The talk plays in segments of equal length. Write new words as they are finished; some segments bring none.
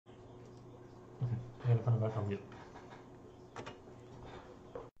And if I'm back on mute.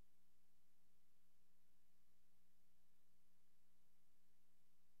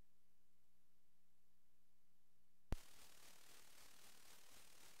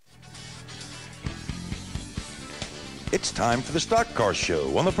 It's time for the Stock Car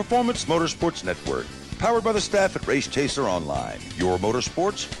Show on the Performance Motorsports Network, powered by the staff at Race Chaser Online. Your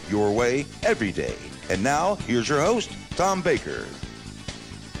motorsports, your way, every day. And now, here's your host, Tom Baker.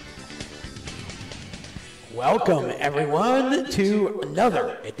 Welcome, everyone, to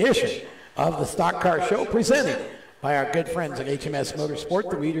another edition of the Stock Car Show presented by our good friends at HMS Motorsport,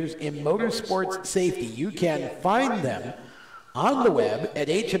 the leaders in motorsports safety. You can find them on the web at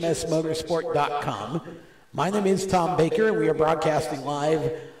hmsmotorsport.com. My name is Tom Baker, and we are broadcasting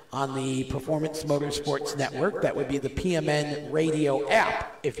live on the Performance Motorsports Network. That would be the PMN radio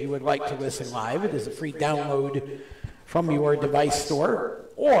app if you would like to listen live. It is a free download from your device store.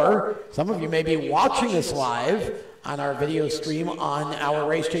 Or some of you may be watching us live on our video stream on our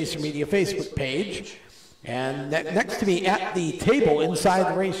Race Chaser Media Facebook page. And next to me at the table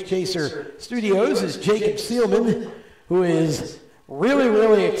inside the Race Chaser studios is Jacob Seelman, who is really,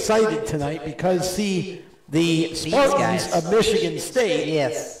 really excited tonight because, the Spartans of Michigan State,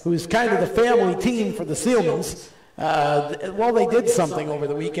 yes, who's kind of the family team for the Seelmans, well, they did something over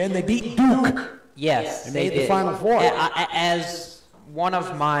the weekend. They beat Duke. Yes, they made the Final Four. As one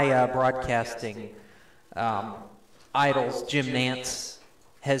of my broadcasting idols, Jim Nance,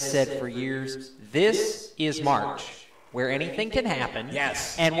 has said for years, this is March, where anything can happen.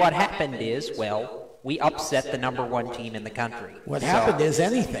 Yes. And what happened is, well, we upset the #1 team in the country. What happened is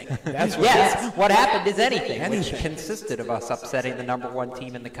anything. That's what yes, what happened is anything, which consisted of us upsetting the #1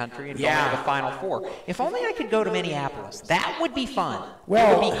 team in the country and going to the Final Four. If only I could go to Minneapolis. That would be fun.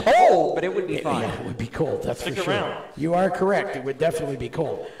 Well, it would be cold, but it would be fun. Yeah, it would be cold, that's for sure. Around. You are correct. It would definitely be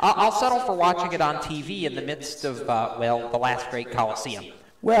cold. I'll settle for watching it on TV in the midst of, well, the last great Coliseum.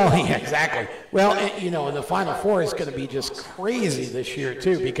 Well, yeah, exactly. Well, and the Final Four is going to be just crazy this year,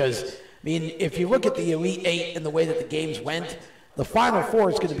 too, because I mean, if you look at the Elite Eight and the way that the games went, the Final Four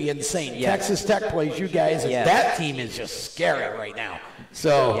is going to be insane. Yes. Texas Tech plays you guys, and that team is just scary right now.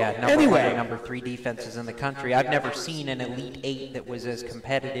 So, anyway. Number 3 defenses in the country. I've never seen an Elite Eight that was as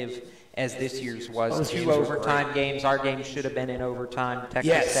competitive as this year's was. Those 2 overtime games. Our game should have been in overtime.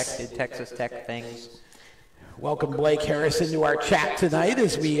 Texas Tech did Texas Tech things. Welcome Blake Harrison to our chat tonight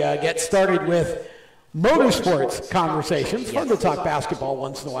as we get started with motorsports conversations. Fun to talk basketball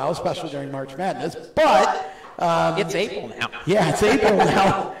once in a while, especially during March Madness. But it's April now. Yeah, it's April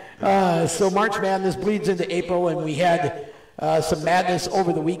now. So March Madness bleeds into April, and we had some madness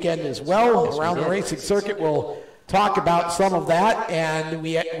over the weekend as well around the racing circuit. We'll talk about some of that, and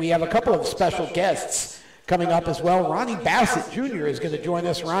we have a couple of special guests coming up as well. Ronnie Bassett Jr. is going to join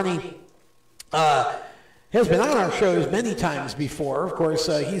us. Ronnie has been on our shows many times before. Of course,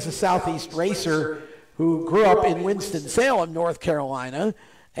 he's a Southeast racer who grew up in Winston-Salem, North Carolina,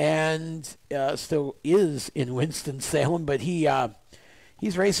 and still is in Winston-Salem, but he's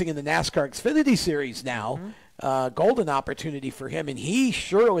racing in the NASCAR XFINITY Series now. Golden opportunity for him, and he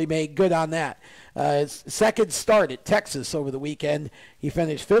surely made good on that. His second start at Texas over the weekend, he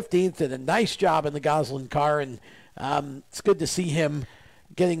finished 15th, did a nice job in the Goslin car, and it's good to see him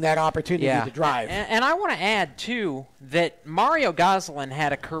getting that opportunity to drive. And I want to add, too, that Mario Goslin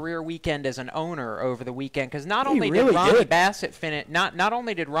had a career weekend as an owner over the weekend, because not only did Ronnie Bassett finish, not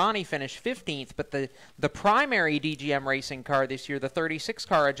only did Ronnie finish 15th, but the primary DGM racing car this year, the 36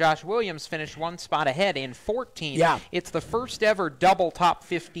 car of Josh Williams, finished 1 spot ahead in 14th. Yeah. It's the first ever double top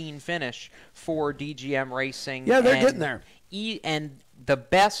 15 finish for DGM racing. Yeah, they're getting there. And the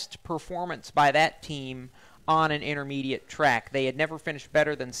best performance by that team on an intermediate track. They had never finished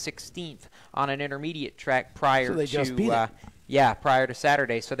better than 16th on an intermediate track prior prior to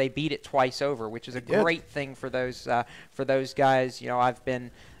Saturday. So they beat it twice over, which is a great thing for those guys. I've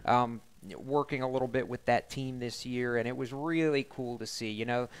been working a little bit with that team this year, and it was really cool to see.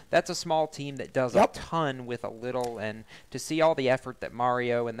 That's a small team that does a ton with a little, and to see all the effort that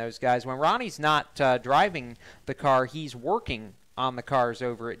Mario and those guys, when Ronnie's not driving the car, he's working on the cars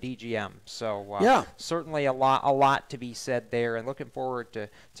over at DGM. So certainly a lot to be said there, and looking forward to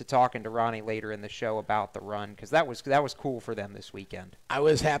talking to Ronnie later in the show about the run, because that was cool for them this weekend. I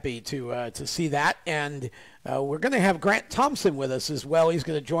was happy to see that, and we're going to have Grant Thompson with us as well. He's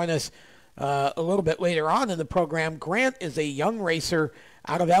going to join us a little bit later on in the program. Grant is a young racer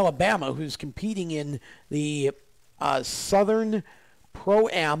out of Alabama who's competing in the Southern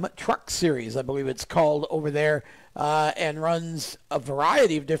Pro-Am Truck Series, I believe it's called over there. And runs a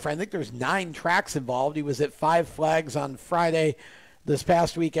variety of different, I think there's 9 tracks involved. He was at Five Flags on Friday, this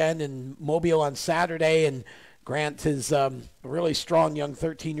past weekend in Mobile on Saturday, and Grant is a really strong young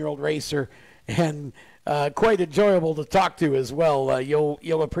 13-year-old racer and quite enjoyable to talk to as well.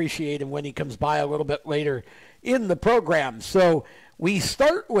 You'll appreciate him when he comes by a little bit later in the program. So we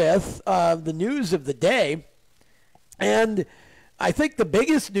start with the news of the day, and I think the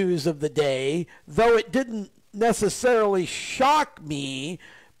biggest news of the day, though it didn't necessarily shock me,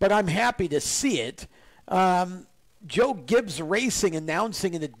 but I'm happy to see it, Joe Gibbs Racing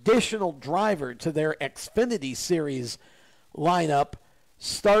announcing an additional driver to their Xfinity Series lineup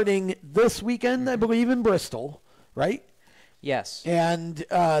starting this weekend, I believe, in Bristol, right? Yes. And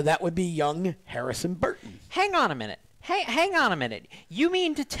that would be young Harrison Burton. Hang on a minute. Hang on a minute. You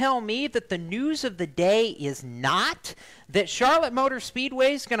mean to tell me that the news of the day is not that Charlotte Motor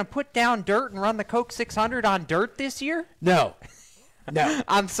Speedway is going to put down dirt and run the Coke 600 on dirt this year? No. No.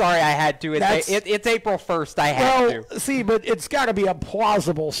 I'm sorry I had to. It's April 1st. I had to. See, but it's got to be a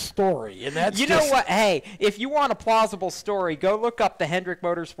plausible story. And that's know what? Hey, if you want a plausible story, go look up the Hendrick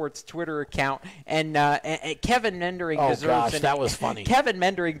Motorsports Twitter account. And Kevin Mendering that was funny. Kevin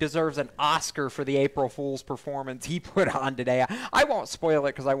Mendering deserves an Oscar for the April Fool's performance he put on today. I won't spoil it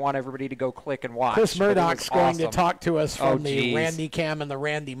because I want everybody to go click and watch. Chris Murdoch's going to talk to us from the Randy Cam and the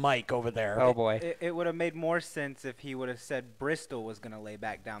Randy Mic over there. Oh, boy. It would have made more sense if he would have said Bristol was going to lay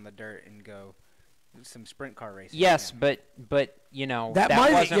back down the dirt and go some sprint car racing. Yes, again. but you know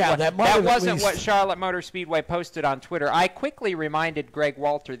that wasn't what Charlotte Motor Speedway posted on Twitter. I quickly reminded Greg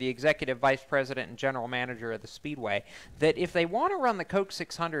Walter, the executive vice president and general manager of the Speedway, that if they want to run the Coke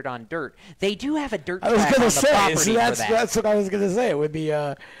 600 on dirt, they do have a dirt track on the property for that. That's what I was going to say. It would be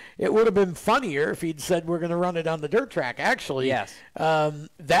it would have been funnier if he'd said we're going to run it on the dirt track. Actually, yes,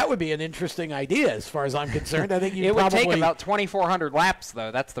 that would be an interesting idea as far as I'm concerned. I think it would take about 2,400 laps,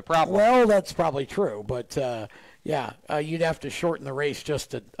 though. That's the problem. Well, that's probably true, but. You'd have to shorten the race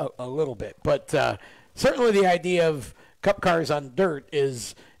just a little bit. But certainly the idea of cup cars on dirt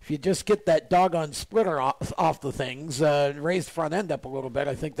is if you just get that doggone splitter off the things, raise the front end up a little bit,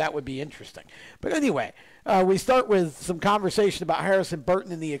 I think that would be interesting. But anyway, we start with some conversation about Harrison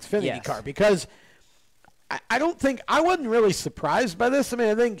Burton in the Xfinity car because I wasn't really surprised by this. I mean,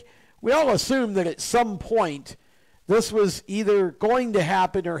 I think we all assumed that at some point this was either going to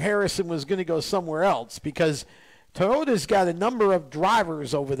happen or Harrison was going to go somewhere else because Toyota's got a number of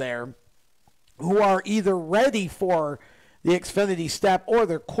drivers over there who are either ready for the Xfinity step or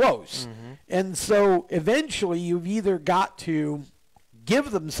they're close. Mm-hmm. And so eventually you've either got to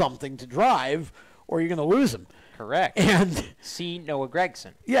give them something to drive or you're going to lose them. Correct. And see Noah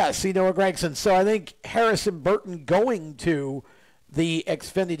Gragson. Yeah, see Noah Gragson. So I think Harrison Burton going to the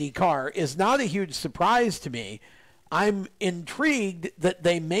Xfinity car is not a huge surprise to me. I'm intrigued that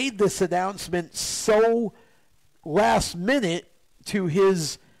they made this announcement so last minute to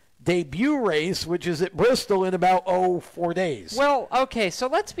his debut race, which is at Bristol in about 4 days. Well, okay, so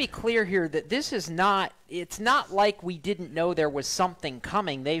let's be clear here that this is not, it's not like we didn't know there was something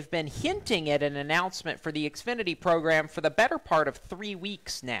coming. They've been hinting at an announcement for the Xfinity program for the better part of 3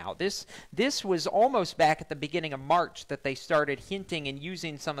 weeks now. This was almost back at the beginning of March that they started hinting and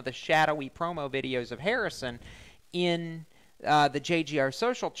using some of the shadowy promo videos of Harrison in the JGR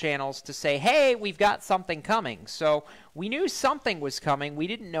social channels to say, hey, we've got something coming. So we knew something was coming. We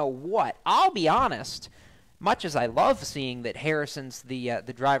didn't know what. I'll be honest, much as I love seeing that Harrison's the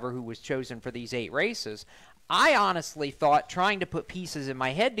driver who was chosen for these 8 races, I honestly thought, trying to put pieces in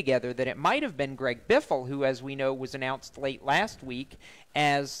my head together, that it might have been Greg Biffle, who, as we know, was announced late last week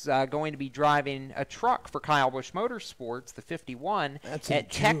as going to be driving a truck for Kyle Busch Motorsports, the 51, at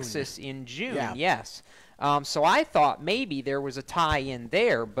Texas in June. Yeah. Yes. So I thought maybe there was a tie-in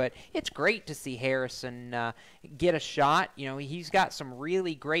there, but it's great to see Harrison get a shot. You know, he's got some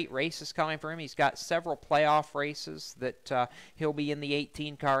really great races coming for him. He's got several playoff races that he'll be in the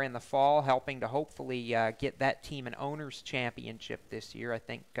 18 car in the fall, helping to hopefully get that team an owner's championship this year. I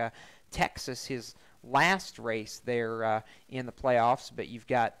think Texas, his last race there in the playoffs, but you've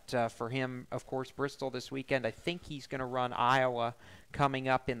got for him, of course, Bristol this weekend. I think he's going to run Iowa coming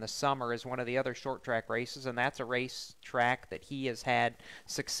up in the summer as one of the other short track races, and that's a race track that he has had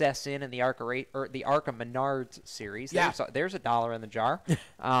success in the ARCA Menards series. Yeah. There's $1 in the jar.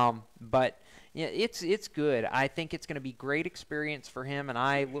 But yeah, it's good. I think it's going to be great experience for him, and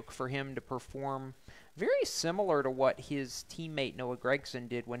I look for him to perform very similar to what his teammate Noah Gragson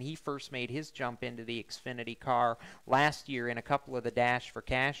did when he first made his jump into the Xfinity car last year in a couple of the Dash for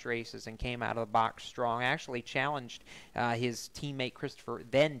Cash races and came out of the box strong. Actually challenged his teammate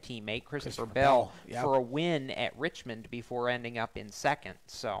Christopher Bell for a win at Richmond before ending up in second.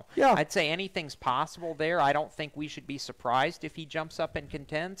 So I'd say anything's possible there. I don't think we should be surprised if he jumps up and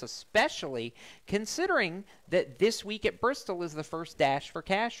contends, especially considering that this week at Bristol is the first Dash for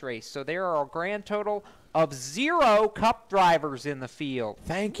Cash race. So there are a grand total of 0 Cup drivers in the field.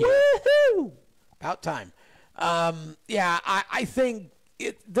 Thank you. Woo-hoo! About time. I think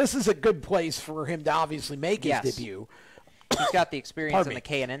this is a good place for him to obviously make his debut. He's got the experience in the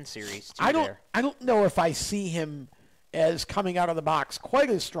K&N series, too. I don't know if I see him as coming out of the box quite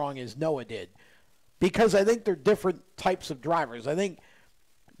as strong as Noah did, because I think they're different types of drivers. I think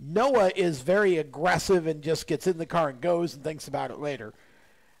Noah is very aggressive and just gets in the car and goes and thinks about it later.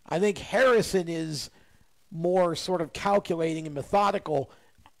 I think Harrison is more sort of calculating and methodical.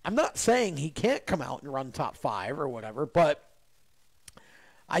 I'm not saying he can't come out and run top 5 or whatever, but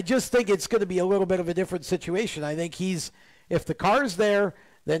I just think it's going to be a little bit of a different situation. I think if the car's there,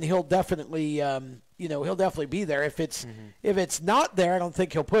 then he'll definitely, he'll definitely be there. If it's not there, I don't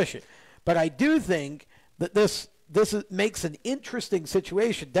think he'll push it. But I do think that this makes an interesting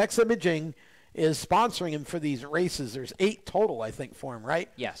situation. Dex Imaging is sponsoring him for these races. There's 8 total, I think, for him, right?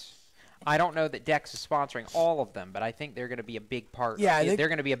 Yes. I don't know that Dex is sponsoring all of them, but I think they're going to be a big part. Yeah, they're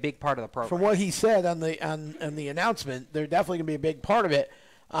going to be a big part of the program. From what he said on the announcement, they're definitely going to be a big part of it.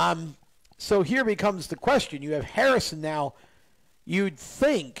 So here becomes the question. You have Harrison now. You'd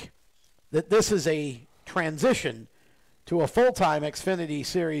think that this is a transition to a full-time Xfinity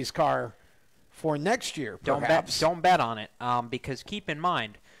Series car for next year, perhaps. Don't bet on it, because keep in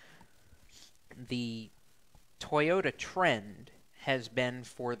mind, the Toyota trend has been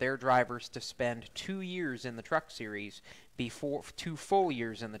for their drivers to spend 2 years in the Truck Series before 2 full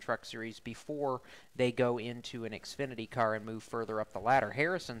years in the Truck Series before they go into an Xfinity car and move further up the ladder.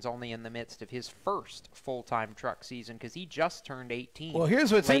 Harrison's only in the midst of his first full-time truck season because he just turned 18. Well,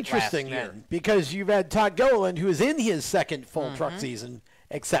 here's what's interesting then, because you've had Todd Gilliland, who is in his second full truck season,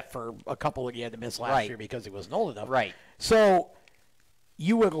 except for a couple he had to miss last year because he wasn't old enough. Right. So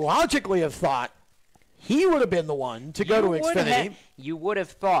you would logically have thought he would have been the one to go to Xfinity. You would have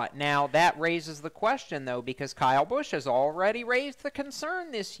thought. Now, that raises the question, though, because Kyle Busch has already raised the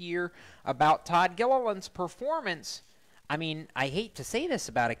concern this year about Todd Gilliland's performance. I mean, I hate to say this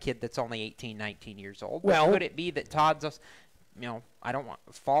about a kid that's only 18, 19 years old, but could it be that Todd's,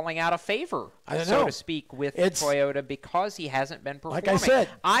 falling out of favor, so to speak, with Toyota because he hasn't been performing? Like I said.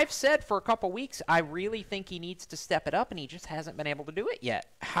 I've said for a couple weeks, I really think he needs to step it up, and he just hasn't been able to do it yet.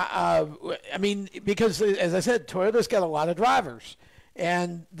 Because, as I said, Toyota's got a lot of drivers,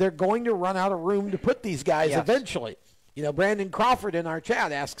 and they're going to run out of room to put these guys eventually. Brandon Crawford in our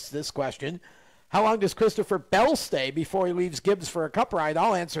chat asks this question. How long does Christopher Bell stay before he leaves Gibbs for a Cup ride?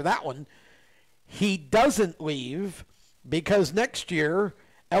 I'll answer that one. He doesn't leave, because next year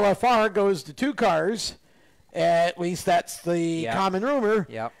LFR goes to 2 cars. At least that's the common rumor.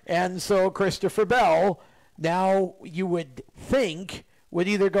 Yep. And so Christopher Bell, now you would think, would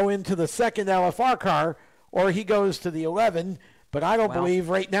either go into the second LFR car or he goes to the 11. But I don't believe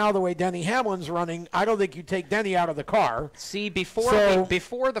right now, the way Denny Hamlin's running, I don't think you take Denny out of the car. See, before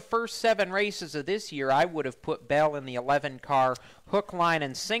the first 7 races of this year, I would have put Bell in the 11 car, hook, line,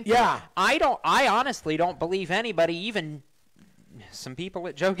 and sinker. Yeah. I honestly don't believe anybody, even some people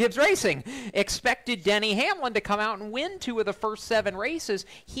at Joe Gibbs Racing, expected Denny Hamlin to come out and win 2 of the first 7 races.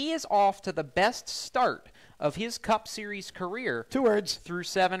 He is off to the best start of his Cup Series career. 2 words. Through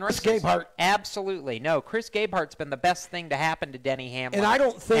 7 races. Chris Gabehart. Absolutely. No, Chris Gabehart's been the best thing to happen to Denny Hamlin.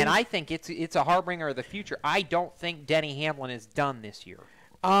 And I think it's a harbinger of the future. I don't think Denny Hamlin is done this year.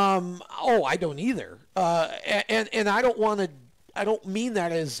 I don't either. And I don't mean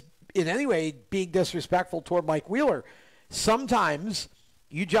that as in any way being disrespectful toward Mike Wheeler. Sometimes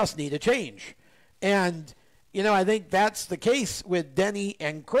you just need a change. And, I think that's the case with Denny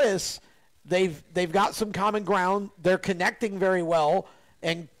and Chris. They've got some common ground. They're connecting very well.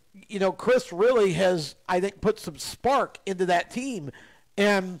 And, Chris really has, I think, put some spark into that team.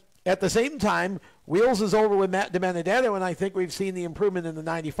 And at the same time, Wheels is over with Matt DiBenedetto, and I think we've seen the improvement in the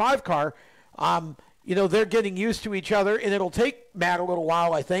 95 car. They're getting used to each other, and it'll take Matt a little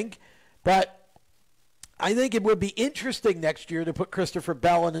while, I think. But I think it would be interesting next year to put Christopher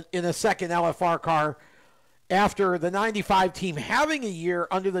Bell in a second LFR car after the 95 team having a year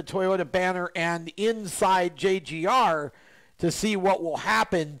under the Toyota banner and inside JGR to see what will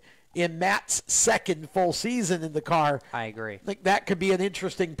happen in Matt's second full season in the car. I agree. I think that could be an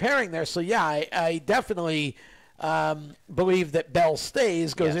interesting pairing there. So, yeah, I definitely believe that Bell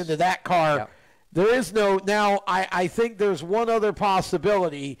stays, goes into that car. Yep. There is no – now, I think there's one other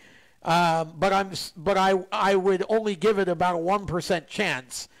possibility, but I would only give it about a 1%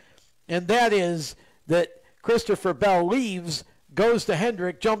 chance, and that is that Christopher Bell leaves, goes to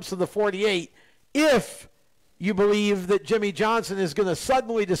Hendrick, jumps to the 48, if – you believe that Jimmy Johnson is going to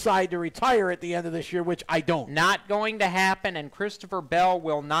suddenly decide to retire at the end of this year, which I don't. Not going to happen, and Christopher Bell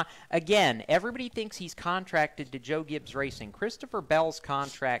will not. Again, everybody thinks he's contracted to Joe Gibbs Racing. Christopher Bell's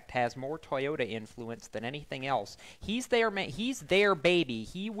contract has more Toyota influence than anything else. He's their baby.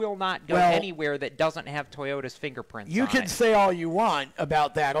 He will not go anywhere that doesn't have Toyota's fingerprints You on can it. say all you want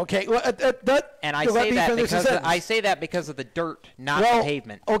about that, okay? And I say that because of the dirt, not the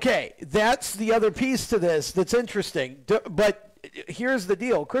pavement. Okay, that's the other piece to this that's interesting. But here's the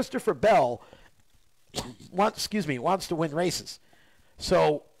deal: Christopher Bell wants to win races,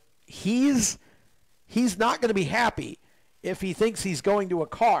 so he's not going to be happy if he thinks he's going to a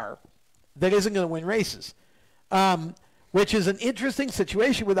car that isn't going to win races. Which is an interesting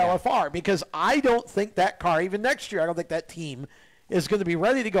situation with LFR, because I don't think that car, even next year, I don't think that team is going to be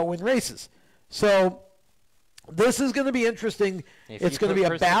ready to go win races. So this is going to be interesting. It's going to be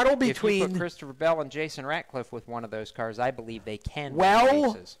a battle between... If you put Christopher Bell and Jason Ratcliffe with one of those cars, I believe they can win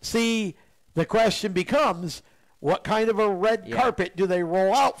races. See, the question becomes, what kind of a red carpet do they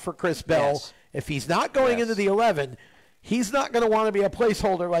roll out for Chris Bell? Yes. If he's not going into the 11... he's not going to want to be a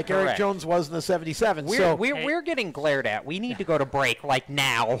placeholder like Eric Jones was in the 77. We're getting glared at. We need to go to break, like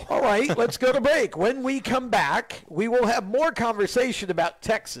now. All right, let's go to break. When we come back, we will have more conversation about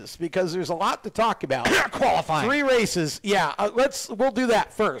Texas, because there's a lot to talk about. Qualifying. 3 races. Yeah, we'll do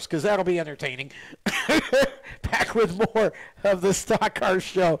that first, because that'll be entertaining. Back with more of the Stock Car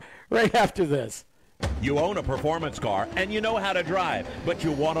Show right after this. You own a performance car and you know how to drive, but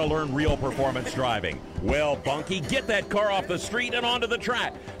you want to learn real performance driving. Well, Bunky, get that car off the street and onto the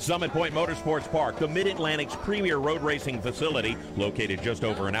track. Summit Point Motorsports Park, the Mid-Atlantic's premier road racing facility, located just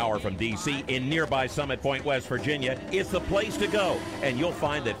over an hour from D.C. in nearby Summit Point, West Virginia, is the place to go. And you'll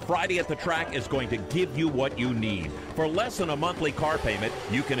find that Friday at the Track is going to give you what you need. For less than a monthly car payment,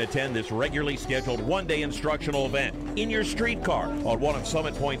 you can attend this regularly scheduled one-day instructional event in your street car on one of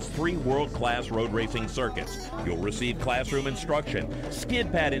Summit Point's 3 world-class road racing circuits. You'll receive classroom instruction,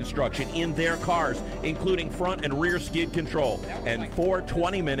 skid pad instruction in their cars, including front and rear skid control, and 4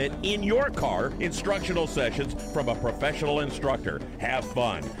 20-minute in-your-car instructional sessions from a professional instructor. Have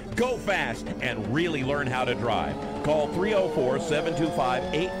fun, go fast, and really learn how to drive. Call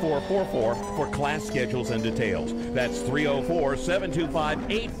 304-725-8444 for class schedules and details. That's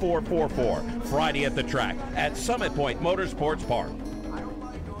 304-725-8444. Friday at the Track at Summit Point Motorsports Park.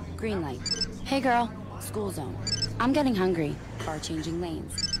 Green light. Hey girl, school zone. I'm getting hungry. Car changing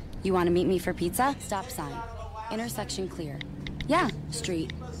lanes. You want to meet me for pizza? Stop sign. Intersection clear. Yeah,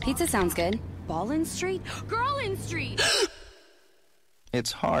 street. Pizza sounds good. Ball in street? Girl in street!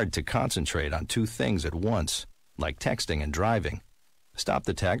 It's hard to concentrate on 2 things at once, like texting and driving. Stop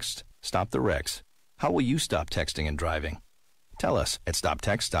the text, stop the wrecks. How will you stop texting and driving? Tell us at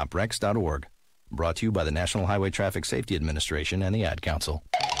stoptextstopwrecks.org. Brought to you by the National Highway Traffic Safety Administration and the Ad Council.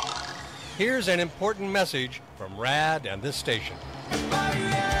 Here's an important message from RAD and this station.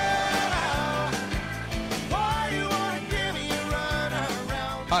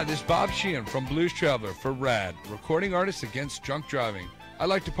 Hi, this is Bob Sheehan from Blues Traveler for RAD, recording artists against drunk driving. I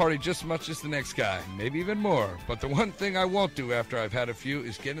like to party just as much as the next guy, maybe even more, but the one thing I won't do after I've had a few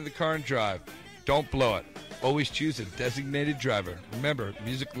is get in the car and drive. Don't blow it. Always choose a designated driver. Remember,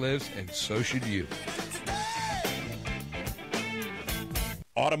 music lives, and so should you.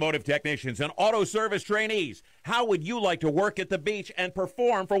 Automotive technicians and auto service trainees, how would you like to work at the beach and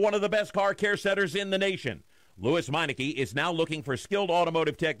perform for one of the best car care centers in the nation? Louis Meineke is now looking for skilled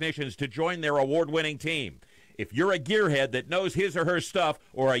automotive technicians to join their award-winning team. If you're a gearhead that knows his or her stuff,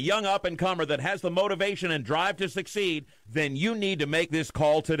 or a young up-and-comer that has the motivation and drive to succeed, then you need to make this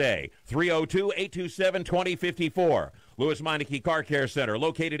call today. 302-827-2054. Louis Meineke Car Care Center,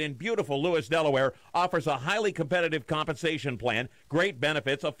 located in beautiful Lewis, Delaware, offers a highly competitive compensation plan, great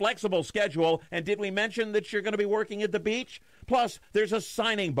benefits, a flexible schedule, and did we mention that you're going to be working at the beach? Plus, there's a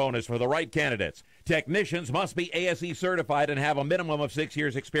signing bonus for the right candidates. Technicians must be ASE certified and have a minimum of 6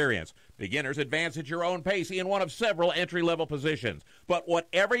 years experience. Beginners advance at your own pace in one of several entry-level positions. But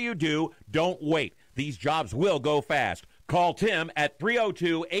whatever you do, don't wait. These jobs will go fast. Call Tim at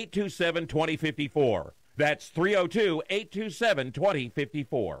 302-827-2054. That's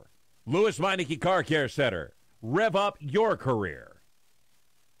 302-827-2054. Louis Meineke Car Care Center. Rev up your career.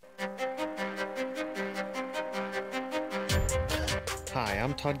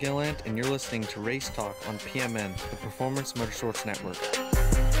 I'm Todd Gilland, and you're listening to Race Talk on PMN, the Performance Motorsports Network.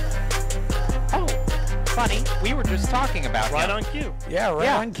 Oh, funny. We were just talking about Right him. on cue. Yeah,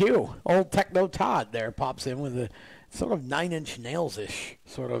 on cue. Old Techno Todd there pops in with a sort of 9 Inch Nails-ish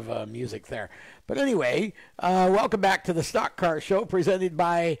sort of music there. But anyway, welcome back to the Stock Car Show presented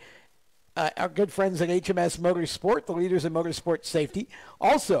by our good friends at HMS Motorsport, the leaders in motorsport safety.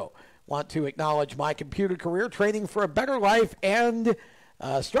 Also, want to acknowledge My Computer Career, Training for a Better Life, and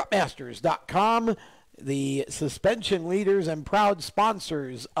Strutmasters.com, the suspension leaders and proud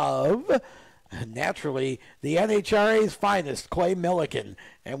sponsors of, naturally, the NHRA's finest, Clay Milliken.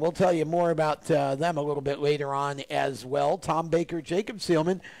 And we'll tell you more about them a little bit later on as well. Tom Baker, Jacob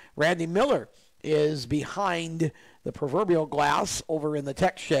Seelman, Randy Miller is behind the proverbial glass over in the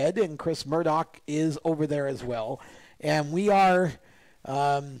tech shed, and Chris Murdoch is over there as well. And we are...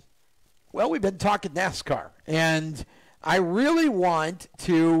 well, we've been talking NASCAR, and I really want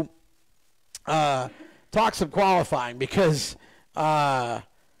to talk some qualifying because I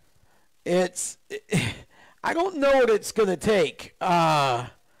don't know what it's going to take,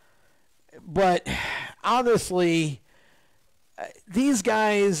 but honestly, these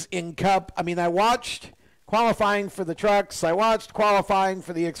guys in Cup, I mean, I watched qualifying for the trucks, I watched qualifying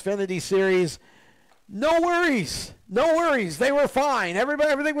for the XFINITY Series. No worries. They were fine.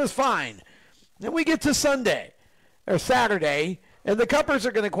 Everything was fine. Then we get to Sunday or Saturday, and the Cuppers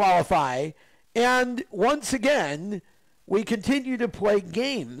are going to qualify. And once again, we continue to play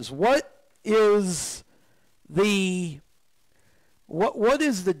games. What is the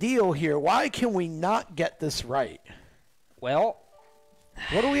deal here? Why can we not get this right? Well,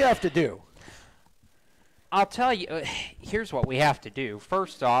 what do we have to do? I'll tell you, here's what we have to do.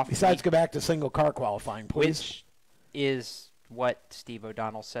 First off... Besides go back to single car qualifying, please. Which is what Steve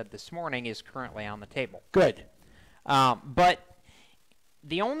O'Donnell said this morning is currently on the table. Good. But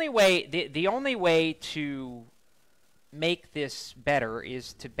the only way to make this better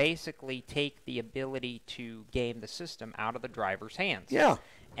is to basically take the ability to game the system out of the driver's hands. Yeah.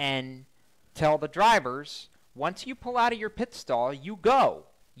 And tell the drivers, once you pull out of your pit stall, you go.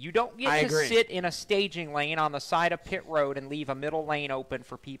 You don't get to sit in a staging lane on the side of pit road and leave a middle lane open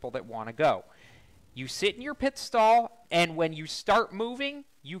for people that want to go. You sit in your pit stall, and when you start moving,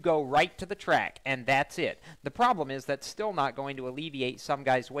 you go right to the track, and that's it. The problem is that's still not going to alleviate some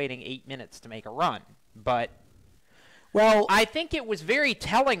guys waiting 8 minutes to make a run. But well, I think it was very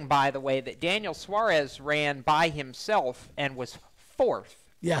telling, by the way, that Daniel Suarez ran by himself and was fourth.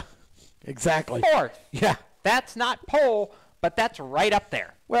 Yeah, exactly. Fourth. Yeah. That's not pole, but that's right up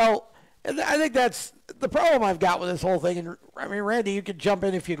there. Well, I think that's the problem I've got with this whole thing. And I mean, Randy, you could jump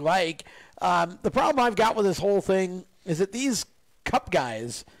in if you'd like. The problem I've got with this whole thing is that these Cup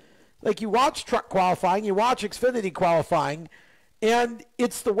guys, like you watch truck qualifying, you watch Xfinity qualifying, and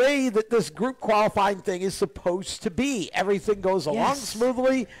it's the way that this group qualifying thing is supposed to be. Everything goes along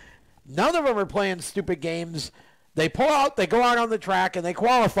smoothly. None of them are playing stupid games. They pull out, they go out on the track, and they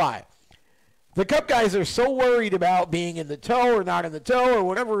qualify. The Cup guys are so worried about being in the tow or not in the tow or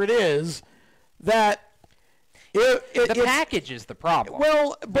whatever it is that the package is the problem.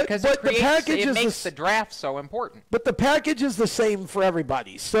 Well, but the package makes the draft so important. But the package is the same for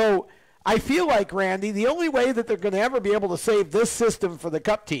everybody. So I feel like, Randy, the only way that they're going to ever be able to save this system for the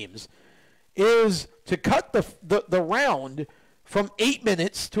Cup teams is to cut the round from 8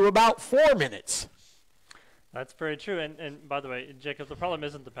 minutes to about 4 minutes. That's very true. And by the way, Jacob, the problem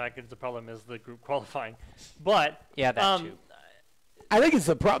isn't the package. The problem is the group qualifying. But yeah, that too. I think it's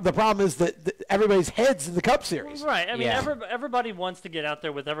the problem is that everybody's heads in the Cup Series. Right. I mean, everybody wants to get out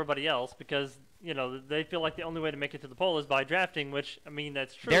there with everybody else because, you know, they feel like the only way to make it to the pole is by drafting, which, I mean,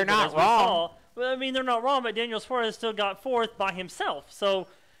 that's true. They're not wrong. I mean, they're not wrong, but Daniel Suarez still got fourth by himself. So,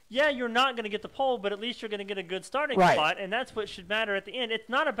 yeah, you're not going to get the pole, but at least you're going to get a good starting spot, and that's what should matter at the end. It's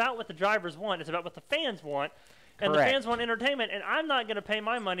not about what the drivers want. It's about what the fans want. And Correct. The fans want entertainment, and I'm not going to pay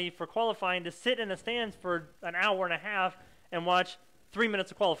my money for qualifying to sit in the stands for an hour and a half and watch 3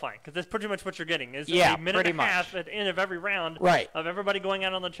 minutes of qualifying, because that's pretty much what you're getting. Is a minute and a half at the end of every round of everybody going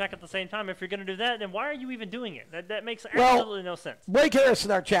out on the track at the same time. If you're going to do that, then why are you even doing it? That makes absolutely no sense. Blake Harris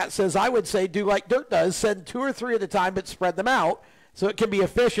in our chat says, I would say do like Dirt does, send 2 or 3 at a time, but spread them out so it can be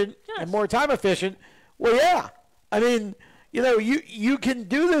efficient and more time efficient. Well, yeah. I mean, you know, you can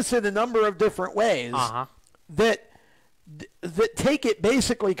do this in a number of different ways that take it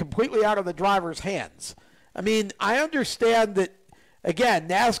basically completely out of the driver's hands. I mean, I understand that, again,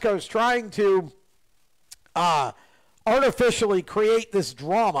 NASCAR is trying to artificially create this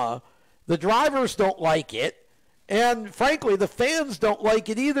drama. The drivers don't like it. And, frankly, the fans don't like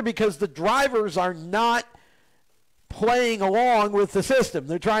it either because the drivers are not playing along with the system.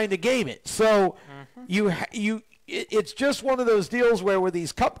 They're trying to game it. So it's just one of those deals where with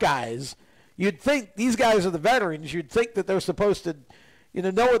these Cup guys, you'd think these guys are the veterans. You'd think that they're supposed to,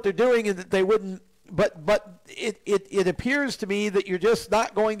 know what they're doing and that they wouldn't. But it appears to me that you're just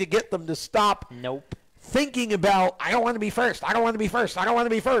not going to get them to stop thinking about, I don't want to be first. I don't want to be first. I don't want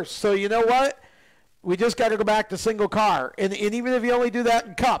to be first. So you know what? We just got to go back to single car. And even if you only do that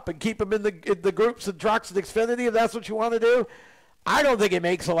in Cup and keep them in the groups and trucks and Xfinity, if that's what you want to do, I don't think it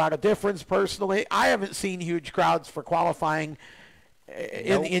makes a lot of difference personally. I haven't seen huge crowds for qualifying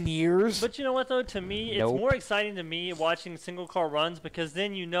in years. But you know what, though? To me, it's more exciting to me watching single car runs because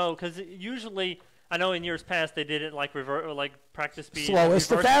then because usually – I know in years past they did it like practice speed. Slowest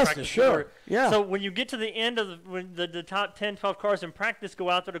to fastest, sure. Yeah. So when you get to the end of when the top 10, 12 cars in practice go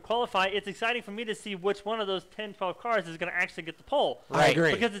out there to qualify, it's exciting for me to see which one of those 10, 12 cars is going to actually get the pole. I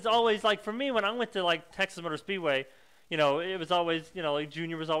agree. Because it's always like for me when I went to like Texas Motor Speedway, it was always like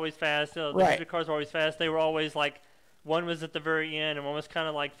Junior was always fast. The big cars were always fast. They were always like one was at the very end and one was kind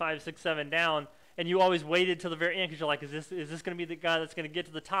of like 5, 6, 7 down. And you always waited till the very end because you're like, is this going to be the guy that's going to get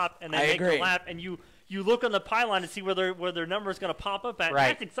to the top and then make the lap? And you look on the pylon to see where their number is going to pop up at. Right.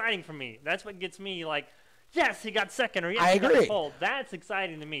 That's exciting for me. That's what gets me like, yes, he got second or yes, he got the pole. That's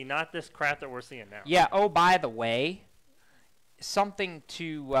exciting to me, not this crap that we're seeing now. Yeah. Oh, by the way, something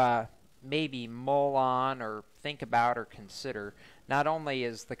to maybe mull on or think about or consider. Not only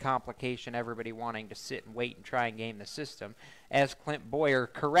is the complication everybody wanting to sit and wait and try and game the system, as Clint Boyer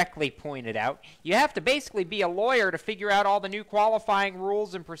correctly pointed out, you have to basically be a lawyer to figure out all the new qualifying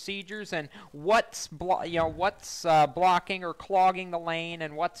rules and procedures and what's blocking or clogging the lane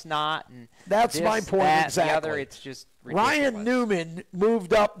and what's not. And that's my point exactly. The other, it's just ridiculous. Ryan Newman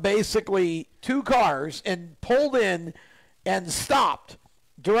moved up basically 2 cars and pulled in and stopped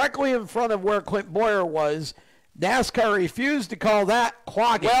directly in front of where Clint Boyer was. NASCAR refused to call that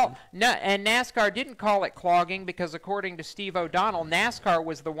clogging. Well, no, and NASCAR didn't call it clogging because, according to Steve O'Donnell, NASCAR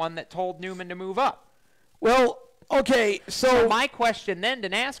was the one that told Newman to move up. Well, okay, so my question then to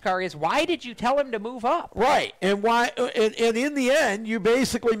NASCAR is, why did you tell him to move up? Right, and why? And in the end, you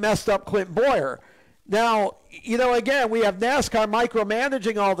basically messed up Clint Boyer. Now, again, we have NASCAR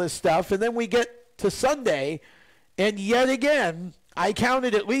micromanaging all this stuff, and then we get to Sunday, and yet again, I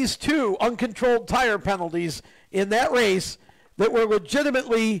counted at least 2 uncontrolled tire penalties in that race that were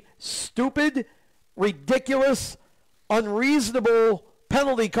legitimately stupid, ridiculous, unreasonable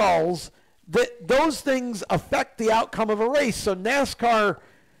penalty calls. That those things affect the outcome of a race. So NASCAR,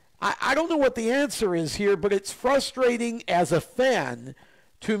 I don't know what the answer is here, but it's frustrating as a fan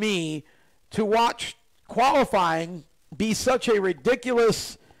to me to watch qualifying be such a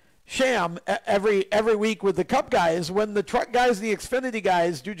ridiculous sham every week with the Cup guys when the truck guys, the Xfinity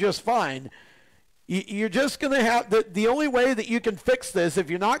guys do just fine. You're just going to have the only way that you can fix this, if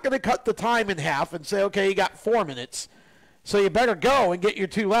you're not going to cut the time in half and say, okay, you got 4 minutes, so you better go and get your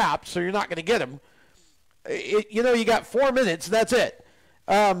 2 laps, so you're not going to get them. You got 4 minutes, that's it.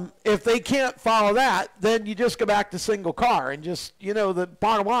 If they can't follow that, then you just go back to single car and just, the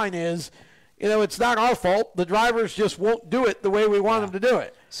bottom line is, it's not our fault. The drivers just won't do it the way we want them to do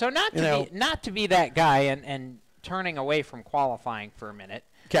it. So not to be that guy and turning away from qualifying for a minute.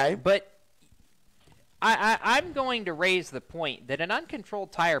 Okay. But I'm going to raise the point that an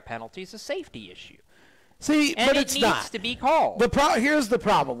uncontrolled tire penalty is a safety issue. See, and but it's not. It needs to be called. Here's the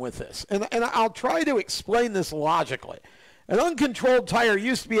problem with this, and I'll try to explain this logically. An uncontrolled tire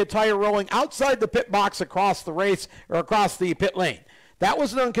used to be a tire rolling outside the pit box across the race or across the pit lane. That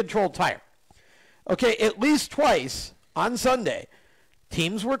was an uncontrolled tire. Okay, at least twice on Sunday,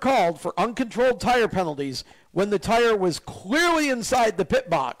 teams were called for uncontrolled tire penalties when the tire was clearly inside the pit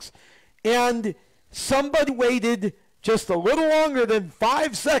box, and somebody waited just a little longer than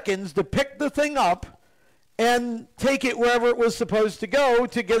 5 seconds to pick the thing up and take it wherever it was supposed to go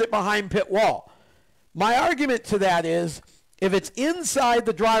to get it behind pit wall. My argument to that is, if it's inside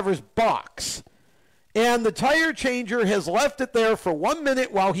the driver's box and the tire changer has left it there for 1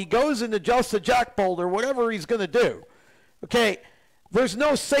 minute while he goes and adjusts the jack bolt or whatever he's going to do, okay, there's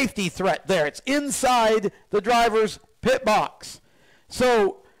no safety threat there. It's inside the driver's pit box.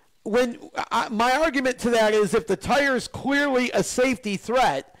 So my argument to that is, if the tire is clearly a safety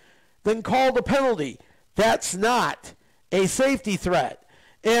threat, then call the penalty. That's not a safety threat.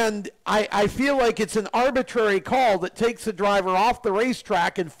 And I feel like it's an arbitrary call that takes the driver off the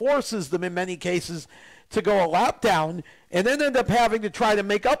racetrack and forces them in many cases to go a lap down and then end up having to try to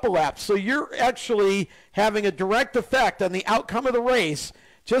make up a lap. So you're actually having a direct effect on the outcome of the race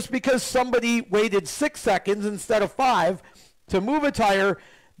just because somebody waited 6 seconds instead of 5 to move a tire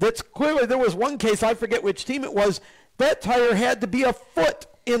that's clearly, there was one case, I forget which team it was, that tire had to be a foot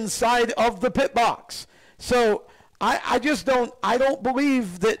inside of the pit box. So I don't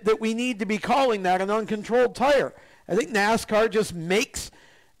believe that we need to be calling that an uncontrolled tire. I think NASCAR just makes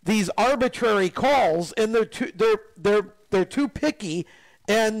these arbitrary calls, and they're too picky,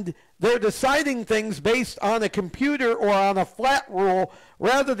 and they're deciding things based on a computer or on a flat rule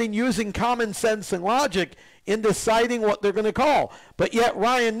rather than using common sense and logic in deciding what they're going to call. But yet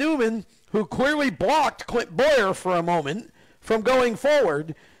Ryan Newman, who clearly blocked Clint Boyer for a moment from going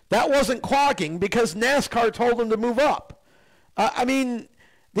forward, that wasn't clogging because NASCAR told him to move up. I mean,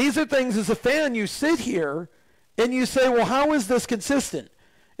 these are things as a fan you sit here and you say, well, how is this consistent?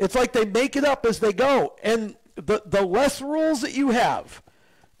 It's like they make it up as they go. And the less rules that you have,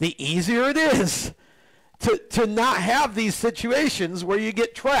 the easier it is to not have these situations where you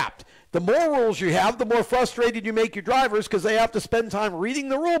get trapped. The more rules you have, the more frustrated you make your drivers because they have to spend time reading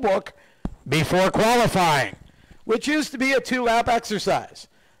the rule book before qualifying, which used to be a 2-lap exercise.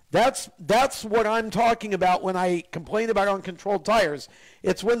 That's what I'm talking about when I complain about uncontrolled tires.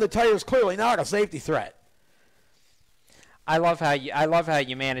 It's when the tire's clearly not a safety threat. I love how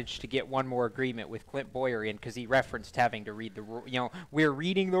you managed to get one more agreement with Clint Boyer in, because he referenced having to read the rule. We're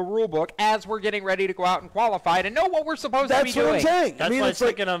reading the rule book as we're getting ready to go out and qualify to know what we're supposed to be doing. That's what I'm saying. That's why it's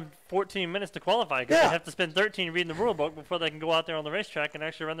taking them 14 minutes to qualify, because they have to spend 13 reading the rule book before they can go out there on the racetrack and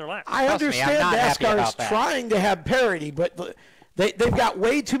actually run their laps. I understand NASCAR is trying to have parity, but they've got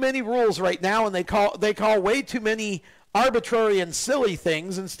way too many rules right now, and they call way too many arbitrary and silly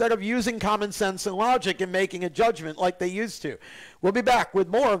things instead of using common sense and logic and making a judgment like they used to. We'll be back with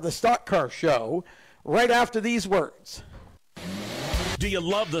more of the Stock Car Show right after these words. Do you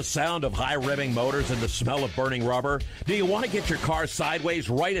love the sound of high revving motors and the smell of burning rubber? Do you want to get your car sideways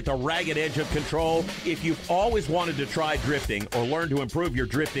right at the ragged edge of control? If you've always wanted to try drifting or learn to improve your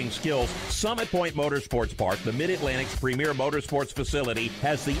drifting skills, Summit Point Motorsports Park, the Mid-Atlantic's premier motorsports facility,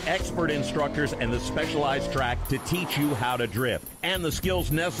 has the expert instructors and the specialized track to teach you how to drift and the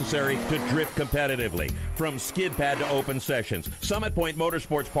skills necessary to drift competitively. From skid pad to open sessions, Summit Point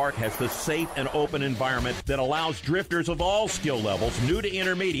Motorsports Park has the safe and open environment that allows drifters of all skill levels, new to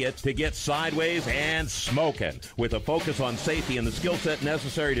intermediate, to get sideways and smoking. With a focus on safety and the skill set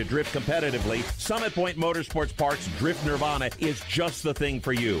necessary to drift competitively, Summit Point Motorsports Park's Drift Nirvana is just the thing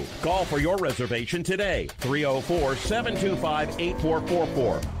for you. Call for your reservation today,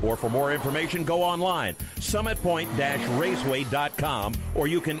 304-725-8444. Or for more information, go online, summitpoint-raceway.com, or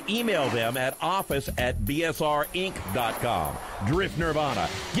you can email them at office@bsrinc.com. Drift Nirvana,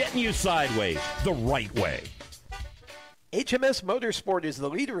 getting you sideways the right way. HMS Motorsport is the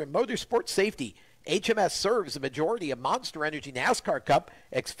leader in motorsport safety. HMS serves the majority of Monster Energy NASCAR Cup,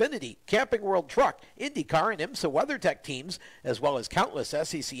 Xfinity, Camping World Truck, IndyCar, and IMSA WeatherTech teams, as well as countless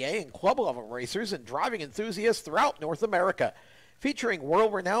SCCA and club-level racers and driving enthusiasts throughout North America. Featuring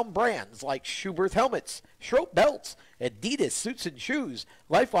world-renowned brands like Schuberth helmets, Schroep belts, Adidas suits and shoes,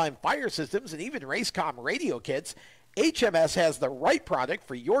 Lifeline fire systems, and even Racecom radio kits, HMS has the right product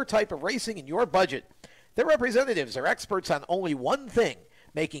for your type of racing and your budget. Their representatives are experts on only one thing,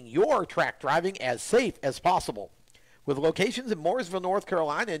 making your track driving as safe as possible. With locations in Mooresville, North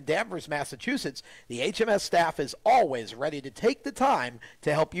Carolina, and Danvers, Massachusetts, the HMS staff is always ready to take the time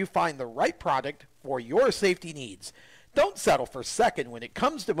to help you find the right product for your safety needs. Don't settle for second when it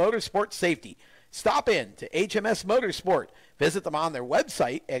comes to motorsport safety. Stop in to HMS Motorsport. Visit them on their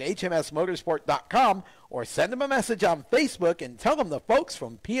website at hmsmotorsport.com or send them a message on Facebook and tell them the folks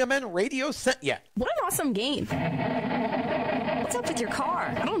from PMN Radio sent you. What an awesome game. What's up with your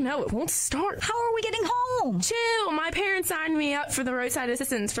car? I don't know. It won't start. How are we getting home? Chill. My parents signed me up for the roadside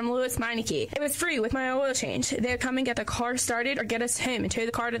assistance from Lewis Meineke. It was free with my oil change. They'd come and get the car started or get us home and tow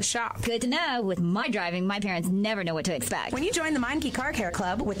the car to the shop. Good to know. With my driving, my parents never know what to expect. When you join the Meineke Car Care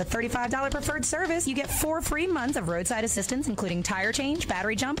Club with a $35 preferred service, you get 4 free months of roadside assistance, including tire change,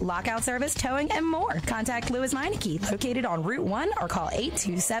 battery jump, lockout service, towing, and more. Contact Lewis Meineke, located on Route 1, or call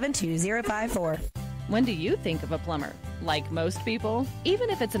 827-2054. When do you think of a plumber? Like most people, even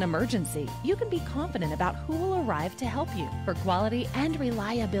if it's an emergency, you can be confident about who will arrive to help you. For quality and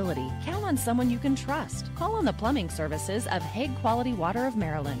reliability, count on someone you can trust. Call on the plumbing services of Hague Quality Water of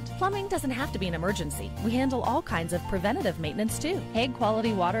Maryland. Plumbing doesn't have to be an emergency. We handle all kinds of preventative maintenance too. Hague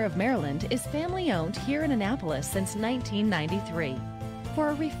Quality Water of Maryland is family owned here in Annapolis since 1993. For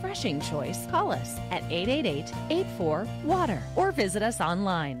a refreshing choice, call us at 888-84-WATER or visit us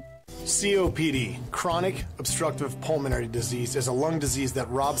online. COPD, chronic obstructive pulmonary disease, is a lung disease that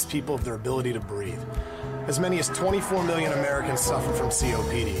robs people of their ability to breathe. As many as 24 million Americans suffer from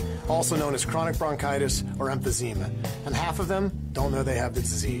COPD, also known as chronic bronchitis or emphysema, and half of them don't know they have the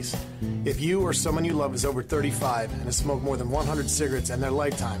disease. If you or someone you love is over 35 and has smoked more than 100 cigarettes in their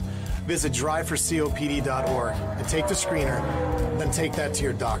lifetime, visit driveforcopd.org and take the screener, then take that to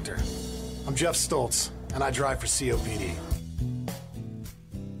your doctor. I'm Jeff Stoltz, and I drive for COPD.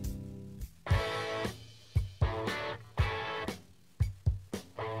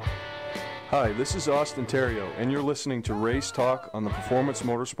 Hi, this is Austin Terrio, and you're listening to Race Talk on the Performance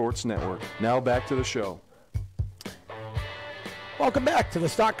Motorsports Network. Now back to the show. Welcome back to the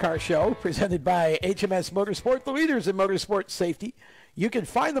Stock Car Show, presented by HMS Motorsport, the leaders in motorsport safety. You can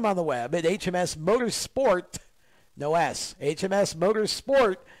find them on the web at HMS Motorsport, no S,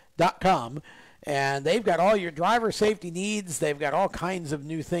 HMSmotorsport.com. And they've got all your driver safety needs. They've got all kinds of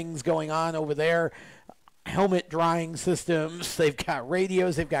new things going on over there. Helmet drying systems. They've got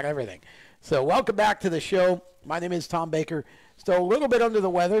radios. They've got everything. So welcome back to the show. My name is Tom Baker. Still a little bit under the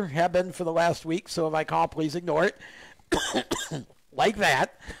weather. Have been for the last week. So if I call, please ignore it. Like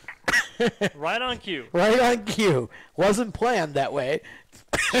that. Right on cue. Right on cue. Wasn't planned that way.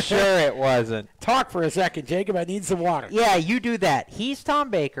 Sure it wasn't. Talk for a second, Jacob. I need some water. Yeah, you do that. He's Tom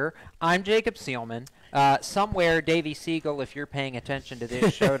Baker. I'm Jacob Seelman. Somewhere, Davey Siegel, if you're paying attention to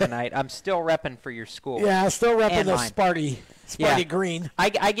this show tonight, I'm still repping for your school. Yeah, still repping the Sparty Green.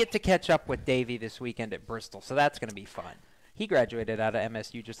 I get to catch up with Davey this weekend at Bristol, so that's going to be fun. He graduated out of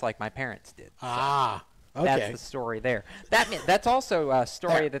MSU just like my parents did. So okay. That's the story there. That's also a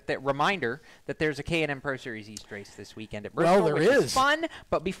story reminder that there's a K&M Pro Series East race this weekend at Bristol. Well, there which is fun.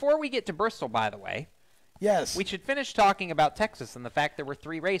 But before we get to Bristol, by the way, yes, we should finish talking about Texas and the fact there were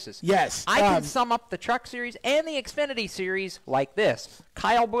 3 races. Yes. I can sum up the Truck Series and the Xfinity Series like this.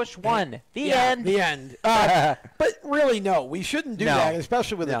 Kyle Busch won. The end. The end. But really, no, we shouldn't do that,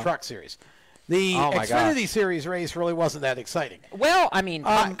 especially with the Truck Series. The Xfinity Series race really wasn't that exciting. Well, I mean,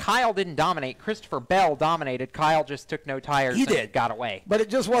 Kyle didn't dominate. Christopher Bell dominated. Kyle just took no tires and got away. But it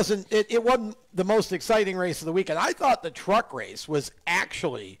just wasn't it wasn't the most exciting race of the weekend. I thought the truck race was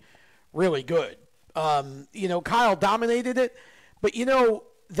actually really good. Kyle dominated it. But,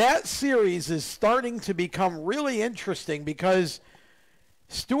 that series is starting to become really interesting because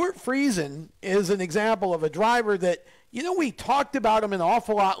Stuart Friesen is an example of a driver that, we talked about him an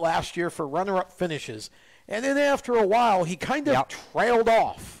awful lot last year for runner-up finishes. And then after a while, he kind of trailed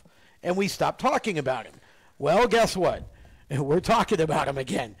off, and we stopped talking about him. Well, guess what? We're talking about him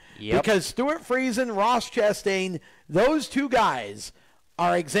again. Because Stuart Friesen, Ross Chastain, those 2 guys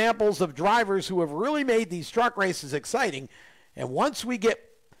are examples of drivers who have really made these truck races exciting. And once we get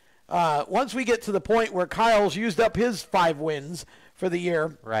to the point where Kyle's used up his 5 wins for the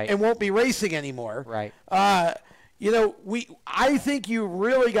year and won't be racing anymore, I think you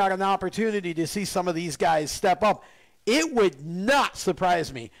really got an opportunity to see some of these guys step up. It would not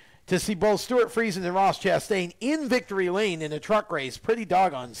surprise me to see both Stuart Friesen and Ross Chastain in victory lane in a truck race pretty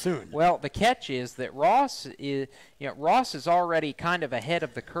doggone soon. Well, the catch is that Ross is already kind of ahead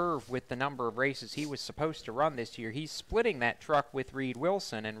of the curve with the number of races he was supposed to run this year. He's splitting that truck with Reed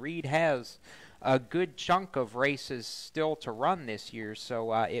Wilson, and Reed has a good chunk of races still to run this year.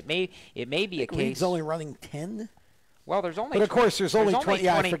 So it may be a case. Reed's only running 10. Well, there's only. But of course, there's only 20.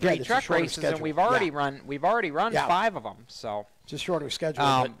 Yeah, I 23 forget. truck races, schedule. And we've already run 5 of them. So it's a shorter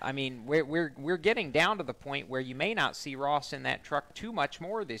schedule. I mean, we're getting down to the point where you may not see Ross in that truck too much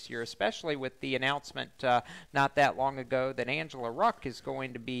more this year, especially with the announcement not that long ago that Angela Ruck is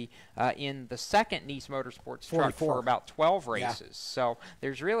going to be in the second Nice Motorsports truck for about 12 races. Yeah. So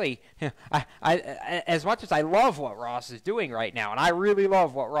there's really, as much as I love what Ross is doing right now, and I really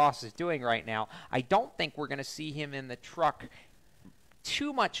love what Ross is doing right now, I don't think we're going to see him in the truck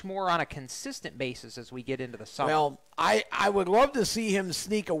too much more on a consistent basis as we get into the summer. Well, I would love to see him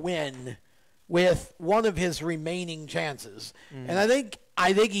sneak a win with one of his remaining chances. And I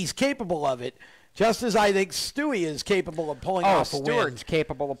think he's capable of it, just as I think Stewie is capable of pulling off a win. Stewart's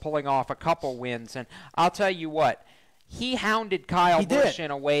capable of pulling off a couple wins. And I'll tell you what, he hounded Kyle Busch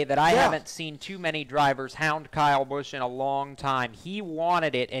in a way that I haven't seen too many drivers hound Kyle Busch in a long time. He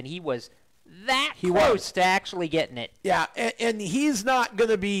wanted it, and he was close to actually getting it. Yeah, and he's not going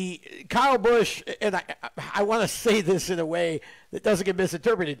to be Kyle Busch, and I want to say this in a way that doesn't get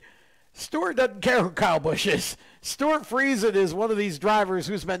misinterpreted. Stuart doesn't care who Kyle Busch is. Stuart Friesen is one of these drivers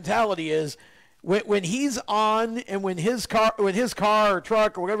whose mentality is when he's on and when his car or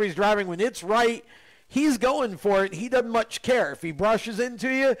truck or whatever he's driving, when it's right, he's going for it. He doesn't much care. If he brushes into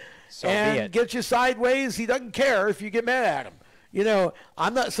you and gets you sideways, he doesn't care if you get mad at him.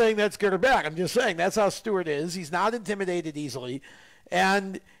 I'm not saying that's good or bad. I'm just saying that's how Stewart is. He's not intimidated easily.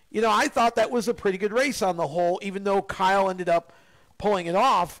 And, I thought that was a pretty good race on the whole, even though Kyle ended up pulling it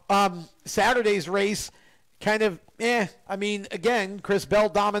off. Saturday's race, kind of, again, Chris Bell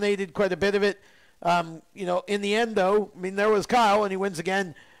dominated quite a bit of it. In the end, though, there was Kyle, and he wins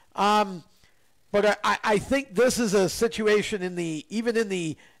again. But I think this is a situation even in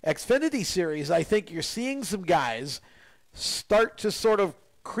the Xfinity Series. I think you're seeing some guys start to sort of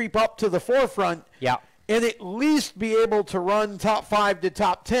creep up to the forefront. Yeah. And at least be able to run top 5 to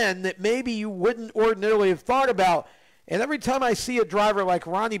top 10 that maybe you wouldn't ordinarily have thought about. And every time I see a driver like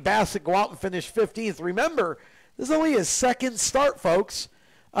Ronnie Bassett go out and finish 15th, remember, this is only his second start, folks.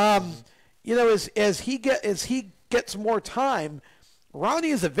 As he gets more time,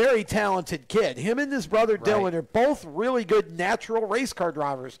 Ronnie is a very talented kid. Him and his brother Dylan are both really good natural race car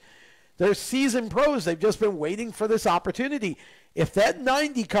drivers. They're seasoned pros. They've just been waiting for this opportunity. If that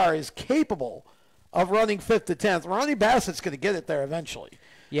 90 car is capable of running 5th to 10th, Ronnie Bassett's going to get it there eventually.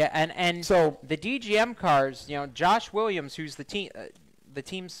 Yeah, and so the DGM cars, Josh Williams, who's the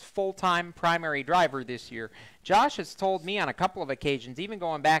team's full-time primary driver this year, Josh has told me on a couple of occasions, even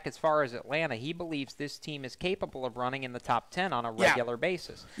going back as far as Atlanta, he believes this team is capable of running in the top 10 on a regular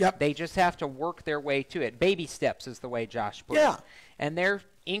basis. Yep. They just have to work their way to it. Baby steps is the way Josh put it. And they're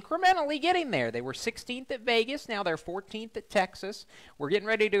incrementally getting there. They were 16th at Vegas. Now they're 14th at Texas. We're getting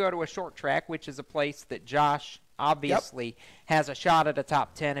ready to go to a short track, which is a place that Josh obviously has a shot at a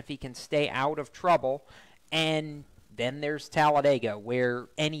top 10 if he can stay out of trouble. And then there's Talladega, where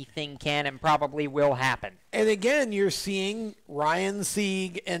anything can and probably will happen. And again, you're seeing Ryan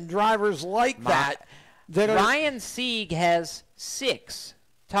Sieg and drivers like that. Ryan Sieg has 6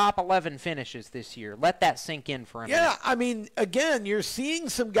 top 11 finishes this year. Let that sink in for a minute. Yeah, again, you're seeing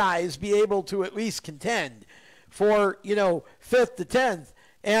some guys be able to at least contend for, 5th to 10th.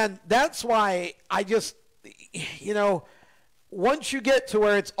 And that's why I just, once you get to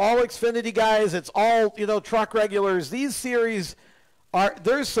where it's all Xfinity guys, it's all, truck regulars, these series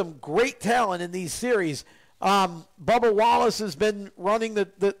there's some great talent in these series. Bubba Wallace has been running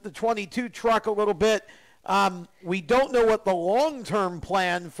the 22 truck a little bit. We don't know what the long-term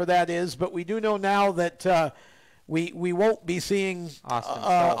plan for that is, but we do know now that we won't be seeing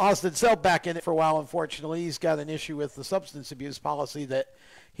Austin Self back in it for a while, unfortunately. He's got an issue with the substance abuse policy that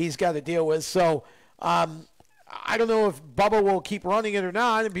he's got to deal with. So I don't know if Bubba will keep running it or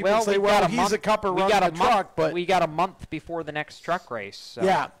not. And people say, he's a cupper running the truck. But we got a month before the next truck race. So.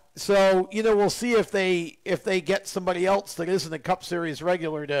 Yeah. So, we'll see if they get somebody else that isn't a Cup Series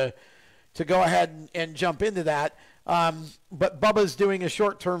regular to go ahead and jump into that. But Bubba's doing a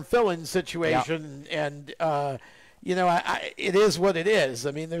short-term fill-in situation, and, it is what it is.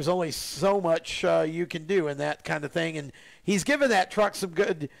 There's only so much you can do in that kind of thing, and he's given that truck some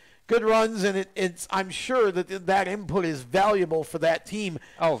good runs, and I'm sure that input is valuable for that team.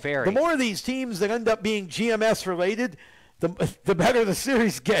 Oh, very. The more of these teams that end up being GMS-related, the better the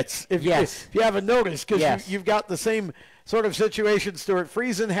series gets, if you haven't noticed, because you've got the same sort of situation. Stuart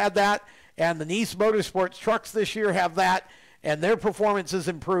Friesen had that, and the Nice Motorsports trucks this year have that, and their performance has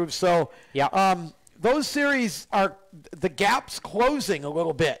improved. So those series the gap's closing a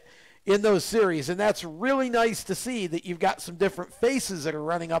little bit in those series, and that's really nice to see that you've got some different faces that are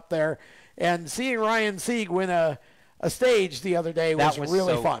running up there, and seeing Ryan Sieg win a stage the other day was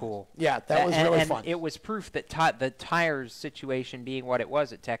really so fun. Cool. Yeah, that was really fun. It was proof that the tires situation being what it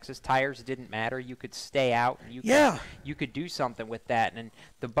was at Texas, tires didn't matter. You could stay out. And you could do something with that. And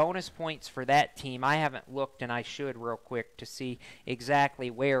the bonus points for that team, I haven't looked, and I should real quick to see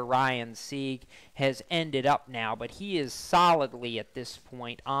exactly where Ryan Sieg has ended up now. But he is solidly at this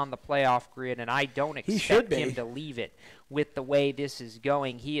point on the playoff grid, and I don't expect him to leave it with the way this is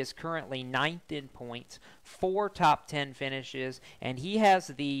going. He is currently 9th in points, 4 top 10 finishes, and he has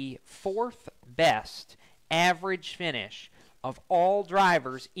the 4th best average finish of all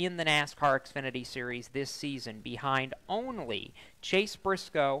drivers in the NASCAR XFINITY Series this season, behind only Chase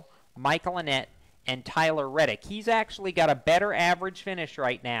Briscoe, Michael Annett, and Tyler Reddick. He's actually got a better average finish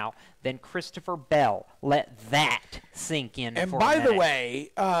right now than Christopher Bell. Let that sink in for a minute. And by the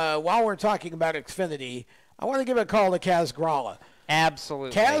way, while we're talking about Xfinity, I want to give a call to Kaz Gralla.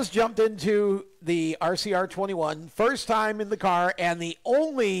 Absolutely. Kaz jumped into the RCR 21, first time in the car, and the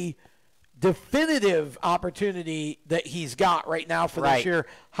only definitive opportunity that he's got right now for this year.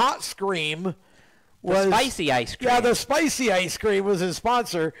 Hot Scream was the spicy ice cream. Yeah, the spicy ice cream was his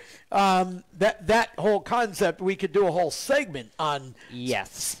sponsor. That whole concept, we could do a whole segment on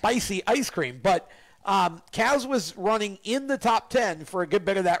spicy ice cream. But Kaz was running in the top 10 for a good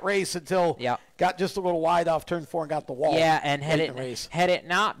bit of that race until got just a little wide off turn 4 and got the wall. Yeah, and had it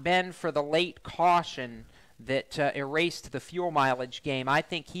not been for the late caution that erased the fuel mileage game. I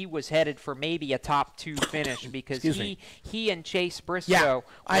think he was headed for maybe a top 2 finish because he and Chase Briscoe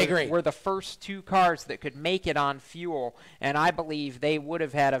were the first 2 cars that could make it on fuel, and I believe they would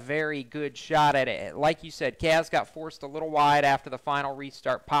have had a very good shot at it. Like you said, Kaz got forced a little wide after the final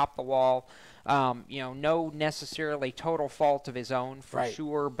restart, popped the wall. No necessarily total fault of his own for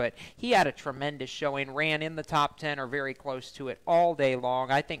sure, but he had a tremendous showing, ran in the top 10 or very close to it all day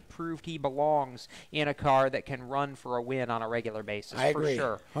long. I think proved he belongs in a car that can run for a win on a regular basis. I agree, for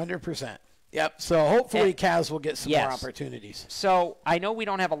sure. 100%. Yep, so hopefully Kaz will get some more opportunities. So I know we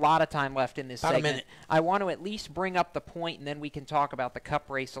don't have a lot of time left in this segment. A minute. I want to at least bring up the point, and then we can talk about the Cup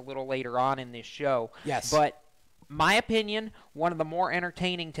race a little later on in this show. Yes. But my opinion, one of the more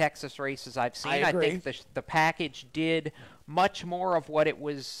entertaining Texas races I've seen. I think the package did much more of what it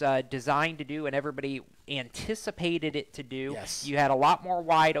was designed to do and everybody anticipated it to do. Yes. You had a lot more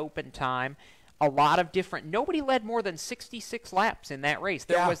wide open time, a lot of different. Nobody led more than 66 laps in that race.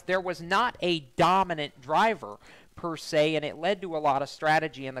 There was not a dominant driver per se, and it led to a lot of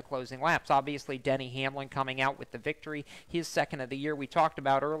strategy in the closing laps. Obviously, Denny Hamlin coming out with the victory, his second of the year. We talked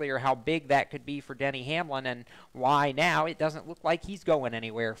about earlier how big that could be for Denny Hamlin and why now it doesn't look like he's going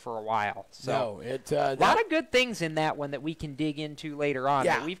anywhere for a while. So a lot of good things in that one that we can dig into later on.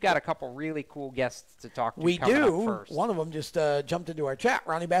 Yeah. But we've got a couple really cool guests to talk to. We coming do. Up first. One of them just jumped into our chat,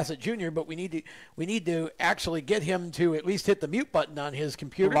 Ronnie Bassett Jr., but we need to actually get him to at least hit the mute button on his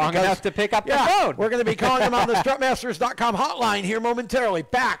computer. Long enough to pick up the phone. We're going to be calling him on the strutmasters.com hotline here momentarily.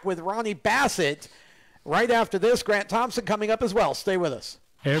 Back with Ronnie Bassett right after this. Grant Thompson coming up as well. Stay with us.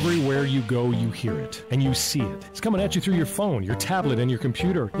 Everywhere you go, you hear it, and you see it. It's coming at you through your phone, your tablet, and your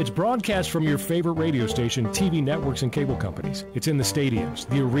computer. It's broadcast from your favorite radio station, TV networks, and cable companies. It's in the stadiums,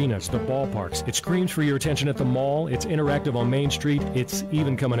 the arenas, the ballparks. It screams for your attention at the mall. It's interactive on Main Street. It's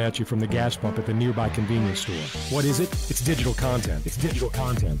even coming at you from the gas pump at the nearby convenience store. What is it? It's digital content. It's digital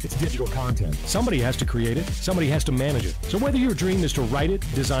content. It's digital content. Somebody has to create it. Somebody has to manage it. So whether your dream is to write it,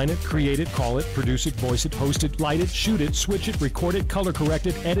 design it, create it, call it, produce it, voice it, host it, light it, shoot it, switch it, record it, color correct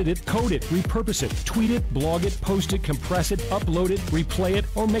it, edit it, code it, repurpose it, tweet it, blog it, post it, compress it, upload it, replay it,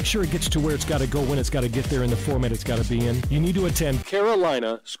 or make sure it gets to where it's got to go when it's got to get there in the format it's got to be in, you need to attend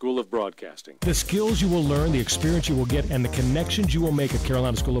Carolina School of Broadcasting. The skills you will learn, the experience you will get, and the connections you will make at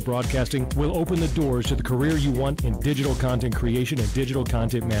Carolina School of Broadcasting will open the doors to the career you want in digital content creation and digital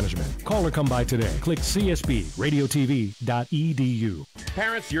content management. Call or come by today. Click csbradiotv.edu.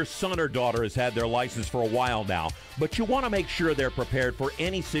 Parents, your son or daughter has had their license for a while now, but you want to make sure they're prepared for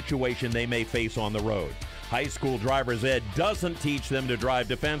any situation they may face on the road. High school driver's ed doesn't teach them to drive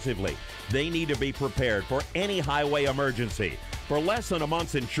defensively. They need to be prepared for any highway emergency. For less than a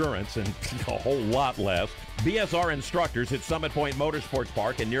month's insurance, and a whole lot less, BSR instructors at Summit Point Motorsports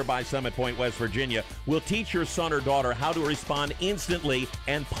Park in nearby Summit Point, West Virginia, will teach your son or daughter how to respond instantly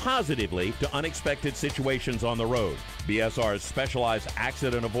and positively to unexpected situations on the road. BSR's specialized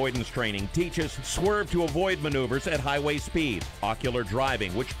accident avoidance training teaches swerve to avoid maneuvers at highway speed, ocular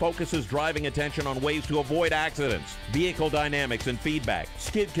driving, which focuses driving attention on ways to avoid accidents, vehicle dynamics and feedback,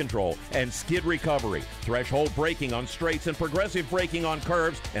 skid control and skid recovery, threshold braking on straights and progressive braking on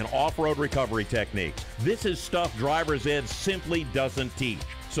curves, and off-road recovery techniques. This is stuff driver's ed simply doesn't teach.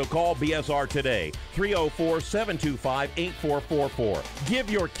 So call BSR today, 304-725-8444. Give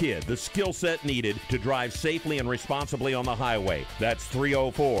your kid the skill set needed to drive safely and responsibly on the highway. That's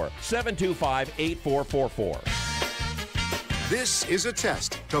 304-725-8444. This is a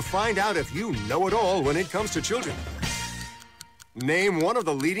test to find out if you know it all when it comes to children. Name one of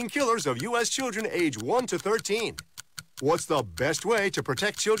the leading killers of U.S. children age 1 to 13. What's the best way to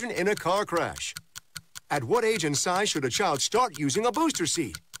protect children in a car crash? At what age and size should a child start using a booster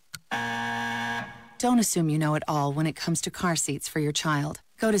seat? Don't assume you know it all when it comes to car seats for your child.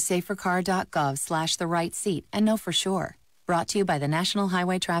 Go to safercar.gov/the-right-seat and know for sure. Brought to you by the National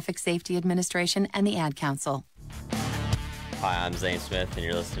Highway Traffic Safety Administration and the Ad Council. Hi, I'm Zane Smith, and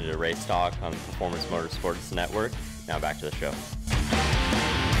you're listening to Race Talk on the Performance Motorsports Network. Now back to the show.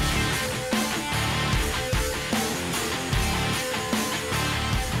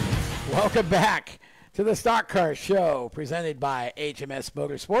 Welcome back to the Stock Car Show, presented by HMS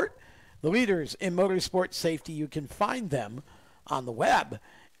Motorsport, the leaders in motorsport safety. You can find them on the web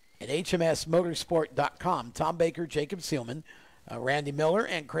at hmsmotorsport.com. Tom Baker, Jacob Seelman, Randy Miller,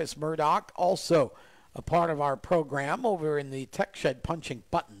 and Chris Murdoch, also a part of our program over in the Tech Shed punching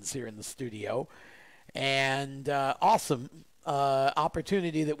buttons here in the studio. And awesome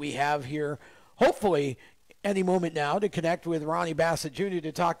opportunity that we have here, hopefully any moment now, to connect with Ronnie Bassett Jr.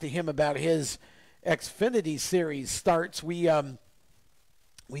 to talk to him about his XFINITY Series starts. We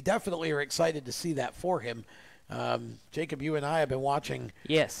we definitely are excited to see that for him. Jacob, you and I have been watching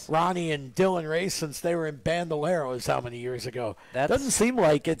Ronnie and Dylan race since they were in Bandoleros how many years ago? Doesn't seem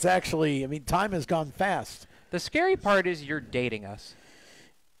like it's actually, time has gone fast. The scary part is you're dating us.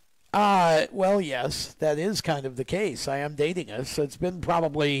 Well, yes, that is kind of the case. I am dating us. It's been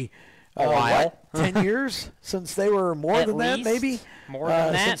probably a while. 10 years since they were more than that, maybe? More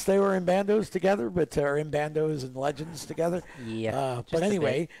than that. Since they were in bandos together, or in bandos and legends together. Yeah. But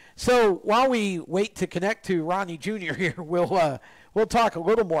anyway, so while we wait to connect to Ronnie Jr. here, we'll talk a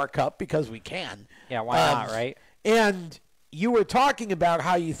little more Cup because we can. Yeah, why not, right? And you were talking about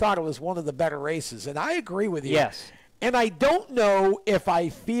how you thought it was one of the better races, and I agree with you. Yes. And I don't know if I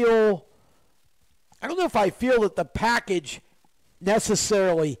feel that the package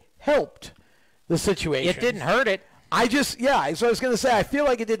necessarily helped the situation. It didn't hurt it. So I was going to say, I feel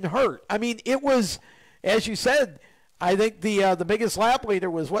like it didn't hurt. It was, as you said, I think the biggest lap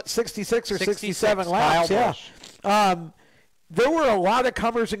leader was, 66 or 67 laps? Yeah. There were a lot of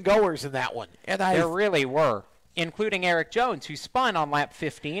comers and goers in that one. There really were, including Eric Jones, who spun on lap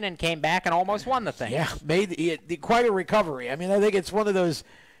 15 and came back and almost won the thing. Yeah, made quite a recovery. I think it's one of those,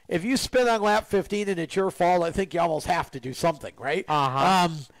 if you spin on lap 15 and it's your fault, I think you almost have to do something, right?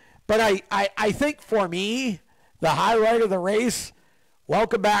 But I think for me, the highlight of the race,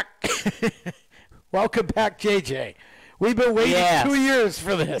 welcome back. Welcome back, JJ. We've been waiting 2 years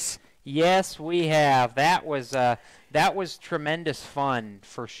for this. Yes, we have. That was tremendous fun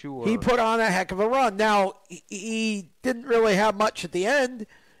for sure. He put on a heck of a run. Now, he didn't really have much at the end,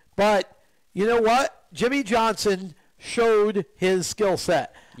 but you know what? Jimmy Johnson showed his skill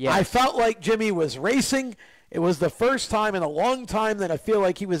set. Yes. I felt like Jimmy was racing. It was the first time in a long time that I feel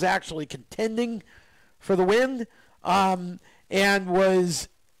like he was actually contending for the win, and was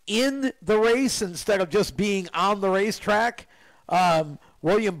in the race instead of just being on the racetrack.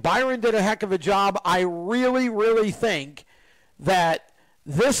 William Byron did a heck of a job. I really, really think that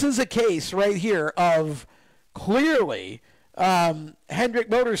this is a case right here of clearly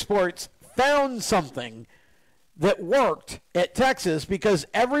Hendrick Motorsports found something that worked at Texas because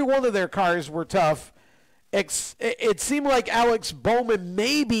every one of their cars were tough. It seemed like Alex Bowman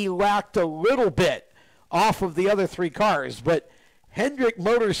maybe lacked a little bit off of the other three cars, but Hendrick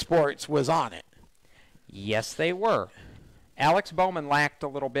Motorsports was on it. Yes, they were. Alex Bowman lacked a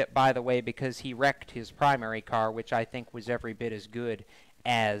little bit, by the way, because he wrecked his primary car, which I think was every bit as good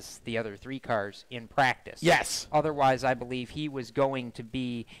as the other three cars in practice. Yes. Otherwise, I believe he was going to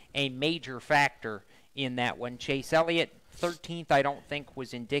be a major factor in that one. Chase Elliott, 13th, I don't think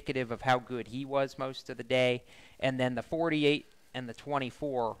was indicative of how good he was most of the day. And then the 48 and the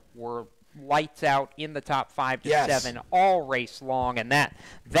 24 were lights out in the top 5 to 7 all race long, and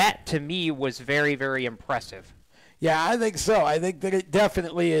that to me was very, very impressive. Yeah, I think so. I think that it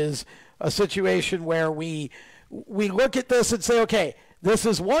definitely is a situation where we look at this and say, okay, this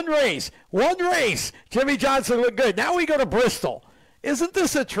is one race. Jimmy Johnson looked good. Now we go to Bristol. Isn't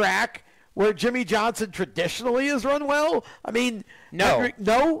this a track where Jimmy Johnson traditionally has run well?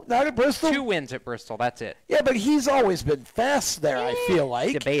 No, not at Bristol. 2 wins at Bristol. That's it. Yeah, but he's always been fast there. I feel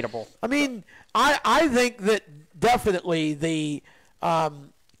like debatable. I think that definitely the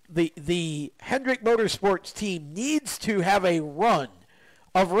Hendrick Motorsports team needs to have a run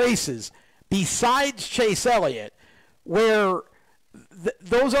of races besides Chase Elliott, where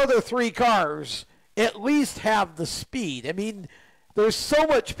those other 3 cars at least have the speed. There's so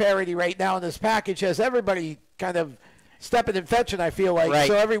much parity right now in this package, has everybody kind of stepping and fetching, I feel like. Right.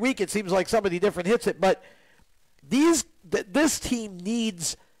 So every week it seems like somebody different hits it. But this team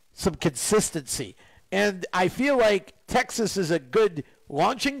needs some consistency. And I feel like Texas is a good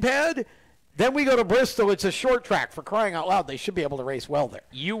launching pad. Then we go to Bristol. It's a short track, for crying out loud. They should be able to race well there.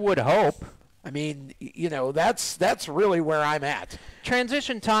 You would hope. That's really where I'm at.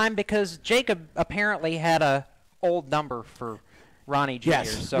 Transition time, because Jacob apparently had a old number for Ronnie Jr.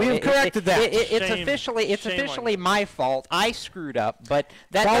 Yes, so we have corrected that. It's officially my fault. I screwed up, but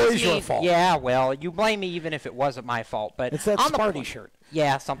that it's does always mean, your fault. Yeah, well, you blame me even if it wasn't my fault. But it's that Sparty shirt.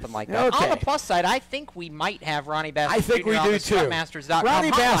 Yeah, something like that. Okay. On the plus side, I think we might have Ronnie Bassett. I think Jr. we on do the too. Stuntmasters.com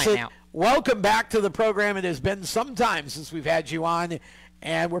Ronnie Bassett, now. welcome back to the program. It has been some time since we've had you on,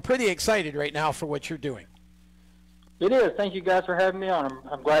 and we're pretty excited right now for what you're doing. It is. Thank you guys for having me on.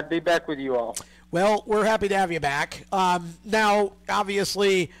 I'm glad to be back with you all. Well, we're happy to have you back. Now,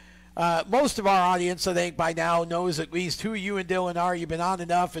 obviously, most of our audience, I think, by now knows at least who you and Dylan are. You've been on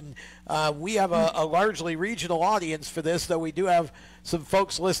enough, and we have a largely regional audience for this, though we do have some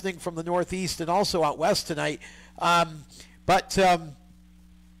folks listening from the Northeast and also out west tonight. But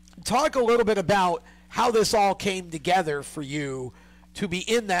talk a little bit about how this all came together for you to be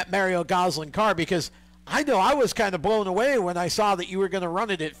in that Mario Gosling car? Because I know I was kind of blown away when I saw that you were going to run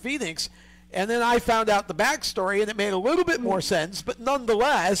it at Phoenix, and then I found out the backstory, and it made a little bit more sense. But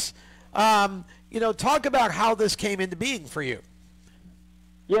nonetheless, talk about how this came into being for you.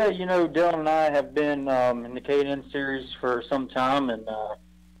 Yeah, Dylan and I have been in the K&N series for some time, and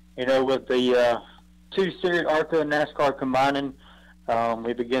with the 2 series, ARCA and NASCAR combining,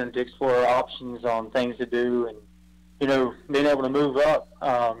 we began to explore our options on things to do, and being able to move up.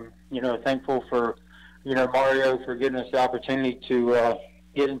 Thankful for Mario for giving us the opportunity to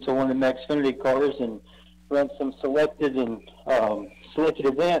get into one of the Xfinity cars and run some selected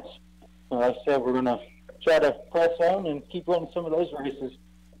events. Like I said, we're going to try to press on and keep running some of those races.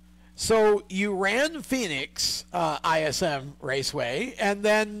 So you ran Phoenix ISM Raceway, and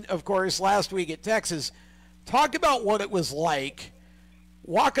then, of course, last week at Texas. Talk about what it was like.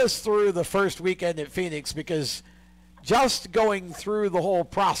 Walk us through the first weekend at Phoenix, because just going through the whole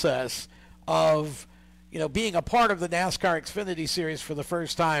process of, being a part of the NASCAR XFINITY Series for the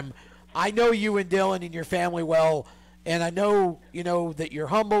first time, I know you and Dylan and your family well, and I know, that you're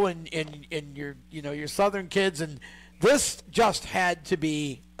humble and you're Southern kids, and this just had to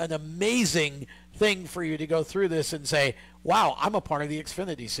be an amazing thing for you to go through this and say, wow, I'm a part of the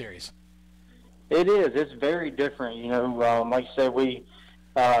XFINITY Series. It is. It's very different. Like I said, we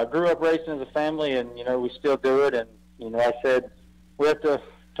grew up racing as a family, and, we still do it. And, I said we have to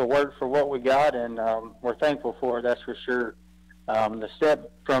work for what we got, and we're thankful for it, that's for sure. The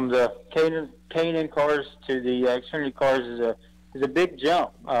step from the K&N cars to the Xfinity cars is a big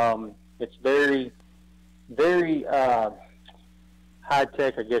jump. It's very, very high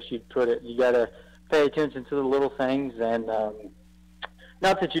tech, I guess you'd put it. You got to pay attention to the little things, and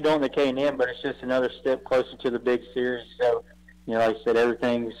not that you don't in the K&N, but it's just another step closer to the big series. So, like I said,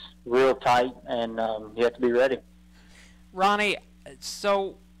 everything's real tight, and you have to be ready. Ronnie,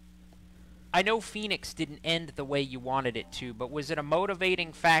 so I know Phoenix didn't end the way you wanted it to, but was it a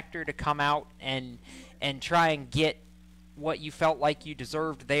motivating factor to come out and try and get what you felt like you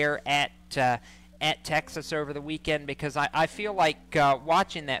deserved there at Texas over the weekend? Because I feel like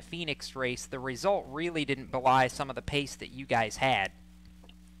watching that Phoenix race, the result really didn't belie some of the pace that you guys had.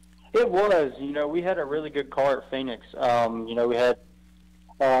 It was. We had a really good car at Phoenix. We had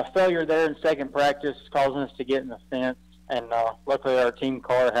failure there in second practice, causing us to get in the fence. And luckily our team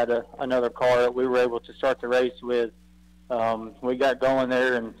car had another car that we were able to start the race with. We got going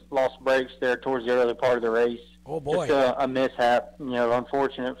there and lost brakes there towards the early part of the race. Oh, boy. Just a mishap.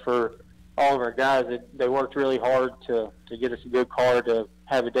 Unfortunate for all of our guys. They worked really hard to get us a good car to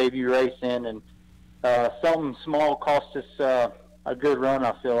have a debut race in. And something small cost us a good run,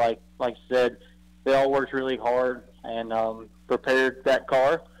 I feel like. Like I said, they all worked really hard and prepared that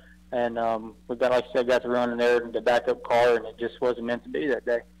car. And we got, like I said, got to run in there in the backup car, and it just wasn't meant to be that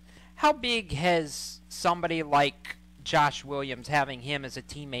day. How big has somebody like Josh Williams, having him as a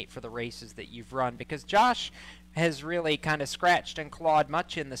teammate for the races that you've run? Because Josh has really kind of scratched and clawed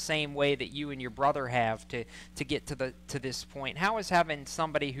much in the same way that you and your brother have to get to this point. How has having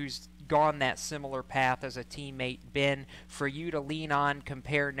somebody who's gone that similar path as a teammate been for you to lean on,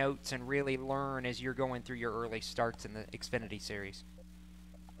 compare notes, and really learn as you're going through your early starts in the Xfinity Series?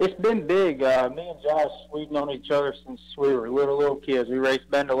 It's been big. Me and Josh, we've known each other since we were little kids. We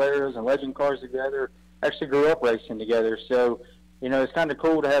raced Bandoleros and Legend cars together. Actually grew up racing together. So, it's kind of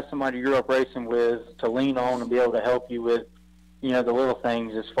cool to have somebody you grew up racing with to lean on and be able to help you with, the little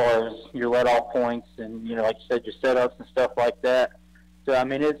things as far as your let-off points and, like you said, your setups and stuff like that. So,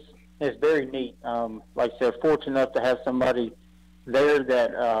 it's very neat. Like I said, fortunate enough to have somebody there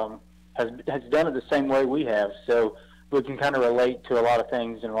that has done it the same way we have. So, we can kind of relate to a lot of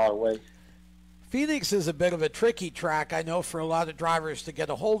things in a lot of ways. Phoenix is a bit of a tricky track, I know, for a lot of drivers to get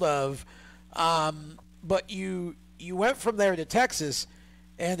a hold of. But you went from there to Texas,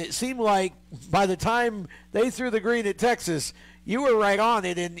 and it seemed like by the time they threw the green at Texas, you were right on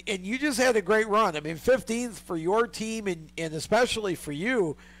it, and you just had a great run. 15th for your team, and especially for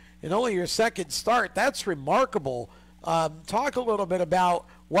you, in only your second start. That's remarkable. Talk a little bit about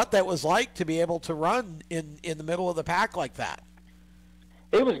what that was like to be able to run in the middle of the pack like that.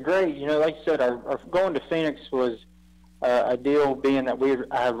 It was great. Like I said, our going to Phoenix was a deal, being that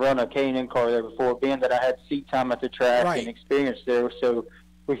I have run a K&N car there before, being that I had seat time at the track and experience there. So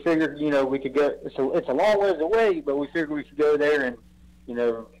we figured, we could go. So it's a long ways away, but we figured we could go there and,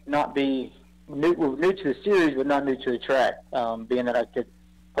 not be new to the series, but not new to the track, being that I could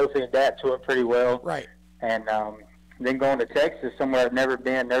hopefully adapt to it pretty well. Right. And then going to Texas, somewhere I've never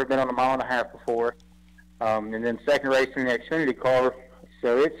been on a mile and a half before, and then second race in the Xfinity car.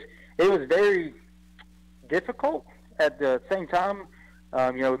 So it was very difficult. At the same time,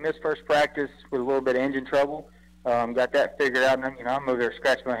 We missed first practice with a little bit of engine trouble. Got that figured out, and I'm over there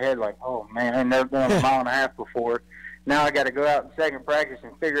scratching my head like, oh, man, I've never done a mile and a half before. Now I got to go out in second practice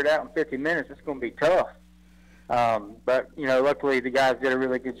and figure it out in 50 minutes. It's going to be tough. But luckily the guys did a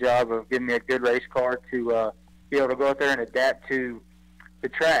really good job of giving me a good race car to be able to go out there and adapt to the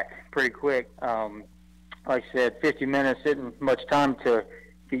track pretty quick. Like I said, 50 minutes isn't much time to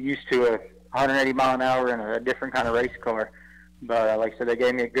get used to a 180 mile an hour in a different kind of race car. But like I said, they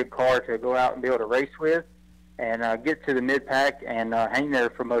gave me a good car to go out and be able to race with and get to the mid-pack and hang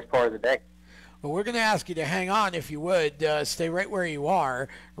there for most part of the day. Well, we're going to ask you to hang on, if you would. Stay right where you are,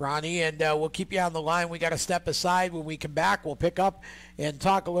 Ronnie, and we'll keep you on the line. We got to step aside. When we come back, we'll pick up and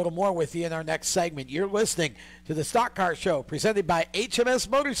talk a little more with you in our next segment. You're listening to the Stock Car Show, presented by HMS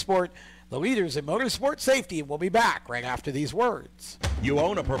Motorsport, the leaders in motorsport safety. We'll be back right after these words. You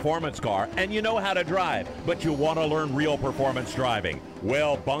own a performance car and you know how to drive, but you want to learn real performance driving.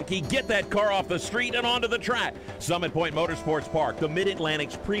 Well, Bunky, get that car off the street and onto the track. Summit Point Motorsports Park, the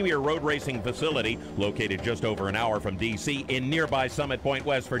Mid-Atlantic's premier road racing facility, located just over an hour from D.C. in nearby Summit Point,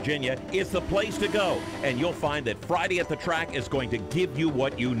 West Virginia, is the place to go. And you'll find that Friday at the track is going to give you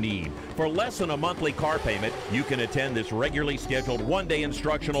what you need. For less than a monthly car payment, you can attend this regularly scheduled one-day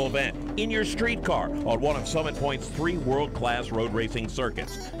instructional event in your street car on one of Summit Point's 3 world-class road racing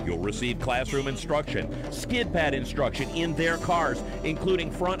circuits. You'll receive classroom instruction, skid pad instruction in their cars,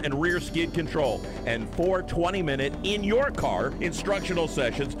 including front and rear skid control, and 4 20-minute in-your-car instructional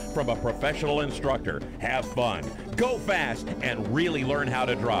sessions from a professional instructor. Have fun, go fast, and really learn how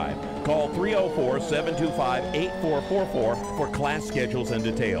to drive. Call 304-725-8444 for class schedules and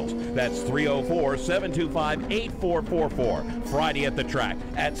details. That's 304-725-8444. Friday at the track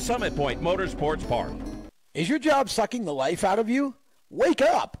at Summit Point Motorsports Park. Is your job sucking the life out of you? Wake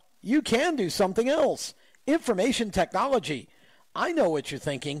up! You can do something else. Information technology. I know what you're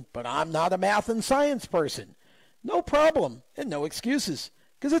thinking, but I'm not a math and science person. No problem, and no excuses,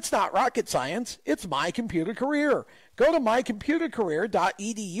 because it's not rocket science, it's My Computer Career. Go to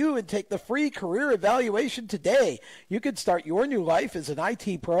mycomputercareer.edu and take the free career evaluation today. You can start your new life as an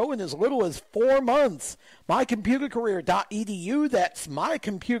IT pro in as little as 4 months. mycomputercareer.edu, that's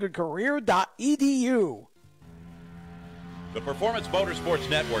mycomputercareer.edu. The Performance Motorsports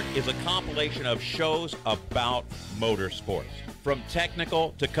Network is a compilation of shows about motorsports. From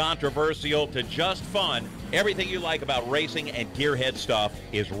technical to controversial to just fun, everything you like about racing and gearhead stuff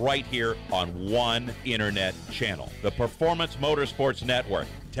is right here on one internet channel. The Performance Motorsports Network.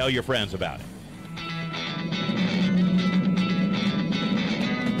 Tell your friends about it.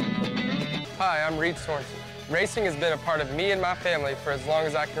 Hi, I'm Reed Sorensen. Racing has been a part of me and my family for as long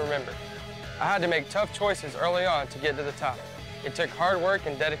as I can remember. I had to make tough choices early on to get to the top. It took hard work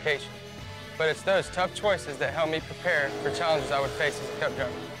and dedication, but it's those tough choices that helped me prepare for challenges I would face as a cup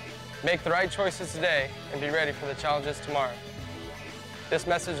driver. Make the right choices today and be ready for the challenges tomorrow. This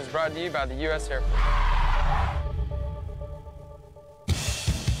message is brought to you by the U.S. Air Force.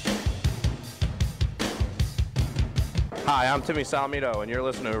 Hi, I'm Timmy Salamito, and you're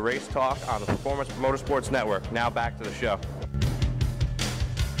listening to Race Talk on the Performance Motorsports Network. Now back to the show.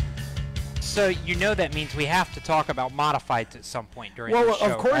 So you know that means we have to talk about modifieds at some point during the show, Well,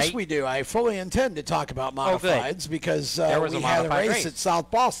 of course right? we do. I fully intend to talk about modifieds because we had a race at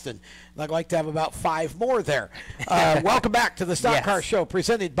South Boston. And I'd like to have about 5 more there. Welcome back to the Stock Car Show,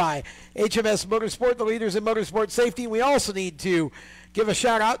 presented by HMS Motorsport, the leaders in motorsport safety. We also need to give a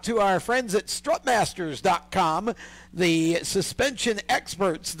shout out to our friends at strutmasters.com, the suspension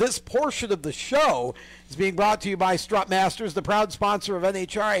experts. This portion of the show is being brought to you by Strutmasters, the proud sponsor of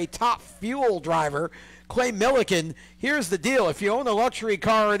NHRA top fuel driver Clay Milliken. Here's the deal. If you own a luxury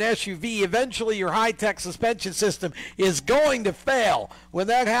car or an SUV, eventually your high-tech suspension system is going to fail. When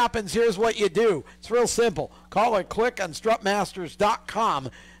that happens, here's what you do. It's real simple. Call or click on strutmasters.com,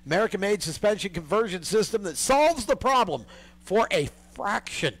 American-made suspension conversion system that solves the problem for a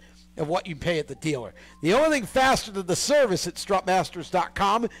fraction of what you pay at the dealer. The only thing faster than the service at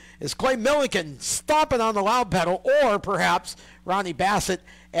strutmasters.com is Clay Milliken stomping on the loud pedal, or perhaps Ronnie Bassett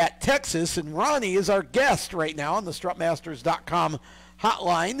at Texas. And Ronnie is our guest right now on the strutmasters.com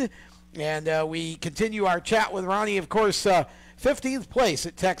hotline. And we continue our chat with Ronnie. Of course, 15th place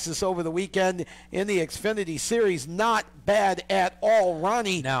at Texas over the weekend in the XFINITY Series. Not bad at all.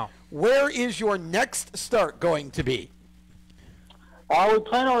 Ronnie, where is your next start going to be? We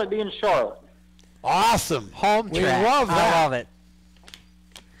plan on it being Charlotte. Awesome. Home track. We love that. I love it.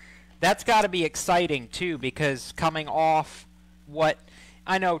 That's got to be exciting, too, because coming off what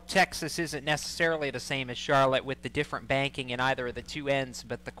I know Texas isn't necessarily the same as Charlotte with the different banking in either of the two ends,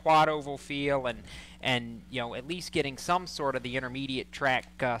 but the quad oval feel and at least getting some sort of the intermediate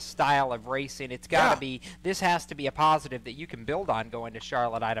track style of racing, it's got to be, this has to be a positive that you can build on going to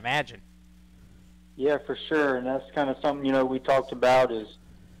Charlotte, I'd imagine. Yeah, for sure, and that's kind of something, we talked about is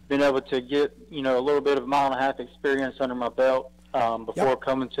being able to get, a little bit of mile-and-a-half experience under my belt before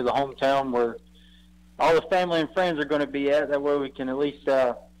coming to the hometown where all the family and friends are going to be at. That way we can at least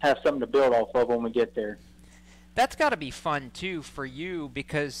have something to build off of when we get there. That's got to be fun, too, for you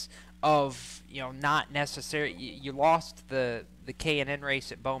because of, not necessarily – you lost the K&N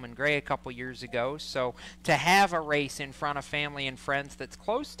race at Bowman Gray a couple years ago, so to have a race in front of family and friends that's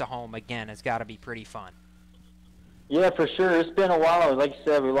close to home again has got to be pretty fun. Yeah, for sure. It's been a while. Like you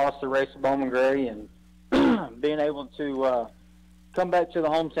said, we lost the race at Bowman Gray, and being able to come back to the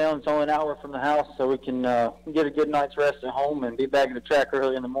hometown. It's only an hour from the house, so we can get a good night's rest at home and be back at the track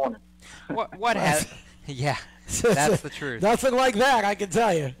early in the morning. What has yeah, that's the truth. Nothing like that, I can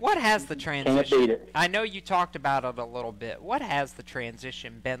tell you. What has the transition? Can't beat it. I know you talked about it a little bit. What has the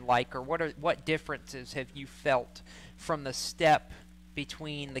transition been like, or what differences have you felt from the step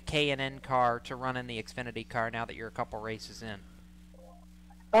between the K&N car to running the Xfinity car now that you're a couple races in?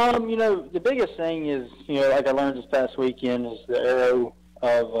 The biggest thing is, like I learned this past weekend, is the arrow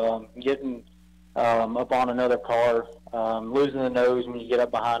of getting up on another car, losing the nose when you get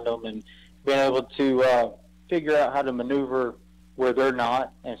up behind them, and being able to figure out how to maneuver where they're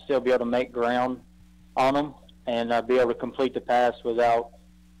not and still be able to make ground on them and be able to complete the pass without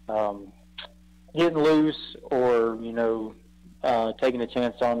getting loose or, taking a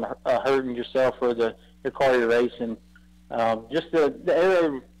chance on hurting yourself or the car you're racing. Just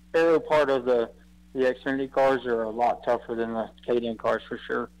the aero part of the Xfinity cars are a lot tougher than the K&N cars for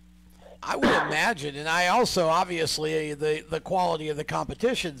sure. I would imagine, and I also obviously the quality of the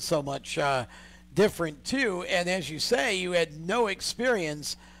competition so much different too. And as you say, you had no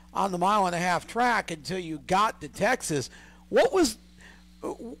experience on the mile-and-a-half track until you got to Texas. What was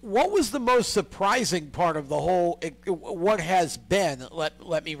the most surprising part of the whole? What has been?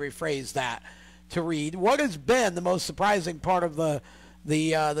 Let me rephrase that. To read, what has been the most surprising part of the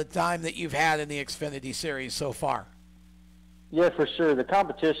time that you've had in the Xfinity Series so far? Yeah, for sure. The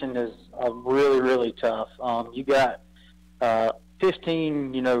competition is really, really tough. You got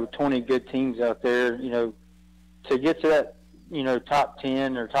 15, 20 good teams out there. To get to that, top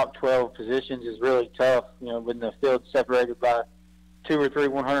 10 or top 12 positions is really tough. When the field's separated by 2 or 3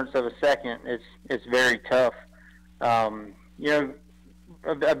 100ths of a second, it's very tough. I've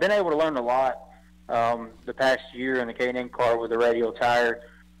been able to learn a lot the past year in the K&N car with the radial tire,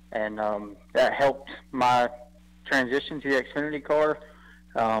 and that helped my transition to the Xfinity car,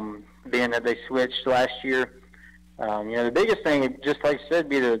 being that they switched last year. The biggest thing, just like I said,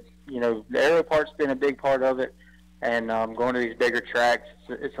 be the aero part's been a big part of it, and going to these bigger tracks,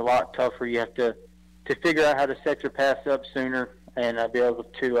 it's a lot tougher. You have to figure out how to set your pass up sooner and be able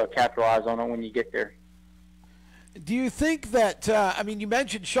to capitalize on it when you get there. Do you think that, you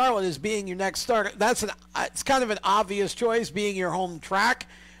mentioned Charlotte as being your next start. It's kind of an obvious choice, being your home track.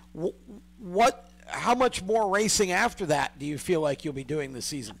 How much more racing after that do you feel like you'll be doing this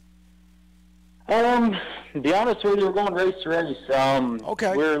season? To be honest with you, we're going race to race.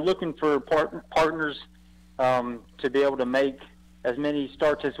 Okay. We're looking for partners to be able to make as many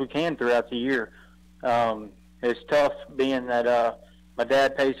starts as we can throughout the year. It's tough being that my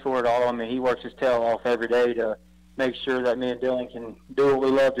dad pays for it all. He works his tail off every day to make sure that me and Dylan can do what we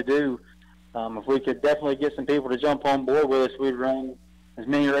love to do. If we could definitely get some people to jump on board with us, we'd run as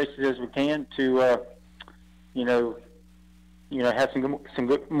many races as we can to, have some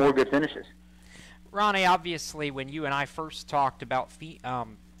more good finishes. Ronnie, obviously, when you and I first talked about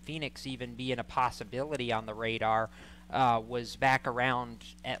Phoenix even being a possibility on the radar, was back around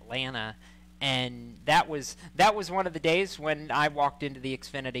Atlanta. And that was one of the days when I walked into the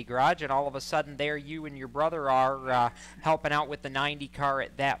Xfinity garage, and all of a sudden there you and your brother are helping out with the 90 car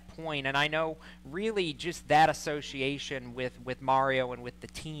at that point. And I know really just that association with Mario and with the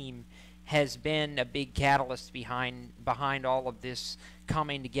team has been a big catalyst behind all of this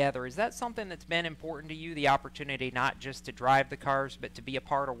coming together. Is that something that's been important to you, the opportunity not just to drive the cars, but to be a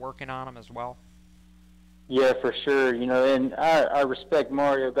part of working on them as well? Yeah, for sure. And I respect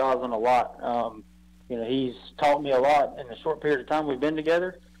Mario Goslin a lot. He's taught me a lot in the short period of time we've been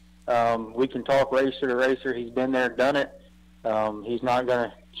together. We can talk racer to racer. He's been there and done it. He's not going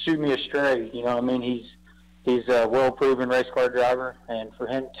to shoot me astray. He's a well-proven race car driver, and for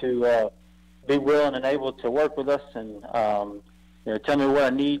him to be willing and able to work with us and tell me what I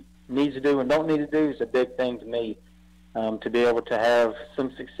needs to do and don't need to do is a big thing to me. to be able to have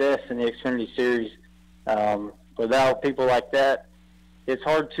some success in the Xfinity Series. Without people like that, it's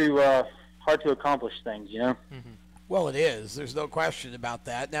hard to accomplish things, you know? Mm-hmm. Well, it is. There's no question about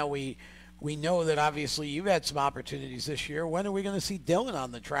that. Now, we know that obviously you've had some opportunities this year. When are we going to see Dylan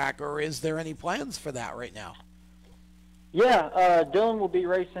on the track, or is there any plans for that right now? Yeah, Dylan will be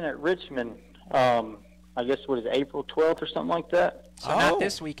racing at Richmond, I guess, what is it, April 12th or something like that? So not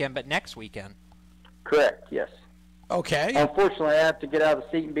this weekend, but next weekend. Correct, yes. Okay. Unfortunately, I have to get out of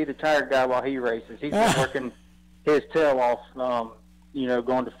the seat and be the tire guy while he races. He's been working his tail off,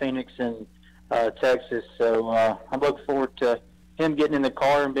 going to Phoenix and Texas. So I'm looking forward to him getting in the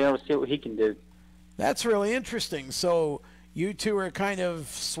car and being able to see what he can do. That's really interesting. So you two are kind of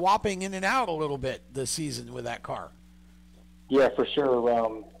swapping in and out a little bit this season with that car. Yeah, for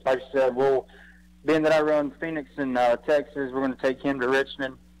sure. Like I said, being that I run Phoenix and Texas, we're going to take him to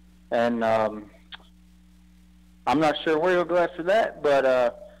Richmond. And I'm not sure where he'll go after that, but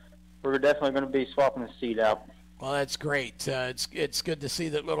we're definitely going to be swapping the seat out. Well, that's great. It's good to see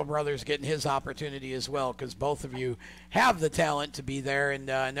that little brother's getting his opportunity as well, because both of you have the talent to be there. And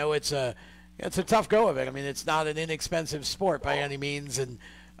I know it's a tough go of it. I mean, it's not an inexpensive sport by any means, and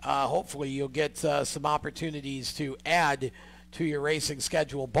hopefully you'll get some opportunities to add to your racing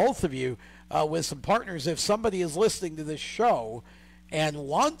schedule, both of you, with some partners. If somebody is listening to this show and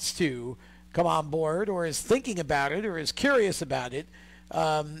wants to come on board, or is thinking about it, or is curious about it,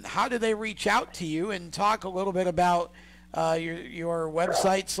 how do they reach out to you and talk a little bit about your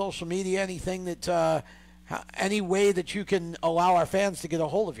website, social media, anything that, any way that you can allow our fans to get a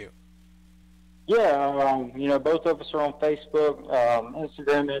hold of you? Yeah, both of us are on Facebook,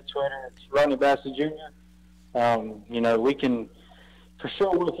 Instagram, and Twitter. It's Ronnie Bassett Jr. We can for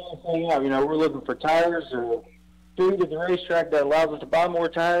sure work anything out. We're looking for tires or food at the racetrack that allows us to buy more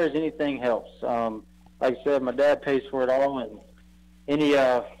tires. Anything helps. Like I said, my dad pays for it all, and any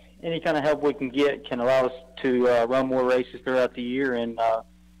kind of help we can get can allow us to run more races throughout the year and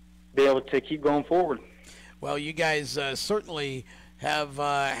be able to keep going forward. Well, you guys certainly have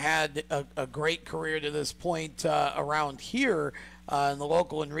had a great career to this point around here in the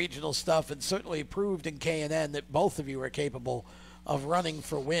local and regional stuff, and certainly proved in K&N that both of you are capable of running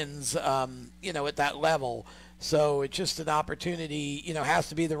for wins, at that level. So it's just an opportunity, has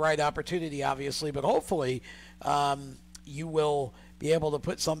to be the right opportunity, obviously, but hopefully you will be able to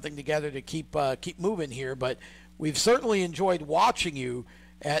put something together to keep moving here. But we've certainly enjoyed watching you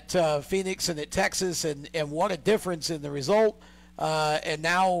at Phoenix and at Texas, and what a difference in the result. And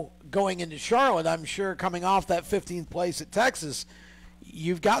now going into Charlotte, I'm sure coming off that 15th place at Texas,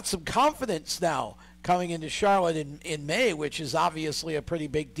 you've got some confidence now coming into Charlotte in May, which is obviously a pretty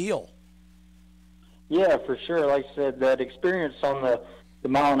big deal. Yeah, for sure. Like I said, that experience on the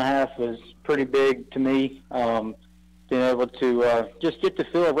mile and a half was pretty big to me. Being able to just get to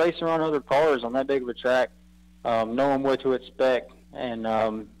feel a race around other cars on that big of a track, knowing what to expect. And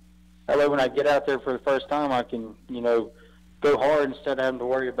that way when I get out there for the first time, I can, go hard instead of having to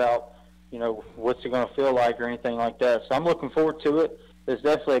worry about, what's it going to feel like or anything like that. So I'm looking forward to it. It's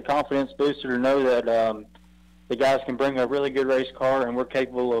definitely a confidence booster to know that the guys can bring a really good race car, and we're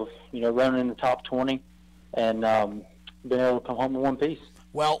capable of, running in the top 20 and being able to come home in one piece.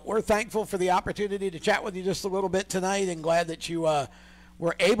 Well, we're thankful for the opportunity to chat with you just a little bit tonight, and glad that you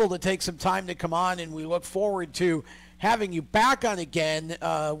were able to take some time to come on, and we look forward to having you back on again.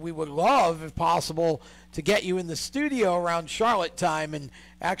 We would love, if possible, to get you in the studio around Charlotte time and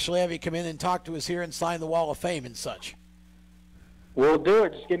actually have you come in and talk to us here and sign the Wall of Fame and such. We'll do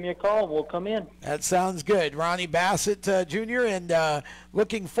it. Just give me a call and we'll come in. That sounds good. Ronnie Bassett Jr., and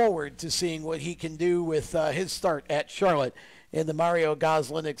looking forward to seeing what he can do with his start at Charlotte in the Mario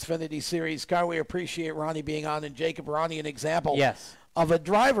Goslin Xfinity Series car. We appreciate Ronnie being on, and Jacob, Ronnie, an example of a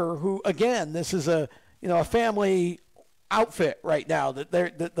driver who, again, this is a family outfit right now that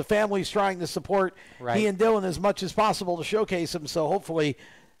the family's trying to support he and Dylan as much as possible to showcase him. So hopefully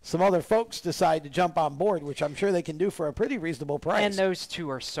some other folks decide to jump on board, which I'm sure they can do for a pretty reasonable price. And those two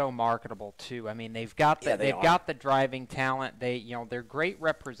are so marketable too. I mean, they've got the driving talent. They're great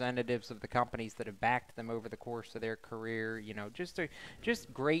representatives of the companies that have backed them over the course of their career.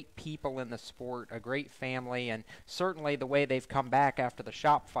 Just great people in the sport, a great family, and certainly the way they've come back after the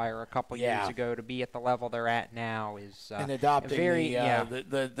shop fire a couple years ago to be at the level they're at now is and adopting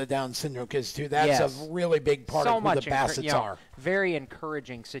the Down syndrome kids too. That's a really big part of who the Bassets are. Very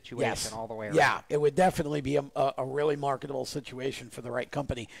encouraging situation all the way around. Yeah, it would definitely be a really marketable situation for the right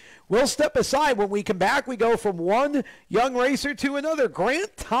company. We'll step aside. When we come back, we go from one young racer to another.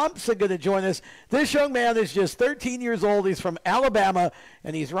 Grant Thompson going to join us. This young man is just 13 years old. He's from Alabama,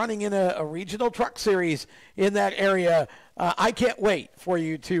 and he's running in a regional truck series in that area. I can't wait for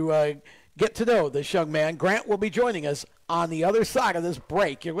you to get to know this young man. Grant will be joining us on the other side of this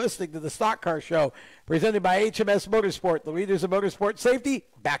break. You're listening to the Stock Car Show, presented by HMS Motorsport, the leaders of motorsport safety.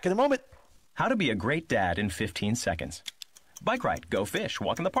 Back in a moment. How to be a great dad in 15 seconds. Bike ride, go fish,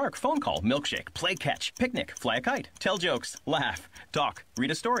 walk in the park, phone call, milkshake, play catch, picnic, fly a kite, tell jokes, laugh, talk,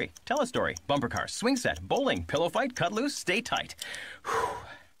 read a story, tell a story, bumper car, swing set, bowling, pillow fight, cut loose, stay tight. Whew.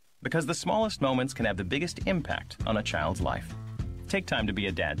 Because the smallest moments can have the biggest impact on a child's life. Take time to be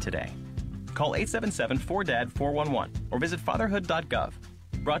a dad today. Call 877-4DAD-411 or visit fatherhood.gov.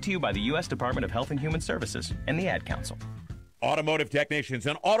 Brought to you by the U.S. Department of Health and Human Services and the Ad Council. Automotive technicians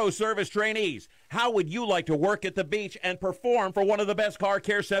and auto service trainees, how would you like to work at the beach and perform for one of the best car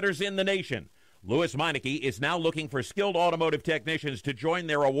care centers in the nation? Louis Meineke is now looking for skilled automotive technicians to join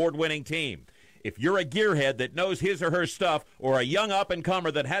their award-winning team. If you're a gearhead that knows his or her stuff, or a young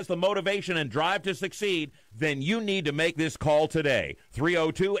up-and-comer that has the motivation and drive to succeed, then you need to make this call today.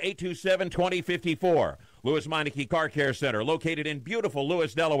 302-827-2054. Louis Meineke Car Care Center, located in beautiful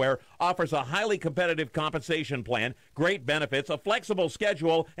Lewis, Delaware, offers a highly competitive compensation plan, great benefits, a flexible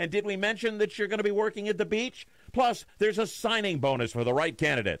schedule, and did we mention that you're going to be working at the beach? Plus, there's a signing bonus for the right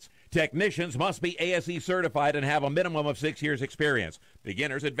candidates. Technicians must be ASE certified and have a minimum of 6 years experience.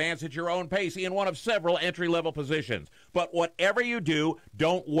 Beginners advance at your own pace in one of several entry-level positions. But whatever you do,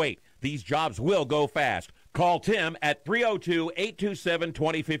 don't wait. These jobs will go fast. Call Tim at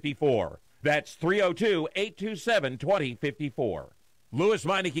 302-827-2054. That's 302-827-2054. Louis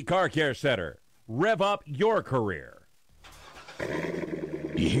Meineke Car Care Center. Rev up your career.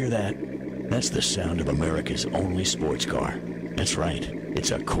 You hear that? That's the sound of America's only sports car. That's right.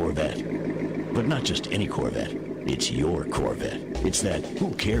 It's a Corvette. But not just any Corvette. It's your Corvette. It's that who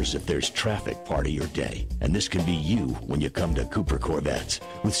cares if there's traffic part of your day. And this can be you when you come to Cooper Corvettes.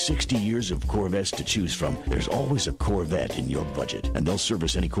 With 60 years of Corvettes to choose from, there's always a Corvette in your budget. And they'll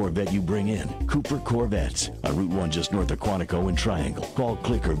service any Corvette you bring in. Cooper Corvettes on Route 1 just north of Quantico and Triangle. Call,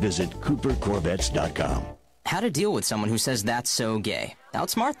 click, or visit CooperCorvettes.com. How to deal with someone who says that's so gay.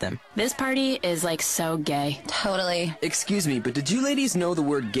 Outsmart them. This party is like so gay. Totally. Excuse me, but did you ladies know the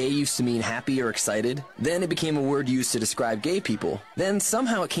word gay used to mean happy or excited? Then it became a word used to describe gay people. Then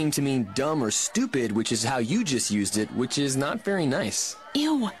somehow it came to mean dumb or stupid, which is how you just used it, which is not very nice.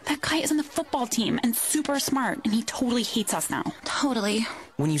 Ew, that guy is on the football team and super smart, and he totally hates us now. Totally.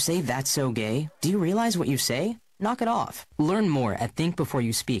 When you say that's so gay, do you realize what you say? Knock it off. Learn more at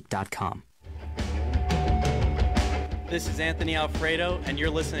thinkbeforeyouspeak.com. This is Anthony Alfredo, and you're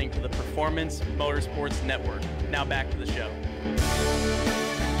listening to the Performance Motorsports Network. Now back to the show.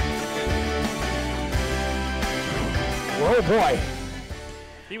 Oh, boy.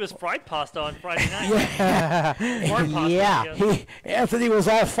 He was fried pasta on Friday night. Yeah. Anthony was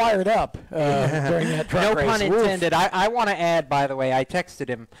all fired up during that truck race. No pun intended. I want to add, by the way, I texted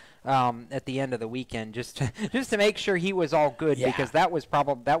him at the end of the weekend just to make sure he was all good, because that was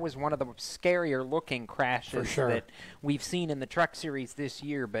one of the scarier looking crashes that we've seen in the truck series this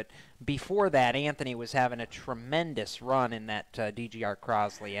year. But before that, Anthony was having a tremendous run in that DGR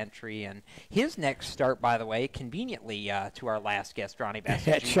Crosley entry, and his next start, by the way, conveniently to our last guest, Ronnie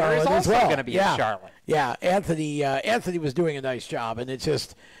Bassett, at Charlotte is also going to be at Charlotte. Yeah, Anthony was doing a nice job, and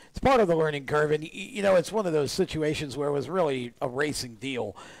it's part of the learning curve, and it's one of those situations where it was really a racing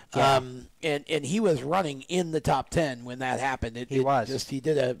deal. Yeah. And he was running in the top 10 when that happened. He was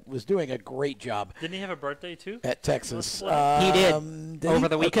doing a great job. Didn't he have a birthday too? At Texas. He did. Over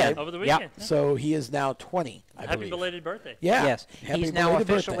the weekend. Okay. Over the weekend. Yeah. So he is now 20, I Happy believe. belated birthday. Yeah. Yes. Happy He's now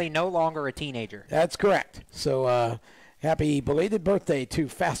officially birthday. no longer a teenager. That's correct. So happy belated birthday to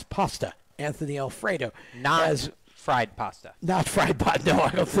Fast Pasta, Anthony Alfredo. Fried pasta. Not fried pasta. No,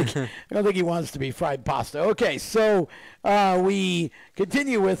 I don't think he wants to be fried pasta. Okay, so we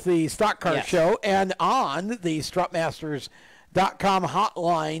continue with the Stock Car Show, and on the Strutmasters.com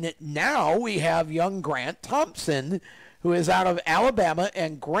hotline now we have young Grant Thompson, who is out of Alabama,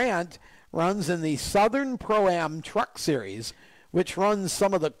 and Grant runs in the Southern Pro-Am Truck Series, which runs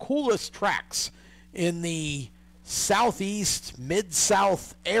some of the coolest tracks in the Southeast,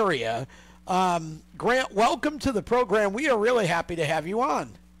 Mid-South area. Grant, welcome to the program. We are really happy to have you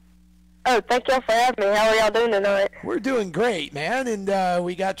on. Oh, thank y'all for having me. How are y'all doing tonight? We're doing great, man, and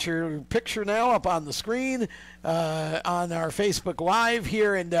we got your picture now up on the screen on our Facebook Live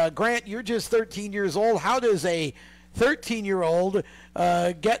here. And Grant, you're just 13 years old. How does a 13-year-old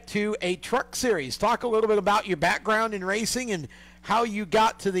get to a truck series. Talk a little bit about your background in racing and how you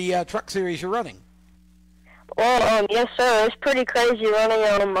got to the truck series you're running. Well, yes, sir. It's pretty crazy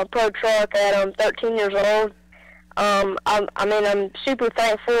running a pro truck at 13 years old. I'm super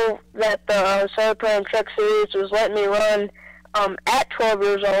thankful that the Solar Pro Truck Series was letting me run at 12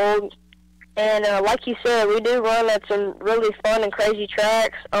 years old. And like you said, we do run at some really fun and crazy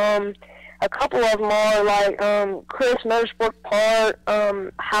tracks. A couple of them are like Chris Motorsport Park,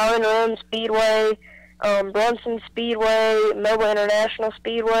 Highland Rim Speedway, Brunson Speedway, Mobile International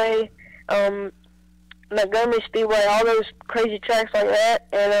Speedway, Montgomery Speedway, all those crazy tracks like that.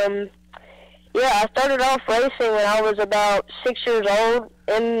 And yeah, I started off racing when I was about 6 years old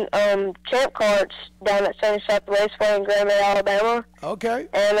in champ carts down at Sunny South Raceway in Graham, Alabama. Okay.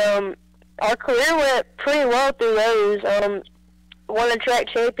 And our career went pretty well through those. Won a track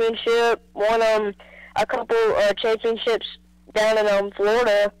championship, won a couple championships down in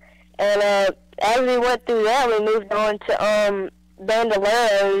Florida. And as we went through that, we moved on to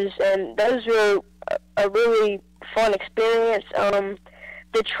Bandoleros, and those were a really fun experience.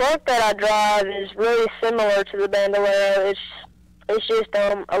 The truck that I drive is really similar to the Bandolero. It's just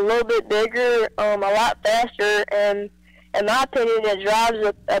a little bit bigger, a lot faster, and in my opinion, it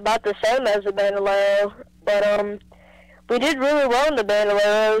drives about the same as the Bandolero. But we did really well in the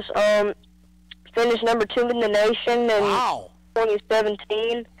Bandoleros. Finished number 2 in the nation in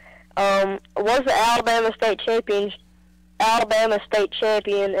 2017. Was the Alabama State champion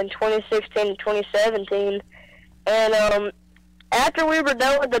in 2016 and 2017. And after we were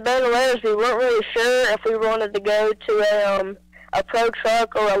done with the Bandoleros, we weren't really sure if we wanted to go to a pro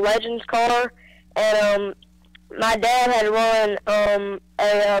truck or a Legends car. And my dad had run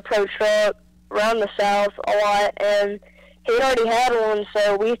a pro truck around the South a lot, and he already had one,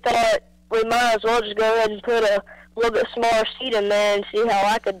 so we thought we might as well just go ahead and put a little bit smaller seat in there and see how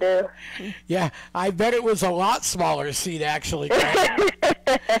I could do. Yeah, I bet it was a lot smaller seat, actually.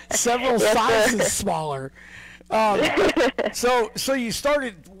 Several sizes smaller. So you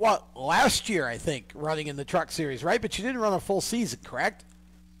started, last year, I think, running in the truck series, right? But you didn't run a full season, correct?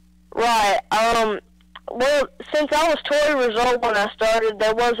 Right. Well, since I was 12 years old when I started,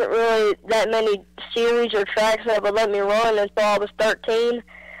 there wasn't really that many series or tracks that would let me run until I was 13.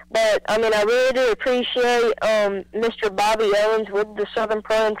 But, I mean, I really do appreciate Mr. Bobby Owens with the Southern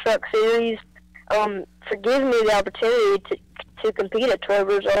Pro and Truck Series for giving me the opportunity to compete at 12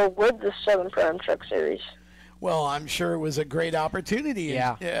 years old with the Southern Pro and Truck Series. Well, I'm sure it was a great opportunity.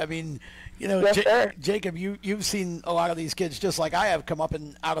 Yeah. I mean, you know, Yes, Jacob, you've seen a lot of these kids just like I have come up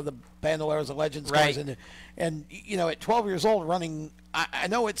and out of the Bandoleros and Legends cars, and you know, at 12 years old running, I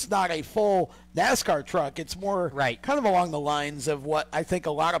know it's not a full NASCAR truck. It's more kind of along the lines of what I think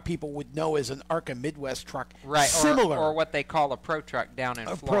a lot of people would know as an ARCA Midwest truck. Right, similar. Or what they call a pro truck down in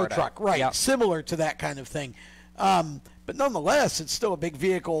Florida. Pro truck, right, Yep. similar to that kind of thing. But nonetheless, it's still a big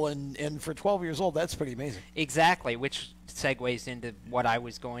vehicle, and for 12 years old, that's pretty amazing. Exactly, which segues into what I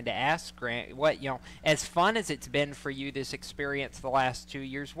was going to ask, Grant. What, you know, as fun as it's been for you, this experience the last 2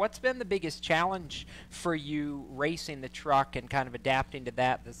 years, what's been the biggest challenge for you racing the truck and kind of adapting to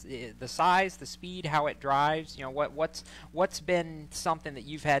that? The size, the speed, how it drives, you know, what's been something that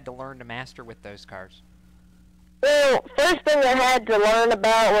you've had to learn to master with those cars? Well, first thing I had to learn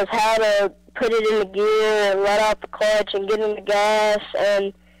about was how to put it in the gear and let out the clutch and get in the gas,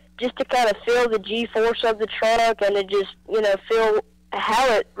 and just to kind of feel the G-force of the truck and to just, you know, feel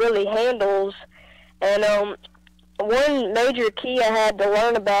how it really handles. And one major key I had to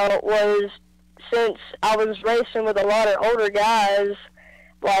learn about was, since I was racing with a lot of older guys,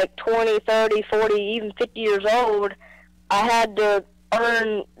 like 20, 30, 40, even 50 years old, I had to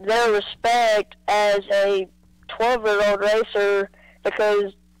earn their respect as a 12-year-old racer,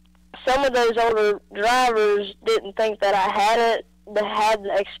 because some of those older drivers didn't think that I had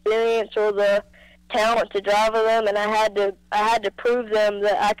the experience or the talent to drive with them, and I had to prove them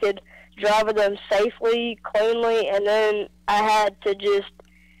that I could drive with them safely, cleanly, and then I had to just,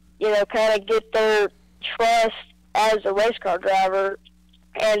 you know, kind of get their trust as a race car driver,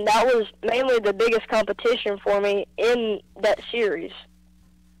 and that was mainly the biggest competition for me in that series.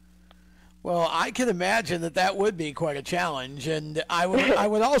 Well, I can imagine that would be quite a challenge, and I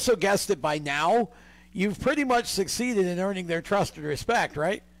would also guess that by now you've pretty much succeeded in earning their trust and respect,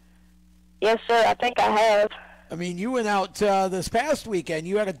 right? Yes, sir. I think I have. I mean, you went out this past weekend.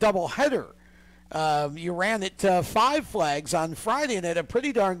 You had a double header. You ran at Five Flags on Friday and had a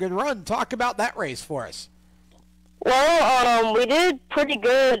pretty darn good run. Talk about that race for us. Well, we did pretty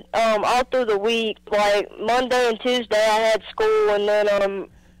good all through the week. Like Monday and Tuesday, I had school, and then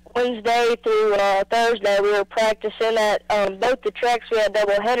Wednesday through Thursday, we were practicing at both the tracks we had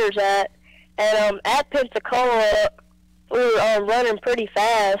double headers at. And at Pensacola, we were running pretty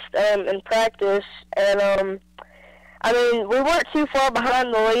fast in practice. And, I mean, we weren't too far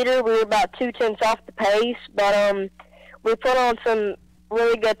behind the leader. We were about 2/10 off the pace. But we put on some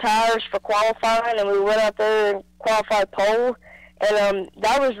really good tires for qualifying, and we went out there and qualified pole. And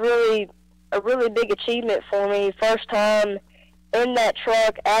that was a really big achievement for me. First time in that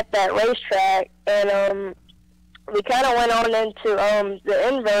truck at that racetrack. And we kind of went on into the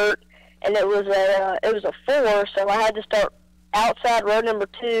invert, and it was a 4, so I had to start outside row number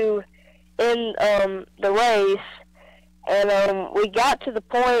 2 in the race. And we got to the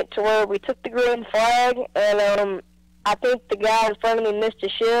point to where we took the green flag, and I think the guy in front of me missed a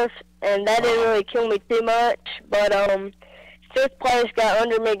shift, and that didn't really kill me too much. But 5th place got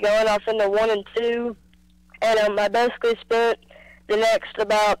under me going off into 1 and 2, and I basically spent the next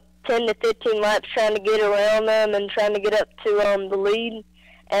about 10 to 15 laps trying to get around them and trying to get up to the lead.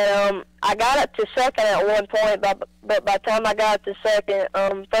 And I got up to second at one point, but by the time I got up to second,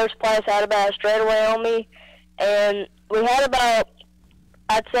 first place had about a straightaway on me, and we had about,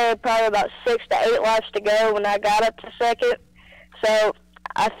 I'd say probably about 6 to 8 laps to go when I got up to second. So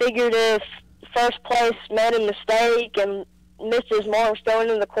I figured if first place made a mistake and missed his marks going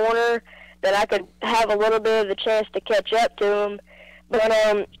in the corner, then I could have a little bit of a chance to catch up to him. But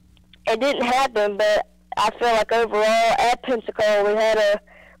it didn't happen. But I feel like overall at Pensacola we had a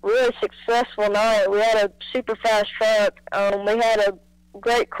really successful night. We had a super fast truck. We had a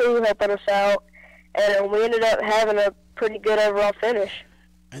great crew helping us out, and we ended up having a pretty good overall finish.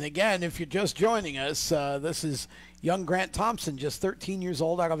 And again, if you're just joining us, this is young Grant Thompson, just 13 years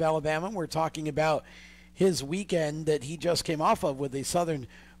old, out of Alabama. We're talking about his weekend that he just came off of with the Southern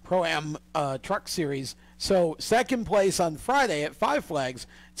Pro-Am Truck Series. So second place on Friday at Five Flags.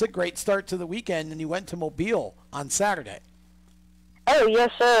 It's a great start to the weekend, and you went to Mobile on Saturday. Oh, yes,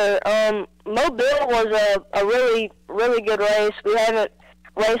 sir. Mobile was a really, really good race. We haven't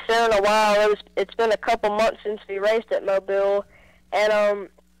raced there in a while. It's been a couple months since we raced at Mobile. And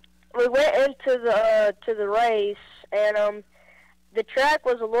we went into the race, and the track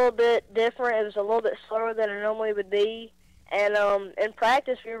was a little bit different. It was a little bit slower than it normally would be. And in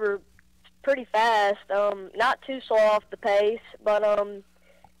practice, we were pretty fast, not too slow off the pace, but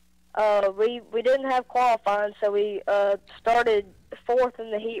we didn't have qualifying, so we started 4th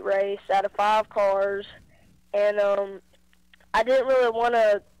in the heat race out of 5 cars. And I didn't really want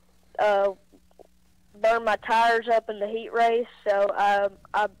to burn my tires up in the heat race, so I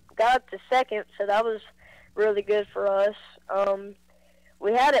got up to second, so that was really good for us.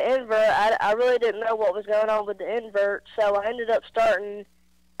 We had an invert. I really didn't know what was going on with the invert, so I ended up starting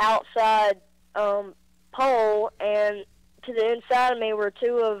outside pole, and to the inside of me were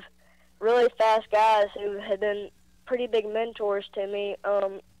 2 of really fast guys who had been pretty big mentors to me.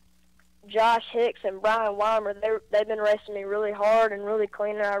 Josh Hicks and Brian Weimer, they've been racing me really hard and really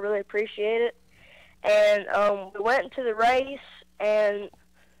clean, and I really appreciate it. And we went into the race, and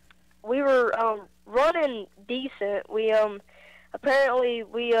we were running decent. We apparently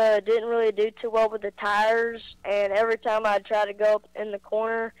we didn't really do too well with the tires, and every time I'd try to go up in the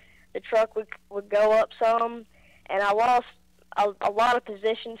corner, the truck would go up some, and I lost a lot of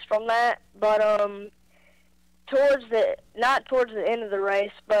positions from that. But not towards the end of the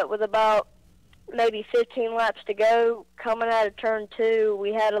race, but with about maybe 15 laps to go, coming out of turn 2,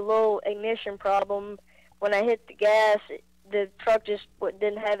 we had a little ignition problem. When I hit the gas, the truck just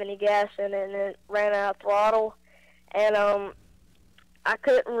didn't have any gas in it, and it ran out of throttle. And I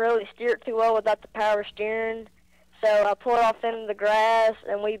couldn't really steer it too well without the power steering, so I pulled off into the grass,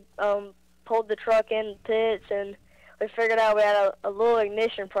 and we pulled the truck in the pits, and we figured out we had a little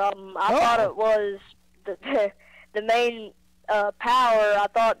ignition problem. I thought it was the main power. I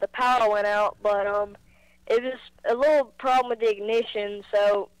thought the power went out, but it was a little problem with the ignition,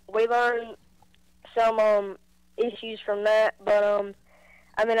 so we learned some issues from that. But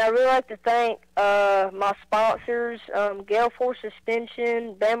I mean, I really like to thank my sponsors, Gale Force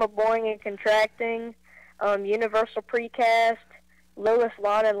Suspension, Bama Boring and Contracting, Universal Precast, Lewis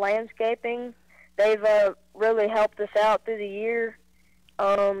Lawn and Landscaping. They've really helped us out through the year.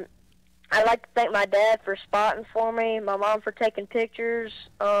 I'd like to thank my dad for spotting for me, my mom for taking pictures,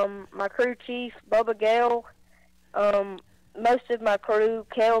 my crew chief, Bubba Gale, most of my crew,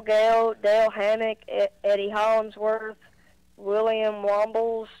 Cale Gale, Dale Hammock, Eddie Hollingsworth, William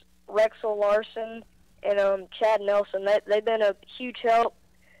Wombles, Rexel Larson, and Chad Nelson. They've been a huge help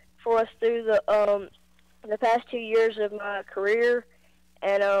for us through the past 2 years of my career,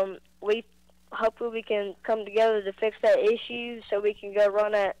 and we hopefully we can come together to fix that issue so we can go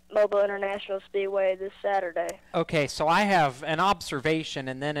run at Mobile International Speedway this Saturday. Okay, so I have an observation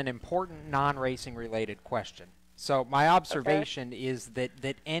and then an important non-racing related question. So my observation is that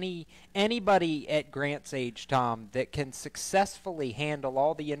anybody at Grant's age, Tom, that can successfully handle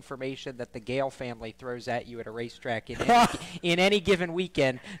all the information that the Gale family throws at you at a racetrack in any given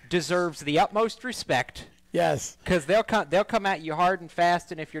weekend deserves the utmost respect. Yes. Because they'll come at you hard and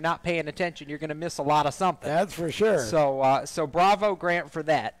fast, and if you're not paying attention, you're going to miss a lot of something. That's for sure. So bravo, Grant, for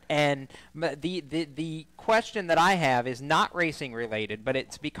that. And the question that I have is not racing related, but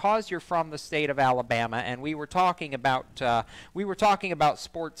it's because you're from the state of Alabama, and we were talking about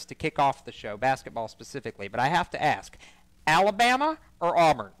sports to kick off the show, basketball specifically. But I have to ask, Alabama or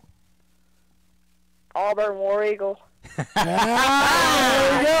Auburn? Auburn War Eagle. There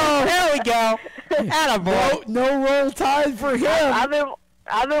we go. Attaboy. No roll tide for him. I've been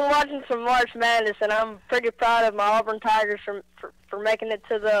watching some March Madness, and I'm pretty proud of my Auburn Tigers for making it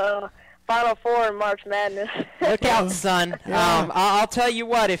to the Final Four in March Madness. Look out, son. I'll tell you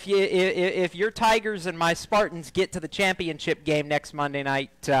what, if your Tigers and my Spartans get to the championship game next Monday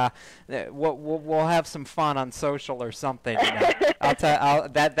night, we'll have some fun on social or something.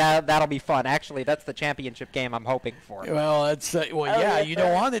 That'll be fun. Actually, that's the championship game I'm hoping for. Well, it's you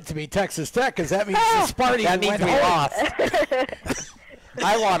don't want it to be Texas Tech because that means the Spartans that means we lost.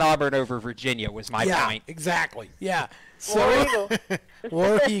 I want Auburn over Virginia was my point. Exactly. Yeah. So,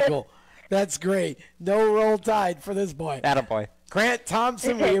 War Eagle. That's great. No roll tide for this boy. Attaboy. Grant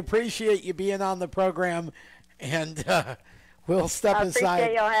Thompson, we appreciate you being on the program, and we'll step aside. I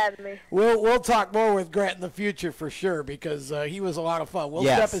appreciate y'all having me. We'll talk more with Grant in the future for sure because he was a lot of fun. We'll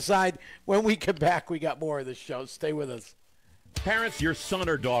step aside. When we come back, we got more of the show. Stay with us. Parents, your son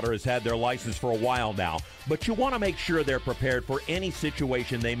or daughter has had their license for a while now, but you want to make sure they're prepared for any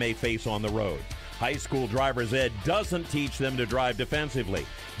situation they may face on the road. High school driver's ed doesn't teach them to drive defensively.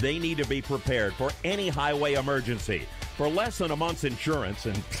 They need to be prepared for any highway emergency. For less than a month's insurance,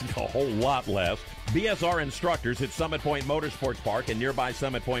 and a whole lot less, BSR instructors at Summit Point Motorsports Park in nearby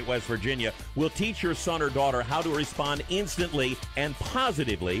Summit Point, West Virginia, will teach your son or daughter how to respond instantly and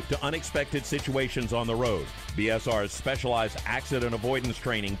positively to unexpected situations on the road. BSR's specialized accident avoidance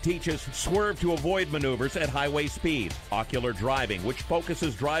training teaches swerve to avoid maneuvers at highway speeds, ocular driving, which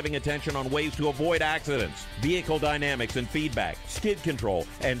focuses driving attention on ways to avoid accidents, vehicle dynamics and feedback, skid control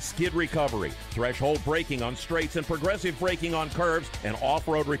and skid recovery, threshold braking on straights and progressive braking on curves, and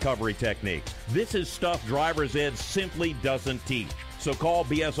off-road recovery techniques. This is stuff driver's ed simply doesn't teach. So call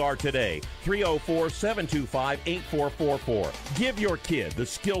BSR today, 304-725-8444. Give your kid the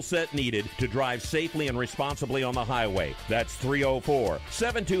skill set needed to drive safely and responsibly on the highway. That's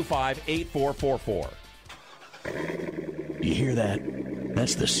 304-725-8444. You hear that?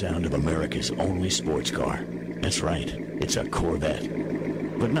 That's the sound of America's only sports car. That's right, it's a Corvette.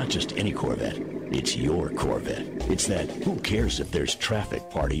 But not just any Corvette. It's your Corvette. It's that who cares if there's traffic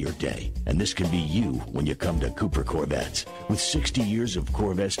part of your day. And this can be you when you come to Cooper Corvettes. With 60 years of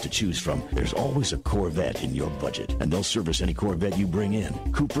Corvettes to choose from, there's always a Corvette in your budget. And they'll service any Corvette you bring in.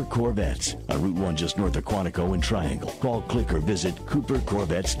 Cooper Corvettes on Route 1 just north of Quantico and Triangle. Call, click, or visit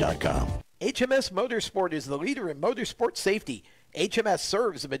CooperCorvettes.com. HMS Motorsport is the leader in motorsport safety. HMS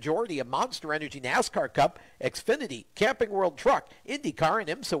serves the majority of Monster Energy NASCAR Cup, Xfinity, Camping World Truck, IndyCar, and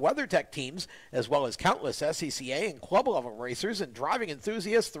IMSA WeatherTech teams, as well as countless SCCA and club-level racers and driving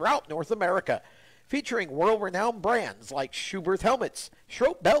enthusiasts throughout North America. Featuring world-renowned brands like Schuberth helmets,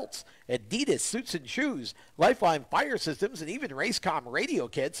 Schroep belts, Adidas suits and shoes, Lifeline fire systems, and even Racecom radio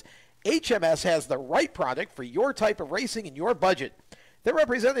kits, HMS has the right product for your type of racing and your budget. Their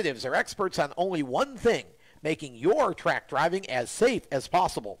representatives are experts on only one thing: making your track driving as safe as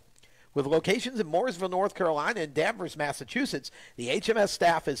possible. With locations in Mooresville, North Carolina, and Danvers, Massachusetts, the HMS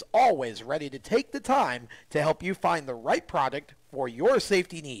staff is always ready to take the time to help you find the right product for your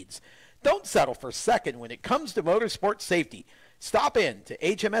safety needs. Don't settle for second when it comes to motorsport safety. Stop in to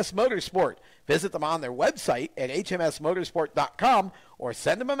HMS Motorsport. Visit them on their website at hmsmotorsport.com or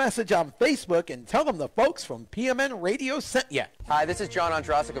send them a message on Facebook and tell them the folks from PMN Radio sent you. Hi, this is John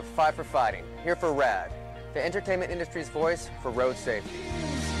Ondrasik of Five for Fighting, here for RAD, the entertainment industry's voice for road safety.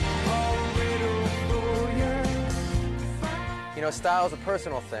 You know, style is a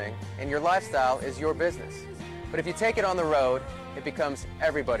personal thing, and your lifestyle is your business. But if you take it on the road, it becomes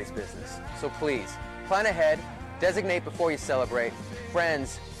everybody's business. So please, plan ahead, designate before you celebrate.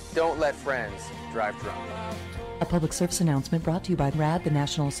 Friends, don't let friends drive drunk. A public service announcement brought to you by RAD, the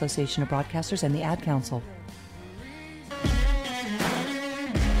National Association of Broadcasters, and the Ad Council.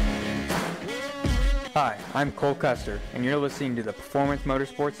 Hi, I'm Cole Custer, and you're listening to the Performance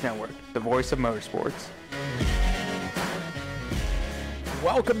Motorsports Network, the voice of motorsports.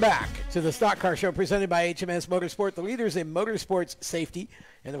 Welcome back to the Stock Car Show presented by HMS Motorsport, the leaders in motorsports safety.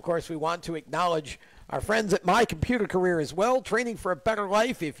 And, of course, we want to acknowledge our friends at My Computer Career as well, training for a better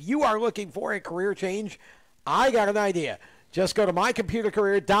life. If you are looking for a career change, I got an idea. Just go to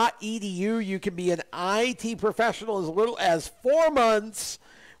mycomputercareer.edu. You can be an IT professional as little as 4 months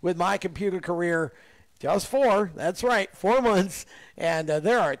with My Computer Career. Just 4. That's right, 4 months. And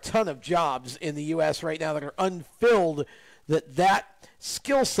there are a ton of jobs in the U.S. right now that are unfilled that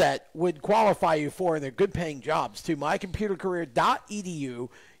skill set would qualify you for, and they're good-paying jobs, too. mycomputercareer.edu.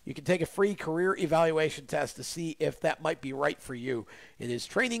 You can take a free career evaluation test to see if that might be right for you. It is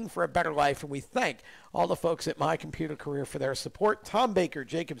training for a better life, and we thank all the folks at My Computer Career for their support. Tom Baker,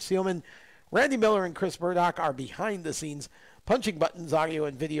 Jacob Seelman, Randy Miller, and Chris Murdoch are behind the scenes, punching buttons, audio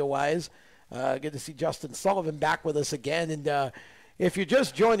and video-wise. Good to see Justin Sullivan back with us again. And if you're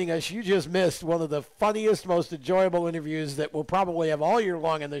just joining us, you just missed one of the funniest, most enjoyable interviews that we'll probably have all year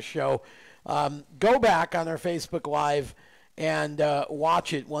long on this show. Go back on our Facebook Live and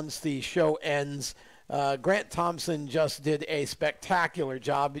watch it once the show ends. Grant Thompson just did a spectacular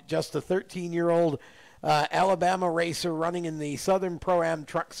job. Just a 13-year-old Alabama racer running in the Southern Pro-Am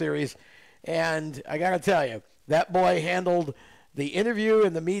Truck Series. And I got to tell you, that boy handled the interview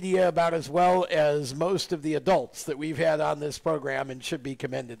and the media about as well as most of the adults that we've had on this program, and should be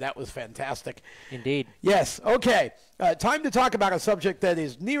commended. That was fantastic. Indeed. Yes. Okay. Time to talk about a subject that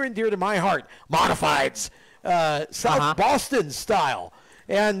is near and dear to my heart, modifieds, South Boston style.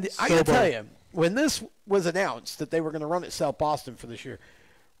 And I got to tell you, when this was announced that they were going to run at South Boston for this year,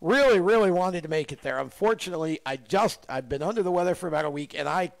 really, really wanted to make it there. Unfortunately, I've been under the weather for about a week, and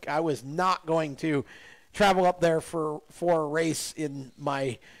I was not going to travel up there for a race in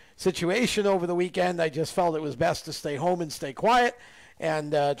my situation over the weekend. I just felt it was best to stay home and stay quiet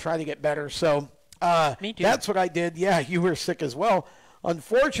and try to get better. So Me too. That's what I did. Yeah, you were sick as well.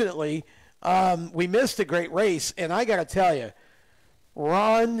 Unfortunately, we missed a great race, and I got to tell you,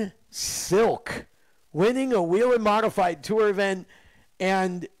 Ron Silk winning a wheel and modified tour event.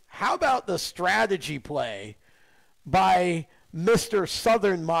 And how about the strategy play by Mr.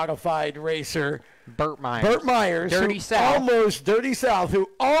 Southern modified racer Burt Myers. Burt Myers, Dirty South, who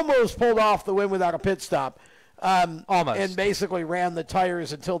almost pulled off the win without a pit stop. Almost. And basically ran the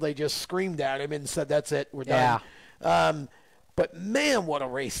tires until they just screamed at him and said, that's it, we're done. Yeah. But, man, what a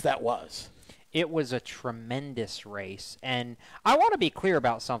race that was. It was a tremendous race. And I want to be clear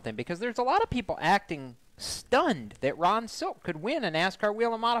about something, because there's a lot of people acting stunned that Ron Silk could win a NASCAR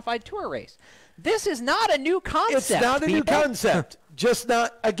wheel and modified tour race. This is not a new concept. It's not a new concept. Just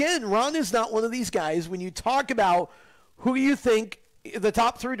not, again, Ron is not one of these guys. When you talk about who you think the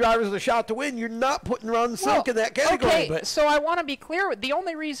top 3 drivers of the shot to win, you're not putting Ron Silk in that category. Okay, but so I want to be clear. The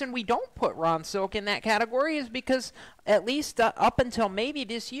only reason we don't put Ron Silk in that category is because at least up until maybe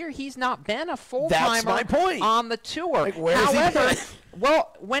this year, he's not been a full-timer on the tour. Like, where is he?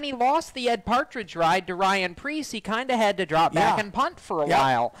 Well, when he lost the Ed Partridge ride to Ryan Preece, he kind of had to drop back and punt for a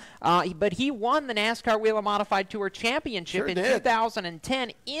while. But he won the NASCAR Wheel and Modified Tour Championship in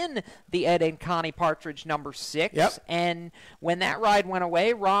 2010 in the Ed and Connie Partridge number 6. Yep. And when that ride went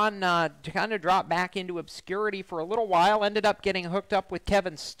away, Ron kind of dropped back into obscurity for a little while, ended up getting hooked up with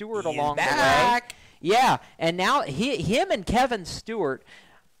Kevin Stewart along the way. Yeah, and now him and Kevin Stewart,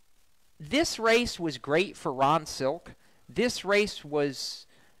 this race was great for Ron Silk. This race was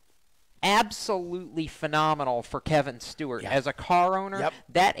absolutely phenomenal for Kevin Stewart. As a car owner,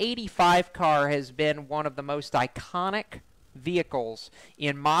 that 85 car has been one of the most iconic vehicles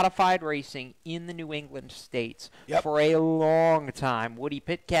in modified racing in the New England states for a long time. Woody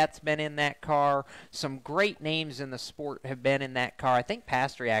Pitcat's been in that car. Some great names in the sport have been in that car. I think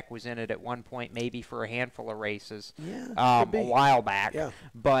Pastriak was in it at one point, maybe for a handful of races a while back.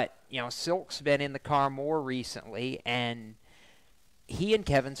 But, you know, Silk's been in the car more recently, and he and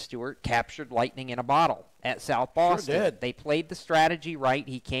Kevin Stewart captured lightning in a bottle at South Boston. Sure did. They played the strategy right.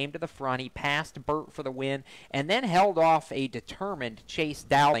 He came to the front. He passed Burt for the win, and then held off a determined Chase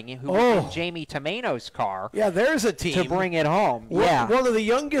Dowling, who was in Jamie Tomano's car. Yeah, there's a team to bring it home. One of the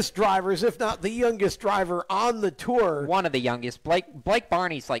youngest drivers, if not the youngest driver on the tour. One of the youngest. Blake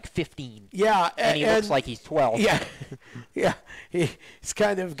Barney's like 15. Yeah, and he looks like he's 12. Yeah, yeah. He's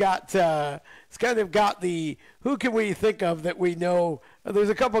kind of got the. Who can we think of that we know? There's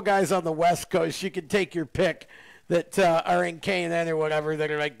a couple guys on the West Coast. You can take your pick that are in K&N or whatever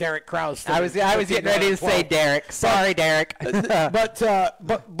that are like Derek Krause. I was getting ready to say Derek. Sorry, Derek. but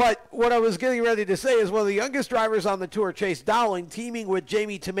what I was getting ready to say is one of the youngest drivers on the tour, Chase Dowling, teaming with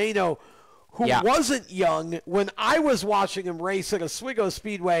Jamie Tomano, who wasn't young when I was watching him race at Oswego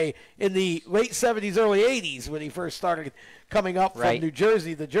Speedway in the late 70s, early 80s when he first started coming up from New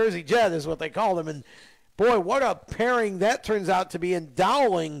Jersey. The Jersey Jet is what they called him. And, boy, what a pairing that turns out to be. And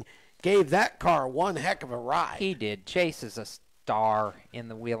Dowling gave that car one heck of a ride. He did. Chase is a star in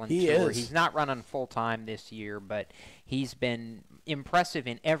the Whelen Tour. He's not running full-time this year, but he's been impressive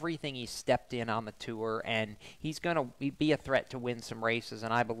in everything he's stepped in on the tour, and he's going to be a threat to win some races,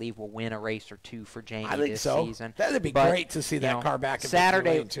 and I believe will win a race or two for Jamie this season. That'd be great to see that car back in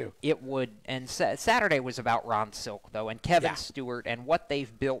Saturday too. It would, and Saturday was about Ron Silk though, and Kevin Stewart and what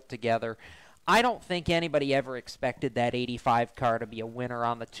they've built together. I don't think anybody ever expected that 85 car to be a winner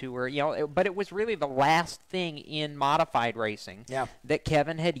on the tour, but it was really the last thing in modified racing that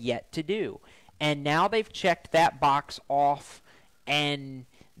Kevin had yet to do. And now they've checked that box off, and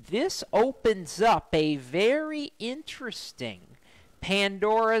this opens up a very interesting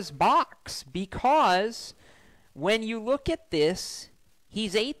Pandora's box, because when you look at this,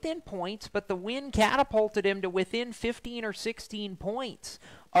 he's 8th in points, but the win catapulted him to within 15 or 16 points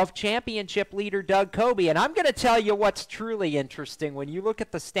of championship leader Doug Coby. And I'm going to tell you what's truly interesting when you look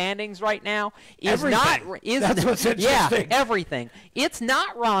at the standings right now. That's what's interesting. Yeah, everything. It's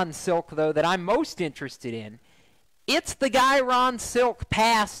not Ron Silk, though, that I'm most interested in. It's the guy Ron Silk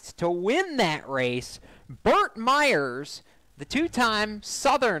passed to win that race. Burt Myers, the two-time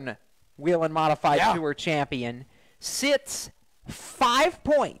Southern Whelen Modified Tour champion, sits 5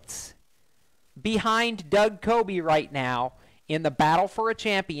 points behind Doug Coby right now in the battle for a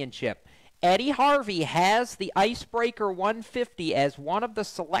championship. Eddie Harvey has the Icebreaker 150 as one of the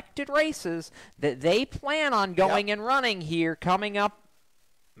selected races that they plan on going and running here coming up.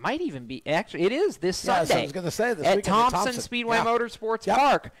 Might even be, actually, it is this Sunday. I was going to say this at Thompson Speedway Motorsports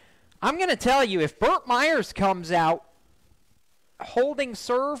Park. I'm going to tell you, if Burt Myers comes out holding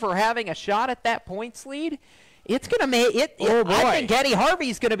serve or having a shot at that points lead, it's going to make it. I think Eddie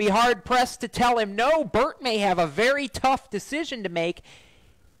Harvey's going to be hard pressed to tell him no. Burt may have a very tough decision to make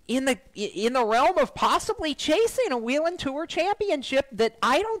in the realm of possibly chasing a Whelen Tour championship that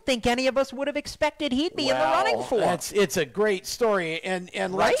I don't think any of us would have expected he'd be in the running for. It's a great story, and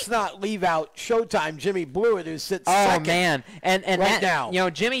let's not leave out Showtime Jimmy Blewett, who sits second. Oh man, and right now,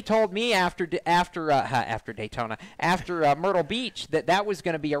 Jimmy told me after Daytona, after Myrtle Beach, that was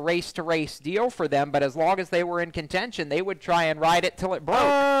going to be a race-to-race deal for them. But as long as they were in contention, they would try and ride it till it broke.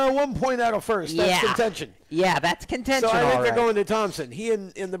 1 point out of first. That's contention. Yeah, that's contention. So I think they're going to Thompson. He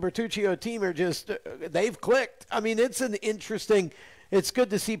and the Bertuccio team are just, they've clicked. I mean, it's an interesting, it's good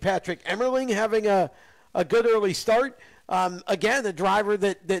to see Patrick Emmerling having a good early start. Again, a driver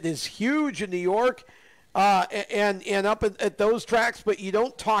that is huge in New York and up at those tracks, but you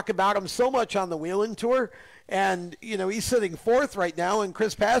don't talk about him so much on the Whelen Tour. And, he's sitting 4th right now, and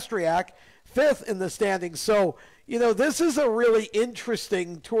Chris Pastriak 5th in the standings. So, this is a really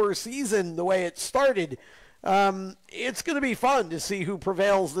interesting tour season, the way it started. It's going to be fun to see who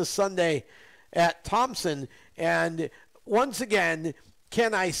prevails this Sunday at Thompson. And once again,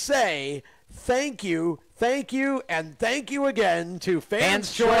 can I say thank you, and thank you again to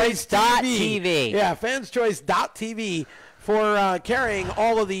FansChoice.tv. Yeah, FansChoice.tv for carrying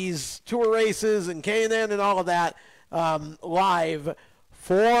all of these tour races and K&N and all of that live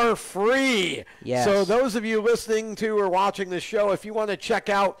for free. Yes. So those of you listening to or watching this show, if you want to check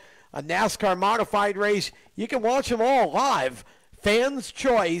out a NASCAR modified race, you can watch them all live.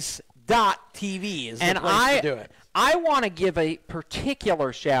 FansChoice.tv is the place to do it. I want to give a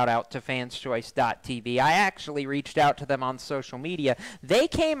particular shout-out to FansChoice.tv. I actually reached out to them on social media. They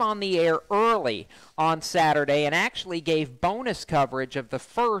came on the air early on Saturday and actually gave bonus coverage of the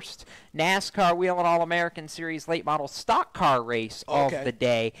first NASCAR Whelen All-American Series late model stock car race of the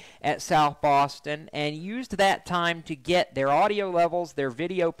day at South Boston, and used that time to get their audio levels, their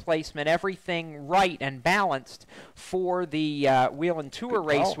video placement, everything right and balanced for the Whelen Tour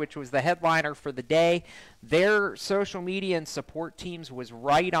race, which was the headliner for the day. Their social media and support teams was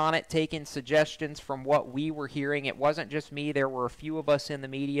right on it, taking suggestions from what we were hearing. It wasn't just me. There were a few of us in the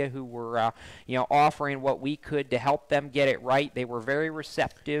media who were, offering what we could to help them get it right. They were very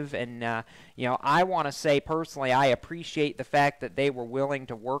receptive, and, I want to say personally I appreciate the fact that they were willing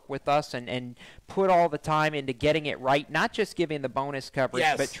to work with us and put all the time into getting it right, not just giving the bonus coverage,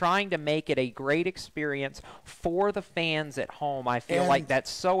 but trying to make it a great experience for the fans at home. I feel like that's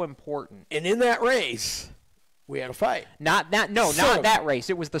so important. And in that race, we had a fight. Not that race.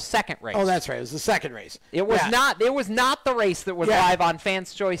 It was the second race. Oh, that's right. It was the second race. It was not. It was not the race that was live on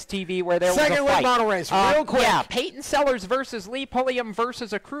Fans Choice TV where there was a fight. Second late model race, real quick. Yeah, Peyton Sellers versus Lee Pulliam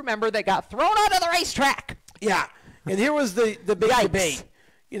versus a crew member that got thrown out of the racetrack. Yeah, and here was the big debate.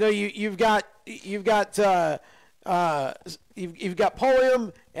 you've got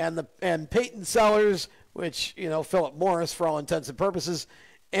Pulliam and Peyton Sellers, which Philip Morris for all intents and purposes,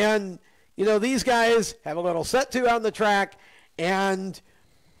 and these guys have a little set to on the track, and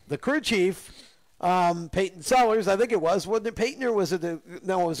the crew chief, Peyton Sellers, I think it was, wasn't it Peyton, or was it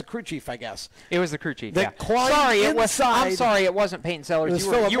no, it was the crew chief, I guess. It was the crew chief, yeah. I'm sorry, it wasn't Peyton Sellers.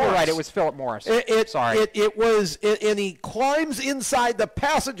 You were right, it was Philip Morris. It was, and he climbs inside the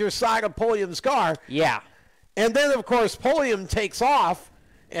passenger side of Pulliam's car. Yeah. And then, of course, Pulliam takes off,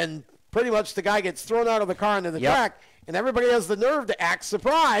 and pretty much the guy gets thrown out of the car into the track, and everybody has the nerve to act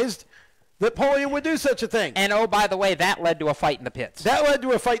surprised that Pulliam would do such a thing. And, oh, by the way, that led to a fight in the pits.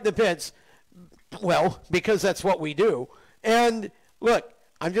 Well, because that's what we do. And, look,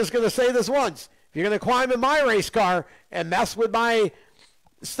 I'm just going to say this once. If you're going to climb in my race car and mess with my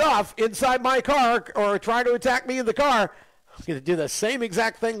stuff inside my car or try to attack me in the car, I'm going to do the same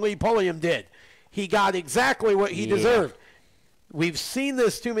exact thing Lee Pulliam did. He got exactly what he deserved. We've seen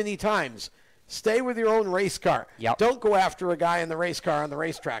this too many times. Stay with your own race car. Don't go after a guy in the race car on the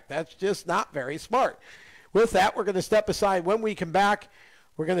racetrack. That's just not very smart. With that, we're going to step aside. When we come back,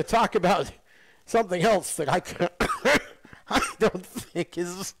 we're going to talk about something else that I don't think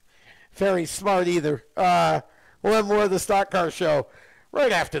is very smart either. We'll have more of the Stock Car Show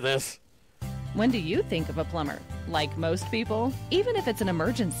right after this. When do you think of a plumber? Like most people, even if it's an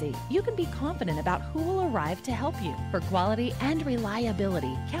emergency, you can be confident about who will arrive to help you. For quality and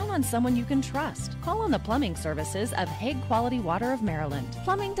reliability, count on someone you can trust. Call on the plumbing services of Hague Quality Water of Maryland.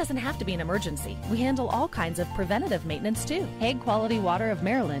 Plumbing doesn't have to be an emergency. We handle all kinds of preventative maintenance too. Hague Quality Water of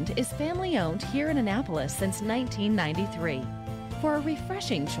Maryland is family-owned here in Annapolis since 1993. For a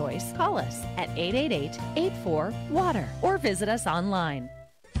refreshing choice, call us at 888-84-WATER or visit us online.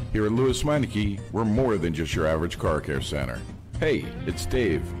 Here at Lewis Meineke, we're more than just your average car care center. Hey, it's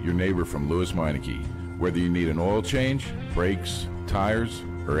Dave, your neighbor from Lewis Meineke. Whether you need an oil change, brakes, tires,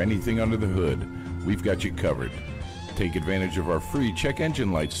 or anything under the hood, we've got you covered. Take advantage of our free check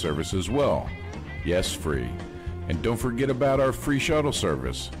engine light service as well. Yes, free. And don't forget about our free shuttle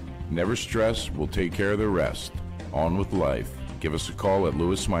service. Never stress, we'll take care of the rest. On with life. Give us a call at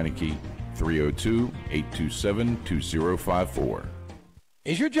Lewis Meineke, 302-827-2054.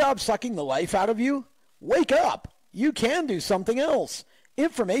 Is your job sucking the life out of you? Wake up! You can do something else.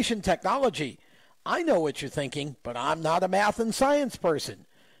 Information technology. I know what you're thinking, but I'm not a math and science person.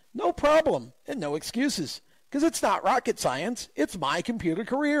 No problem, and no excuses, because it's not rocket science. It's My Computer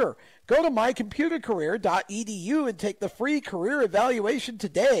Career. Go to mycomputercareer.edu and take the free career evaluation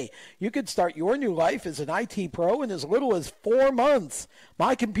today. You can start your new life as an IT pro in as little as 4 months.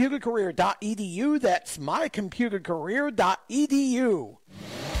 mycomputercareer.edu. That's mycomputercareer.edu.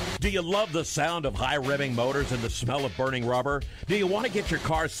 Do you love the sound of high-revving motors and the smell of burning rubber? Do you want to get your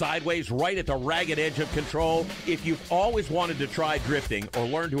car sideways right at the ragged edge of control? If you've always wanted to try drifting or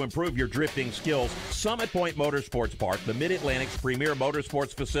learn to improve your drifting skills, Summit Point Motorsports Park, the Mid-Atlantic's premier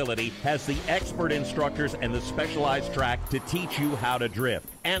motorsports facility, has the expert instructors and the specialized track to teach you how to drift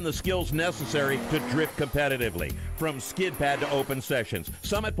and the skills necessary to drift competitively. From skid pad to open sessions,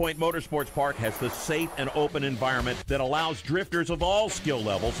 Summit Point Motorsports Park has the safe and open environment that allows drifters of all skill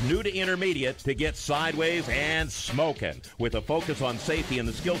levels, new to intermediate, to get sideways and smoking. With a focus on safety and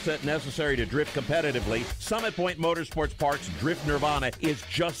the skill set necessary to drift competitively, Summit Point Motorsports Park's Drift Nirvana is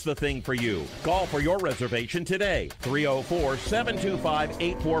just the thing for you. Call for your reservation today,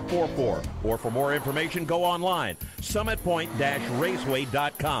 304-725-8444. Or for more information, go online,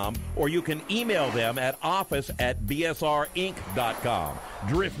 summitpoint-raceway.com, or you can email them at office@bsrinc.com.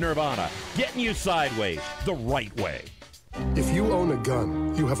 Drift Nirvana, getting you sideways the right way. If you own a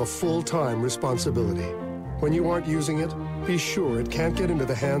gun, you have a full-time responsibility. When you aren't using it, be sure it can't get into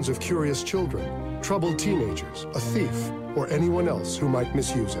the hands of curious children, troubled teenagers, a thief, or anyone else who might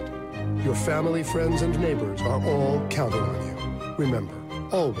misuse it. Your family, friends, and neighbors are all counting on you. Remember,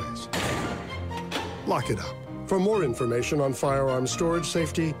 always, lock it up. For more information on firearm storage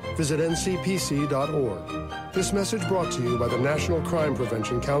safety, visit ncpc.org. This message brought to you by the National Crime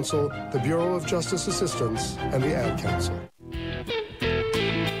Prevention Council, the Bureau of Justice Assistance, and the Ad Council.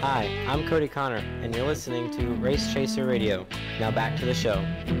 Hi, I'm Cody Connor, and you're listening to Race Chaser Radio. Now back to the show.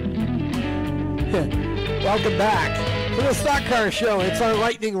 Welcome back to the Stock Car Show. It's our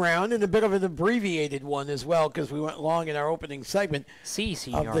lightning round, and a bit of an abbreviated one as well, because we went long in our opening segment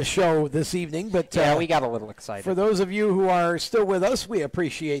of the show this evening. But yeah, we got a little excited. For those of you who are still with us, we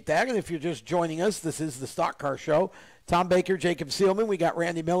appreciate that. And if you're just joining us, this is the Stock Car Show. Tom Baker, Jacob Seelman. We got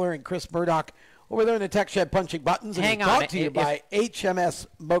Randy Miller and Chris Murdoch over there in the tech shed punching buttons. And Hang on. Brought to you by HMS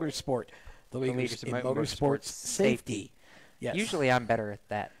Motorsport, the leaders in motorsports safety. Yes. Usually I'm better at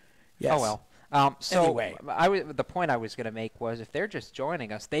that. Yes. Oh, well. Anyway. The point I was going to make was if they're just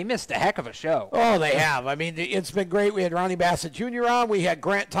joining us, they missed a heck of a show. Oh, they have. I mean, it's been great. We had Ronnie Bassett Jr. on. We had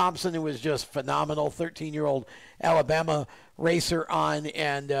Grant Thompson, who was just phenomenal, 13-year-old Alabama racer on.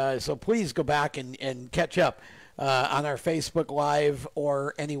 And so please go back and catch up on our Facebook Live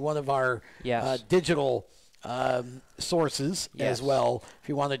or any one of our digital sources as well. If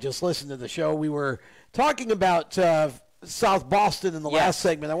you want to just listen to the show, we were talking about South Boston in the last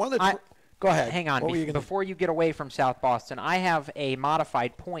segment. I wanted to... Go ahead. Hang on. Before you get away from South Boston, I have a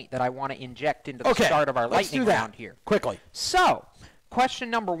modified point that I want to inject into the start of our lightning round here. Quickly. So, question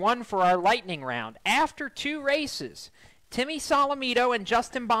number 1 for our lightning round. After 2 races, Timmy Solomito and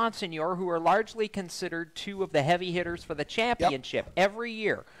Justin Bonsignor, who are largely considered 2 of the heavy hitters for the championship every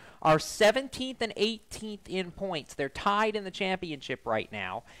year, are 17th and 18th in points. They're tied in the championship right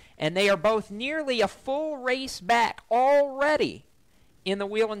now, and they are both nearly a full race back already in the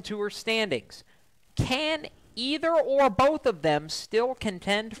Wheel and Tour standings. Can either or both of them still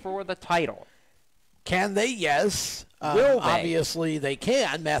contend for the title? Can they? Yes. Will they? Obviously, they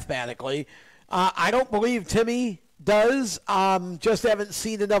can, mathematically. I don't believe Timmy does. Just haven't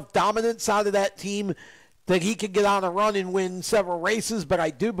seen enough dominance out of that team that he can get on a run and win several races, but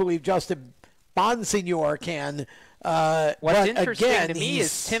I do believe Justin Bonsignor can. What's interesting to me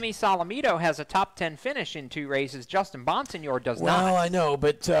is Timmy Solomito has a top 10 finish in 2 races. Justin Bonsignor does not. Well, I know,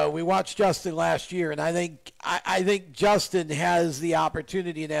 but we watched Justin last year, and I think Justin has the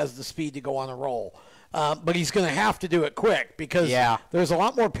opportunity and has the speed to go on a roll. But he's going to have to do it quick because there's a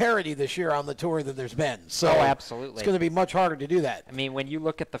lot more parity this year on the tour than there's been. So absolutely. It's going to be much harder to do that. I mean, when you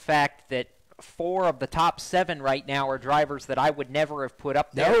look at the fact that 4 of the top 7 right now are drivers that I would never have put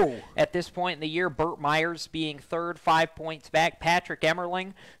up there at this point in the year. Burt Myers being 3rd, 5 points back. Patrick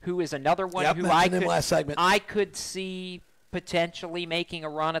Emmerling, who is another one who I could see potentially making a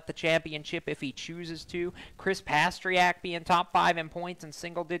run at the championship if he chooses to. Chris Pastriak being top 5 in points and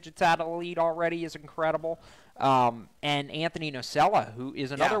single digits out of the lead already is incredible. And Anthony Nocella, who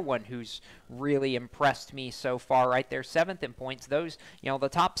is another one who's really impressed me so far, right there, 7th in points. Those, the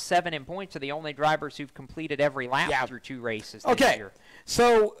top 7 in points are the only drivers who've completed every lap through 2 races this year.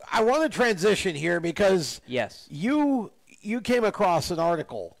 So I want to transition here because you came across an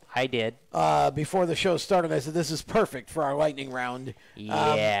article. I did. Before the show started, I said, this is perfect for our lightning round.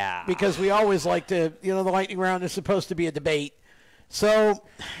 Yeah. Because we always like to, the lightning round is supposed to be a debate. So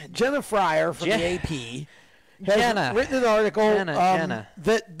Jenna Fryer from the AP has written an article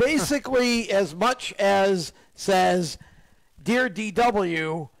that basically as much as says, Dear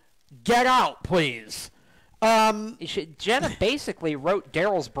DW, get out, please. Jenna basically wrote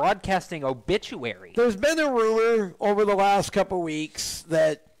Darrell's broadcasting obituary. There's been a rumor over the last couple of weeks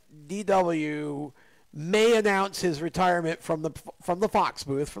that DW may announce his retirement from the Fox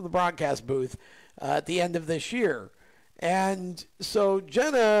booth, from the broadcast booth, at the end of this year. And so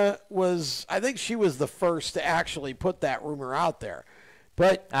Jenna I think she was the first to actually put that rumor out there.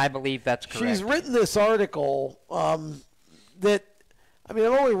 But I believe that's correct. She's written this article that, I've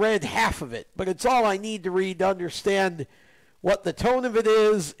only read half of it, but it's all I need to read to understand what the tone of it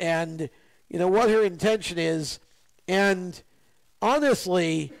is and, what her intention is. And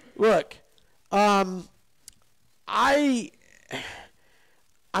honestly, look, I'm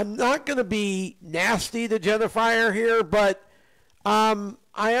not going to be nasty to Jenna Fryer here, but I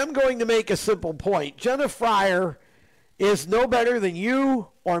am going to make a simple point. Jenna Fryer is no better than you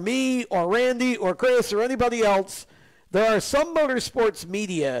or me or Randy or Chris or anybody else. There are some motorsports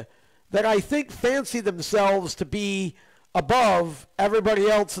media that I think fancy themselves to be above everybody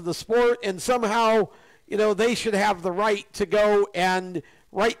else in the sport, and somehow, they should have the right to go and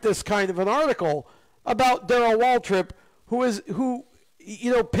write this kind of an article about Darrell Waltrip, who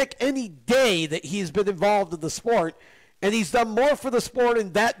pick any day that he's been involved in the sport, and he's done more for the sport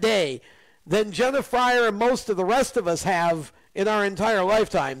in that day than Jenna Fryer and most of the rest of us have in our entire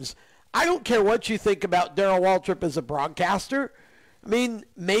lifetimes. I don't care what you think about Darrell Waltrip as a broadcaster.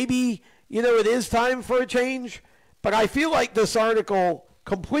 Maybe, it is time for a change, but I feel like this article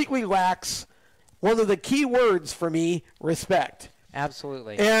completely lacks one of the key words for me, respect.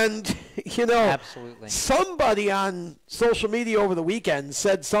 Absolutely. And, Absolutely. Somebody on social media over the weekend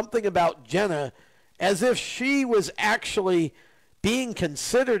said something about Jenna as if she was actually being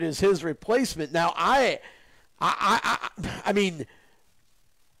considered as his replacement. Now, I mean,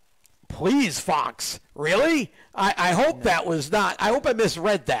 please, Fox, really? I hope that was not. I hope I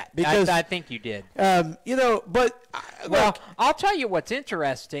misread that because I think you did. But well, I'll tell you what's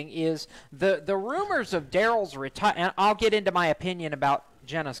interesting is the rumors of Darrell's retirement. I'll get into my opinion about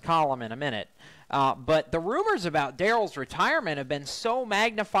Jenna's column in a minute. But the rumors about Darrell's retirement have been so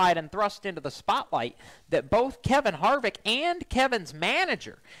magnified and thrust into the spotlight that both Kevin Harvick and Kevin's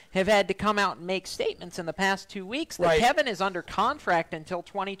manager have had to come out and make statements in the past 2 weeks that Kevin is under contract until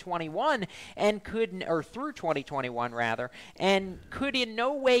 2021 and or through 2021 rather, and could in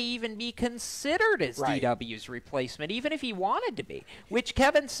no way even be considered as DW's replacement, even if he wanted to be, which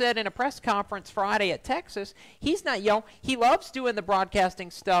Kevin said in a press conference Friday at Texas. He's not, he loves doing the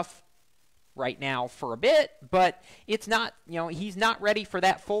broadcasting stuff right now for a bit, but it's not, he's not ready for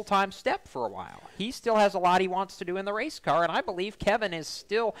that full-time step for a while. He still has a lot he wants to do in the race car, and I believe Kevin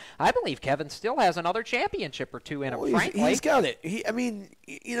still has another championship or two in him, frankly. He's got it.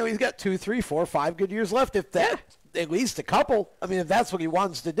 He's got 2, 3, 4, 5 good years left, if that, at least a couple. I mean, if that's what he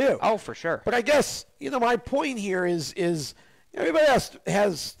wants to do. Oh, for sure. But I guess, my point here is everybody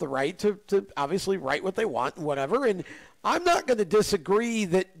has the right to obviously write what they want and whatever, and I'm not going to disagree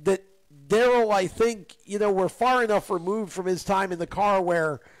that Darrell, I think, we're far enough removed from his time in the car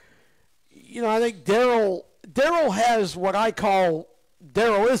where, I think Darrell has what I call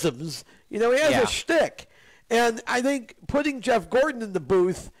Darrellisms. He has a shtick. And I think putting Jeff Gordon in the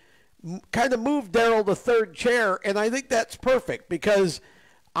booth kind of moved Darrell to third chair, and I think that's perfect because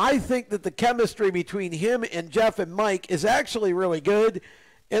I think that the chemistry between him and Jeff and Mike is actually really good.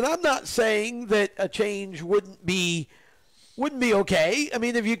 And I'm not saying that a change wouldn't be okay. I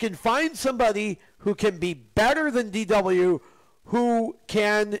mean, if you can find somebody who can be better than DW, who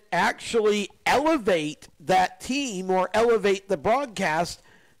can actually elevate that team or elevate the broadcast,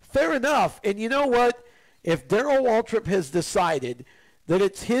 fair enough. And you know what? If Darrell Waltrip has decided that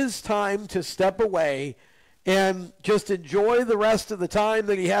it's his time to step away and just enjoy the rest of the time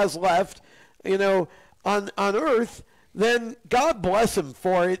that he has left, on Earth, then God bless him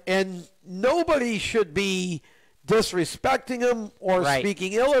for it. And nobody should be disrespecting him or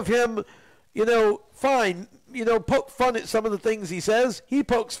speaking ill of him. Fine. Poke fun at some of the things he says. He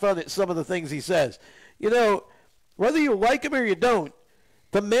pokes fun at some of the things he says. Whether you like him or you don't,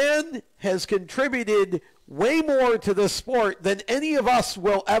 the man has contributed way more to this sport than any of us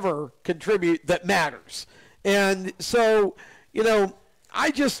will ever contribute that matters. And so,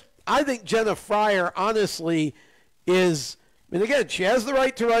 I think Jenna Fryer, honestly, is, again, she has the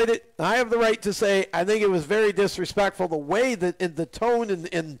right to write it. I have the right to say I think it was very disrespectful, the way that, in the tone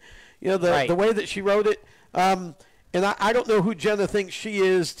and the way that she wrote it. And I don't know who Jenna thinks she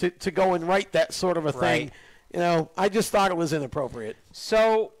is to go and write that sort of a thing. I just thought it was inappropriate.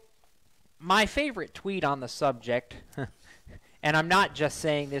 So my favorite tweet on the subject, and I'm not just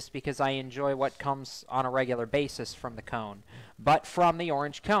saying this because I enjoy what comes on a regular basis from the Cone, but from the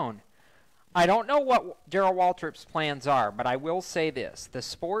Orange Cone. I don't know what Darrell Waltrip's plans are, but I will say this. The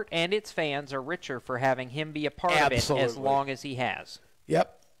sport and its fans are richer for having him be a part of it as long as he has.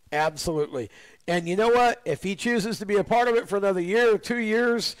 Yep, absolutely. And you know what? If he chooses to be a part of it for another year or 2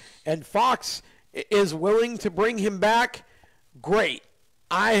 years and Fox is willing to bring him back, great.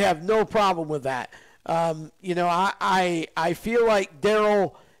 I have no problem with that. I feel like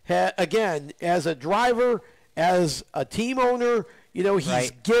Darrell, again, as a driver, as a team owner,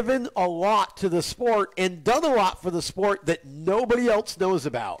 he's given a lot to the sport and done a lot for the sport that nobody else knows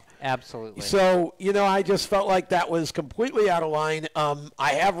about. Absolutely. So, I just felt like that was completely out of line.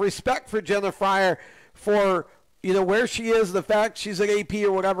 I have respect for Jenna Fryer for, where she is, the fact she's an AP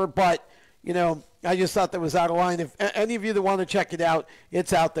or whatever, but, I just thought that was out of line. If any of you that want to check it out,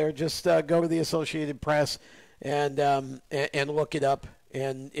 it's out there. Just go to the Associated Press and look it up,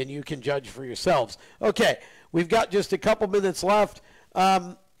 and you can judge for yourselves. Okay, we've got just a couple minutes left.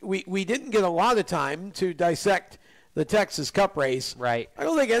 We didn't get a lot of time to dissect the Texas Cup race. Right. I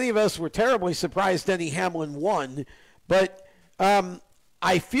don't think any of us were terribly surprised Denny Hamlin won, but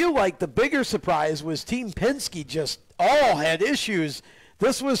I feel like the bigger surprise was Team Penske just all had issues.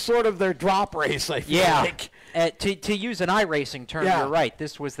 This was sort of their drop race, I feel like. To use an iRacing term, you're right.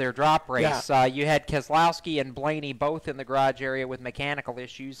 This was their drop race. Yeah. You had Keselowski and Blaney both in the garage area with mechanical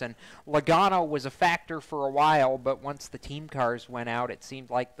issues, and Logano was a factor for a while, but once the team cars went out, it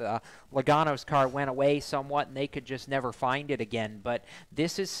seemed like Logano's car went away somewhat, and they could just never find it again. But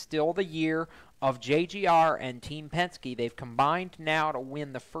this is still the year of JGR and Team Penske. They've combined now to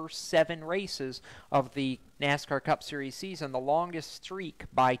win the first 7 races of the NASCAR Cup Series season, the longest streak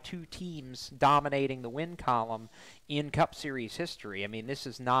by 2 teams dominating the win column in Cup Series history. I mean, this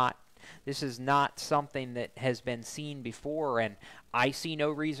is not something that has been seen before, and I see no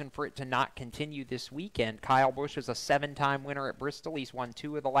reason for it to not continue this weekend. Kyle Busch is a 7-time winner at Bristol. He's won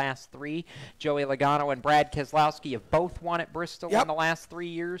 2 of the last 3. Joey Logano and Brad Keselowski have both won at Bristol in the last 3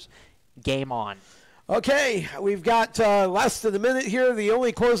 years. Game on. Okay, we've got less than a minute here. The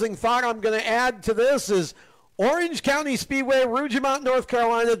only closing thought I'm going to add to this is Orange County Speedway, Rougemont, North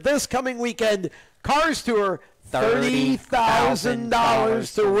Carolina, this coming weekend, Cars Tour,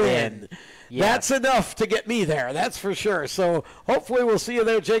 $30,000 to win. Yes. That's enough to get me there, that's for sure. So hopefully we'll see you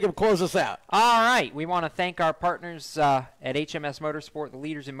there. Jacob, close us out. All right. We want to thank our partners at HMS Motorsport, the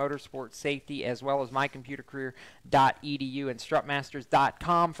leaders in motorsport safety, as well as mycomputercareer.edu and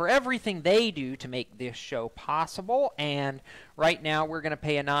strutmasters.com for everything they do to make this show possible. And right now we're going to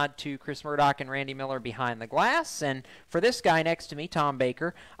pay a nod to Chris Murdoch and Randy Miller behind the glass. And for this guy next to me, Tom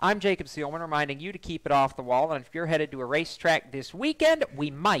Baker, I'm Jacob Seelman, reminding you to keep it off the wall. And if you're headed to a racetrack this weekend,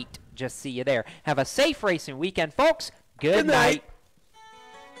 we might just see you there. Have a safe racing weekend, folks. Good night.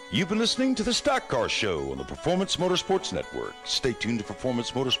 You've been listening to the Stock Car Show on the Performance Motorsports Network. Stay tuned to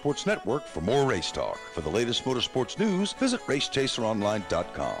Performance Motorsports Network for more race talk. For the latest motorsports news, visit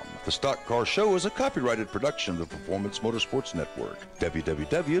racechaseronline.com. The Stock Car Show is a copyrighted production of the Performance Motorsports Network.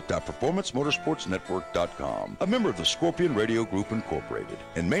 www.performancemotorsportsnetwork.com. A member of the Scorpion Radio Group Incorporated,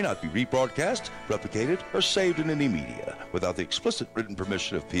 and may not be rebroadcast, replicated, or saved in any media without the explicit written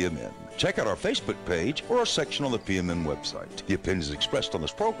permission of PMN. Check out our Facebook page or our section on the PMN website. The opinions expressed on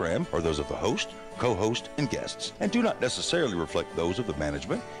this program are those of the host, co-host, and guests, and do not necessarily reflect those of the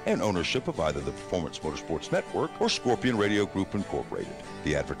management and ownership of either the Performance Motorsports Network or Scorpion Radio Group Incorporated,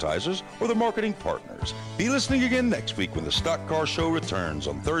 the advertisers, or the marketing partners. Be listening again next week when the Stock Car Show returns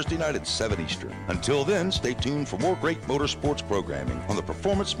on Thursday night at 7 Eastern. Until then, stay tuned for more great motorsports programming on the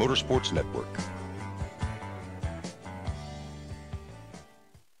Performance Motorsports Network.